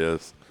really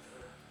is.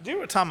 Do you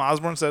hear what Tom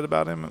Osborne said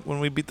about him when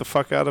we beat the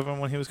fuck out of him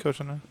when he was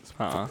coaching there?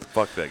 Uh-uh.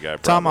 Fuck that guy.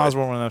 Tom probably.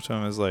 Osborne went up to him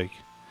and was like,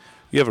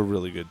 you have a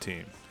really good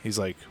team. He's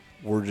like,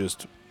 we're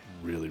just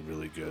really,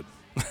 really good.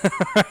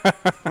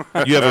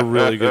 You have a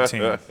really good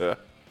team.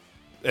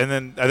 And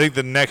then I think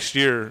the next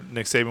year,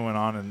 Nick Saban went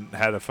on and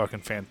had a fucking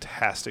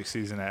fantastic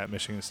season at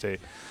Michigan State.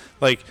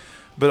 Like,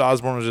 but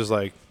Osborne was just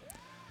like,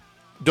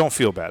 don't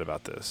feel bad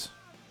about this.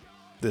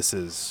 This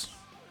is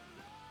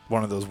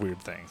one of those weird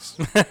things.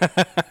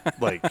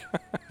 Like,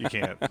 you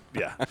can't,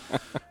 yeah.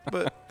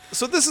 But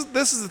so this is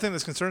the thing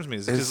that concerns me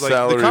is His because like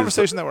salary the is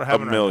conversation that we're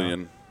having $1 right now-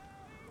 million.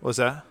 What's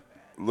that?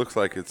 Looks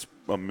like it's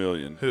 $1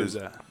 million. Who's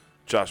His- that?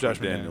 Josh Josh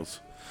McDaniels.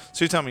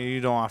 So you tell me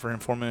you don't offer him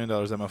 $4 million, that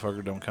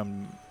motherfucker don't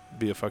come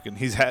be a fucking.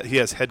 He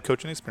has head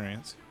coaching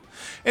experience,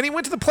 and he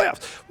went to the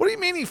playoffs. What do you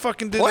mean he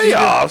fucking did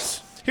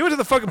Playoffs. He went to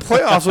the fucking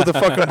playoffs with the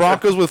fucking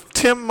Broncos with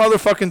Tim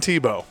motherfucking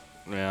Tebow,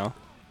 Yeah.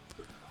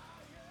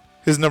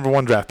 his number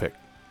 1 draft pick.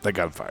 That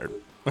got him fired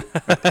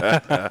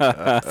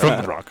from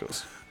the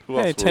Broncos. Who Hey,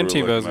 else were Tim we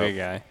Tebow's a looking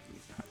good up? guy.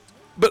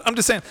 But I'm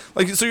just saying,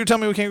 like, so you're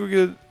telling me we can't go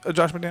get a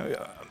Josh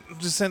McDaniels?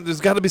 just saying,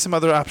 there's got to be some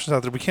other options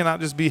out there. We cannot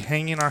just be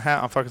hanging our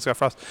hat on fucking Scott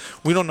Frost.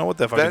 We don't know what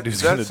that fucking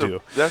dude's going to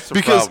do. That's the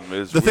Because problem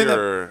is the thing that-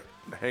 we're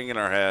hanging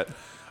our hat.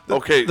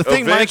 Okay, The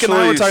thing Mike and I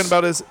were eventually talking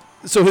about is,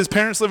 so his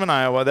parents live in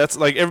Iowa. That's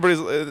like everybody's,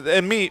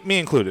 and me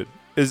included,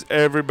 is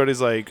everybody's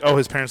like, oh,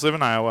 his parents live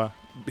in Iowa.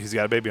 He's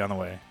got a baby on the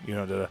way. You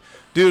know, da-da.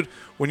 Dude,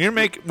 when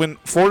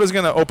Florida's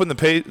going to open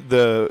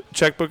the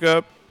checkbook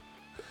up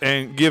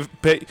and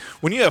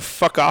when you have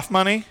fuck off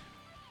money,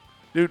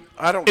 dude,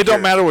 I don't. it care.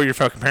 don't matter where your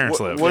fucking parents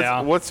live.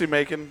 What's he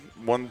making?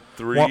 1.3.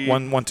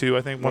 1.2,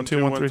 I think. 1.2,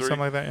 1.3, 1.3. something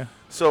like that. Yeah.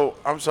 So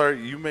I'm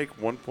sorry, you make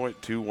 1.2,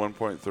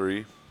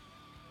 1.3.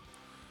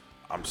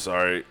 I'm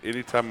sorry.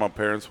 Anytime my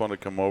parents want to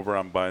come over,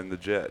 I'm buying the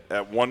jet.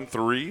 At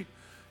 1.3,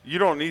 you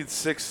don't need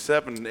 $6,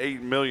 $7,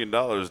 $8 million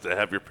to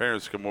have your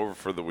parents come over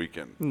for the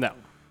weekend. No,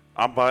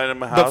 I'm buying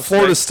them a house. But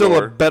Florida's next still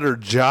door. a better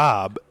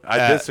job.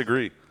 I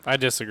disagree. I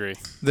disagree.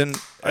 Than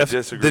I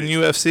disagree. Than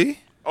UFC.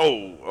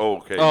 Oh,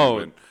 okay. Oh,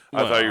 I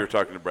thought well. you were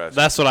talking Nebraska.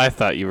 That's what I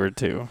thought you were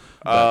too.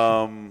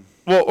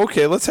 Well,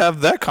 okay, let's have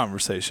that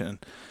conversation.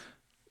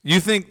 You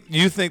think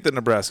that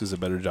Nebraska's a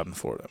better job than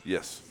Florida?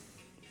 Yes.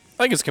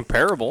 I think it's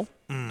comparable.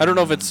 I don't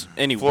know if it's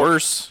any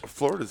worse.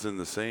 Florida's in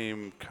the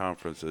same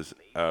conference as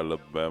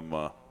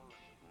Alabama.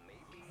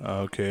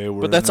 Okay,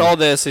 But that's all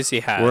the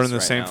SEC has. We're in the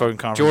right same now. fucking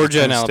conference. Georgia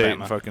as and Penn State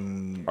Alabama.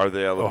 fucking Are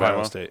they Alabama?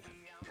 Ohio State.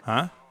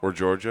 Huh? Or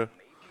Georgia?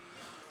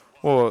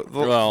 Well, the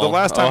Well,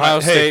 last time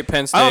Ohio hey, State,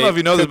 Penn I don't know State, if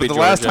you know this, could but be the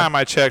last Georgia. time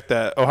I checked,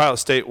 that Ohio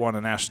State won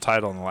a national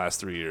title in the last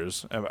 3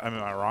 years. Am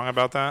I wrong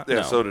about that? Yeah,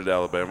 No. so did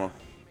Alabama.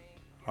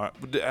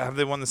 Have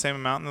they won the same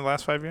amount in the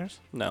last 5 years?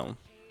 No.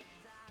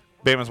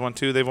 Bama's won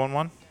 2. They've won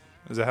 1.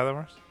 Is that how that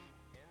works?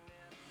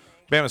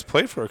 Bama's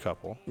played for a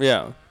couple.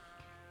 Yeah.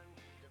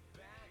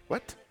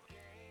 What?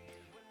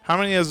 How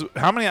many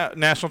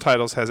national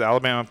titles has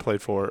Alabama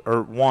played for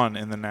or won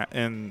in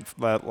the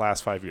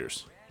last 5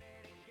 years?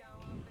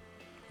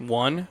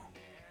 One.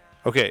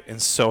 Okay,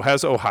 and so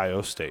has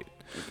Ohio State.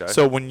 Okay.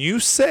 So when you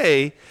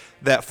say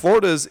that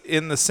Florida's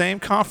in the same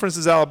conference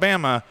as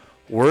Alabama,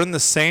 we're in the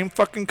same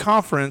fucking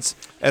conference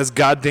as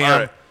goddamn All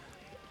right.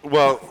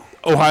 Well,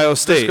 Ohio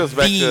State. this goes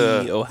back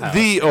to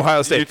The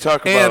Ohio State. you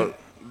talk And about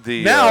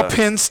the now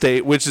Penn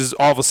State, which has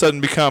all of a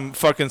sudden become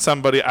fucking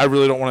somebody I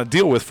really don't want to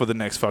deal with for the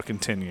next fucking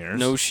 10 years.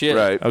 No shit.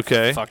 right.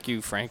 Okay. Fuck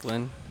you,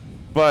 Franklin.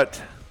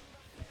 But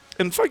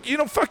And fuck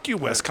you,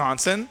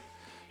 Wisconsin.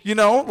 You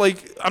know,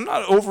 like, I'm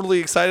not overly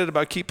excited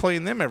about keep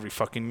playing them every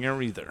fucking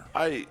year either.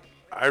 I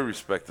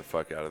respect the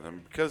fuck out of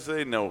them because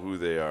they know who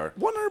they are.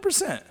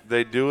 100%.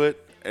 They do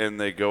it and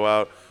they go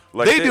out.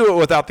 Like They do it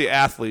without the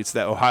athletes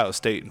that Ohio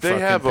State and They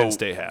fucking have Penn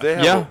State have.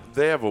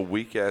 They have a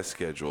weak ass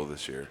schedule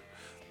this year.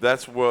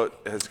 That's what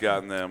has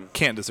gotten them.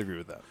 Can't disagree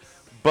with that.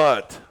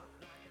 But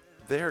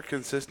they are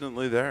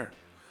consistently there.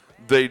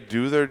 They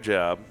do their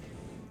job.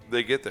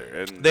 They get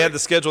there, and They had the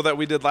schedule that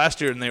we did last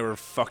year, and they were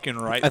fucking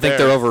right I think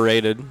there. they're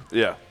overrated.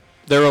 yeah.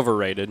 They're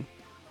overrated.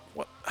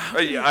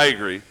 Yeah, I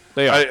agree.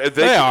 They are. They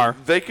They are.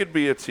 They could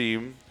be a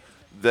team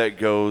that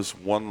goes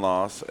one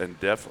loss and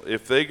definitely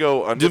if they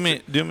go under.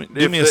 Do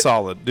me a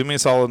solid. Do me a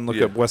solid and look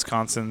Yeah. up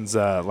Wisconsin's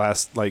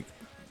last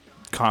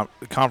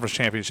conference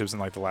championships in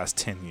like the last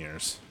 10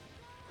 years.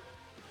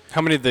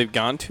 How many they've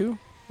gone to?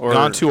 Or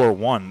Gone to or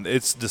won.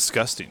 It's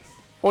disgusting.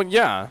 Well,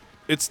 yeah.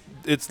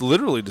 It's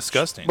literally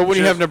disgusting. But when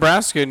you Just- have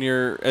Nebraska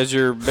as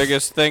your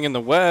biggest thing in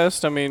the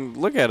West, I mean,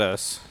 look at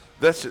us.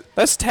 That's it.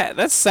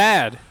 That's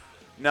sad.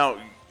 Now,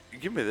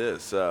 give me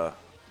this.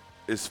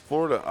 Is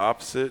Florida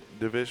opposite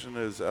division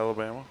as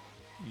Alabama?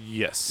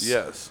 yes.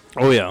 Yes.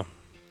 Oh yeah.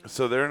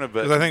 So they're in a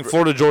bit. 'Cause I think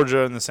Florida, Georgia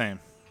are in the same.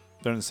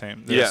 They're in the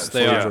same. Yes,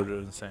 they Florida, are. Georgia are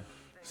in the same.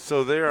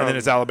 So they're And on, then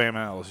it's Alabama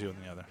and LSU on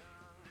the other.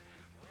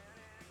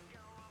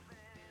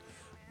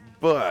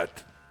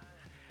 but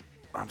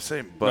I'm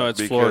saying but No, it's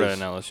because Florida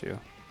and LSU.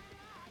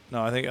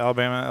 No, I think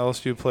Alabama and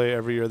LSU play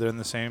every year. They're in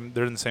the same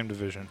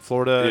division.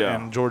 Florida Yeah.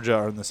 and Georgia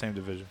are in the same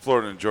division.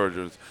 Florida and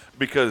Georgia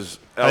because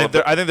I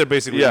think they're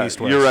basically yeah,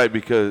 east-west. you're right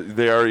because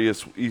they are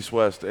east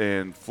west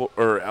and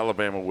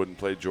Alabama wouldn't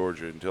play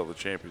Georgia until the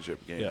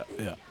championship game. Yeah,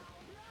 yeah.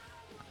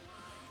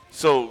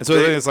 So, And so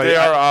I think it's like- they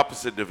are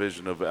opposite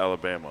division of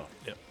Alabama.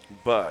 Yep.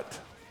 But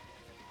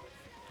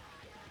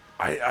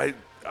I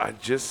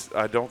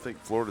don't think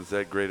Florida's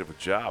that great of a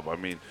job. I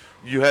mean,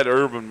 you had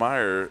Urban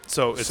Meyer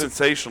So it's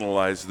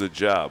sensationalize the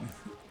job.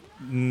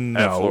 No,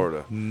 at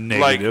Florida.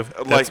 Negative.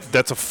 Like-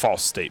 that's a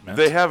false statement.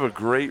 They have a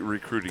great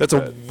recruiting. that's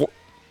vet.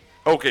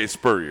 Okay,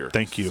 Spurrier.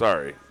 Thank you.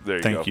 Sorry. There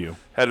you go. Thank you.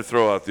 Had to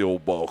throw out the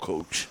old ball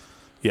coach.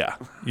 Yeah,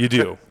 you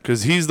do,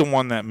 because he's the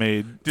one that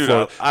made Dude,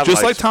 Florida. I Just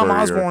like like Tom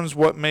Spurrier. Osborne's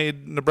what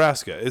made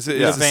Nebraska. It's the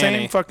Devaney.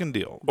 same fucking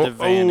deal.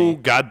 Devaney. Oh,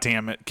 god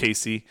damn it,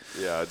 Casey.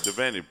 Yeah,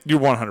 Devaney.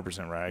 You're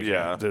 100% right. I can't-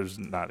 Yeah. There's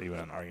not even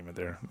an argument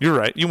there. You're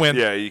right. You win.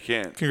 Yeah, you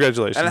can't.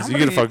 Congratulations. And how You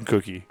get a many- fucking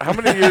cookie. How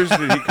many years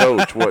did he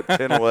coach? What,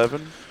 10,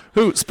 11?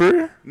 Who,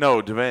 Spurrier?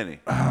 No, Devaney.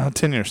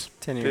 10 years.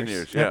 10 years. 10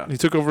 years, yeah. He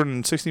took over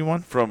in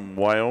 61. From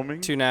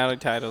Wyoming? 2 national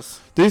titles.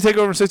 Did he take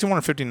over in 61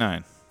 or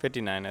 59?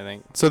 59, I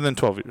think. So then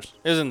 12 years.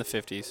 It was in the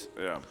 50s.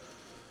 Yeah.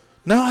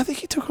 No, I think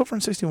he took over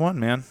in 61,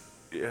 man.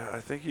 Yeah, I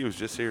think he was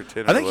just here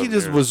 10 I or think he 11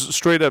 just years. was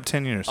straight up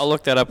 10 years. I'll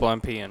look that up while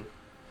I'm peeing.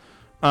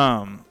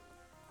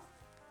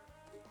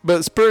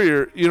 But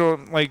Spurrier,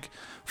 like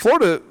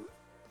Florida,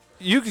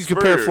 you could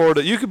compare Spurrier.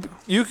 Florida.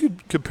 You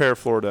could compare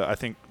Florida, I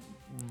think,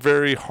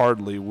 very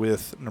hardly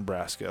with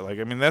Nebraska. Like,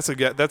 I mean, that's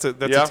Yeah.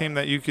 a team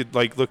that you could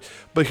like look.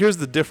 But here's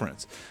the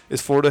difference: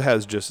 is Florida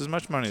has just as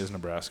much money as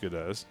Nebraska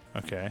does.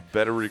 Okay,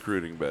 Better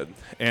recruiting bed.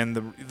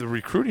 and the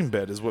recruiting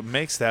bed is what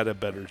makes that a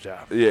better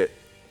job. Yeah.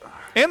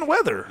 And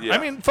weather. Yeah. I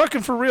mean,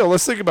 fucking for real.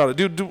 Let's think about it,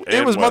 dude. It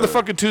And was weather.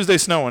 motherfucking Tuesday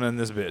snowing in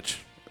this bitch.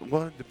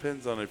 Well, it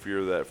depends on if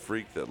you're that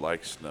freak that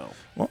likes snow.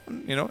 Well,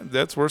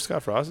 that's where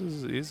Scott Frost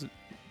is.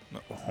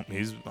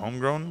 He's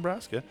homegrown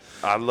Nebraska.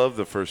 I love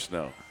the first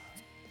snow.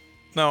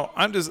 No,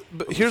 I'm just.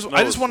 But The here's. snow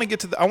I just is- want to get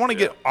to. I want to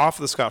yeah. get off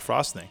the Scott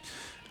Frost thing,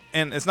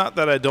 and it's not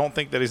that I don't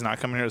think that he's not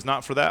coming here. It's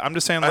not for that. I'm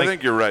just saying, like, I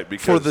think you're right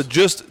because for the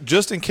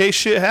just in case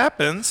shit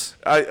happens.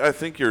 I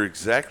think you're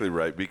exactly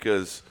right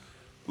because,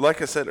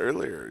 like I said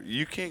earlier,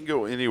 you can't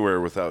go anywhere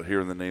without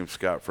hearing the name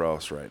Scott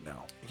Frost right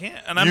now. Yeah,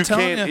 and I'm you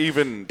telling can't you,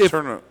 even if-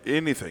 turn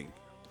anything.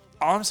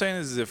 all I'm saying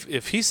is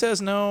if he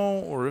says no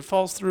or it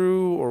falls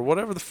through or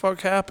whatever the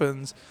fuck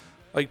happens,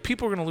 like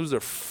people are gonna lose their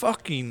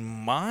fucking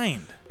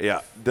mind.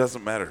 Yeah,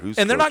 doesn't matter who's.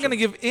 And they're not coaching.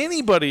 going to give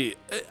anybody,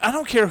 I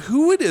don't care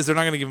who it is, they're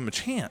not going to give him a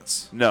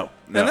chance. No.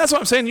 And that's what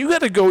I'm saying. You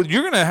got to go.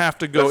 You're going to have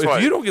to go. That's If why-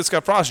 you don't get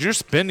Scott Frost, you're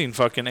spending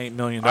fucking $8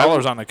 million I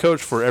would- on a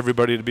coach for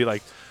everybody to be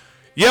like,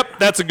 yep,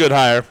 that's a good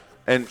hire.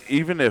 And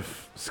even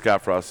if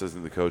Scott Frost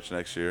isn't the coach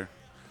next year,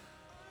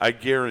 I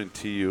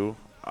guarantee you.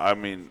 I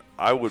mean,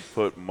 I would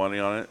put money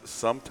on it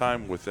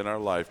sometime within our I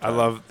lifetime.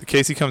 love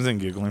Casey comes in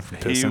giggling from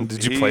He- Piston.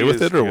 Did you he play with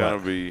is it or gonna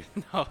what? Be,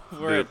 Oh,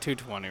 we're Dude, at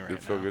 220 right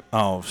it feel now. good.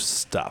 Oh,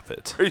 stop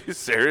it. Are you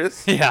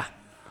serious? Yeah.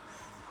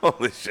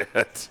 Holy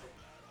shit!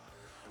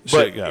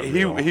 Shit got But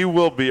real. he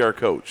will be our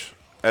coach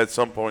at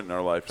some point in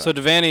our lifetime. So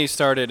Devaney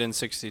started in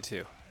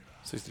 62.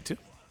 62.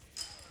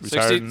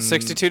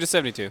 62 to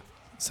 72.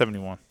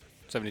 71.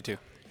 72.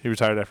 He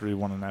retired after he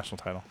won a national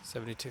title.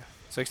 72.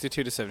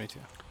 62 to 72.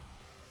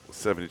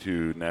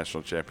 72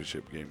 national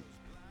championship game.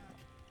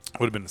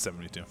 Would have been a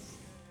 72.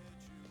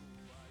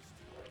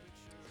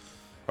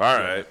 All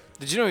right.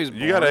 Did you know he was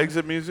born? You got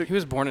exit music? He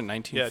was born in Yeah, I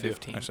do.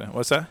 1915. Actually,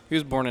 what's that? He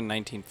was born in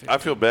 1915. I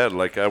feel bad.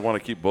 Like, I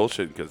want to keep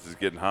bullshitting because it's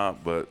getting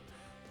hot, but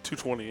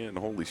 220 in,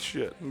 holy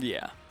shit.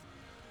 Yeah.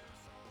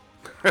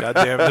 God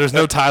damn it. There's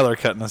no Tyler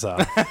cutting us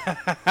off.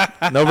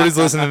 Nobody's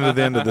listening to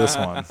the end of this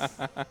one.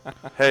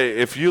 Hey,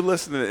 if you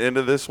listen to the end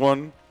of this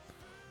one,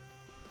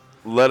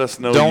 let us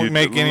know. Don't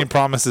make any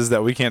promises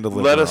that we can't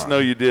deliver. Let us on. know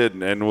you did,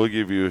 and we'll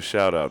give you a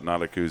shout out,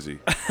 not a koozie.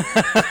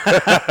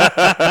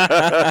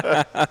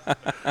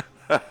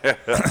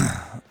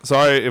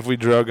 Sorry if we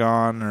drug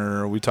on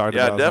or we talked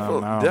Yeah, about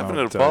something. I don't know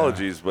definite what to tell you.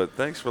 apologies, but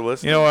thanks for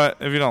listening. You know what?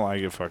 If you don't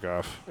like it, fuck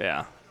off.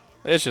 Yeah.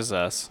 It's just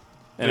us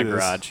in It a is.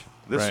 garage.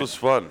 This Right. was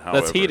fun. However,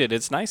 That's heated.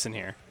 It's nice in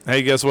here.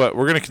 Hey, guess what?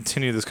 We're gonna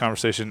continue this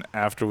conversation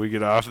after we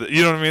get off.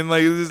 You know what I mean?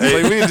 Like,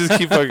 like we can just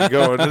keep fucking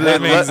going.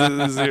 That means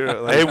it's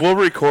zero. Like, Hey, we'll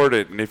record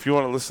it, and if you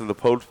want to listen to the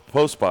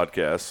post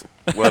podcast,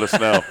 let us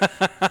know.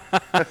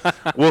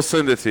 We'll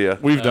send it to you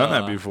we've done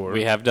that before.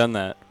 We have done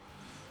that.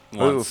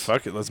 Oh, Once.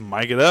 fuck it. Let's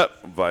mic it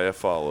up. via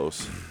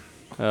follows.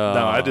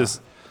 No, I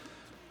just.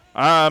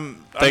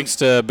 Thanks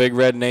to Big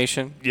Red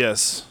Nation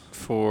Yes.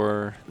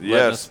 for letting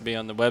Yes. us be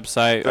on the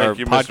website. Thank Our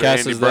you, Mr. podcast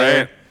Andy is there.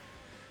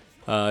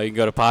 Bryant. You can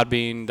go to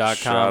podbean.com,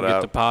 Shout get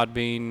out. the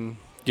Podbean,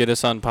 get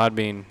us on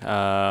Podbean.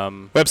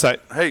 Website.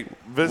 Hey,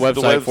 visit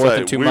the Website, Fourth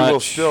and website. Too We will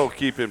Much. still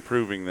keep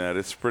improving that.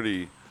 It's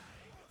pretty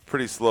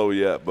slow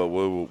yet, but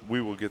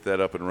we will get that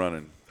up and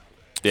running.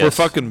 We're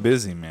fucking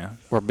busy, man.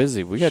 We're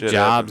busy. We got Shit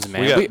jobs, happens.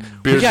 man. We got We,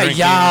 beer we got drinking.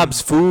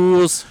 jobs,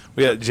 fools.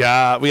 We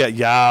got We got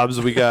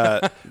jobs. We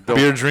got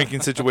beer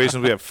drinking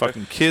situations. We have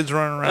fucking kids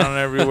running around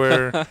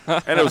everywhere.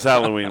 And it was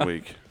Halloween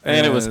week.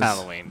 And it was it's-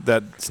 Halloween.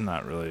 That's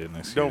not really an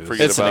excuse. Don't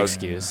forget It's an about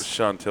excuse.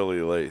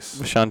 Chantilly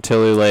lace.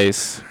 Chantilly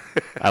lace.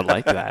 I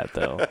like that,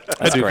 though. I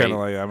That's do great. kind of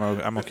like.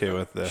 I'm okay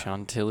with that.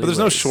 Chantilly But there's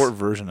no lace. short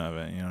version of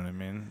it. You know what I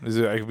mean?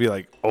 I could be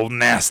like old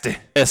nasty.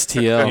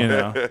 STL. You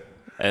know,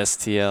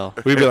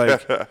 STL. we'd be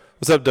like,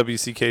 "What's up,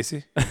 WC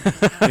Casey?"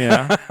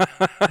 Yeah,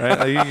 right.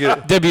 Like you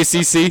get,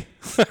 WCC.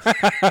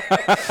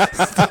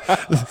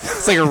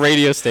 It's like a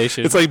radio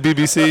station. it's like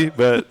BBC,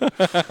 but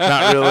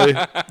not really.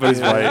 But he's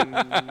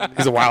white.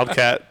 He's a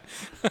wildcat.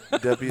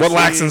 What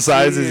lacks in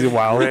size is a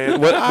wild.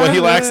 What he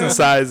lacks in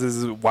size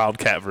is a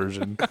wildcat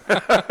version.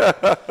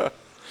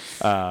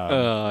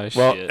 oh, shit.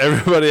 Well,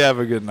 everybody have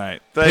a good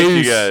night. Thank you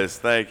Peace. guys.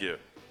 Thank you.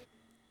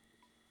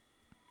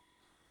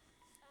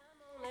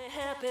 only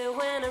happy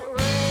when it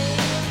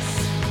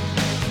rains.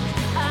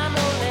 I'm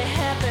only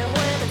happy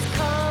when it's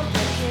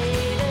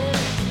complicated.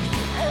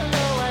 And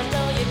though I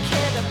know you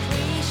can't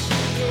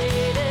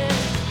appreciate it,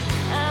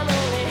 I'm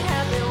only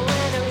happy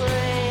when it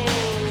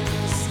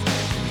rains.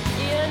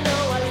 You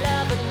know I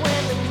love it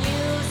when the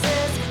news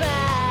is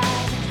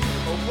bad.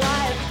 But why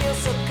it feels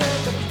so good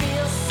to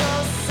feel so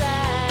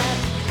sad.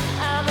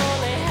 I'm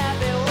only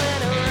happy when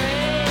it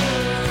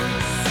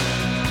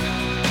rains.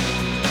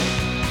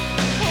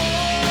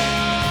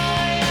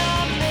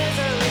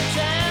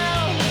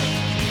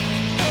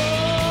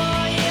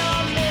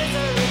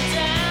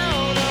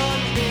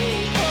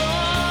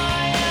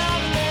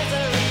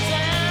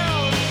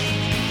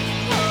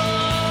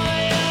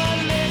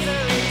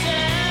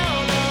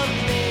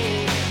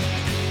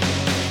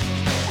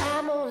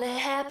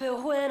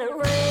 when it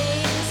rains.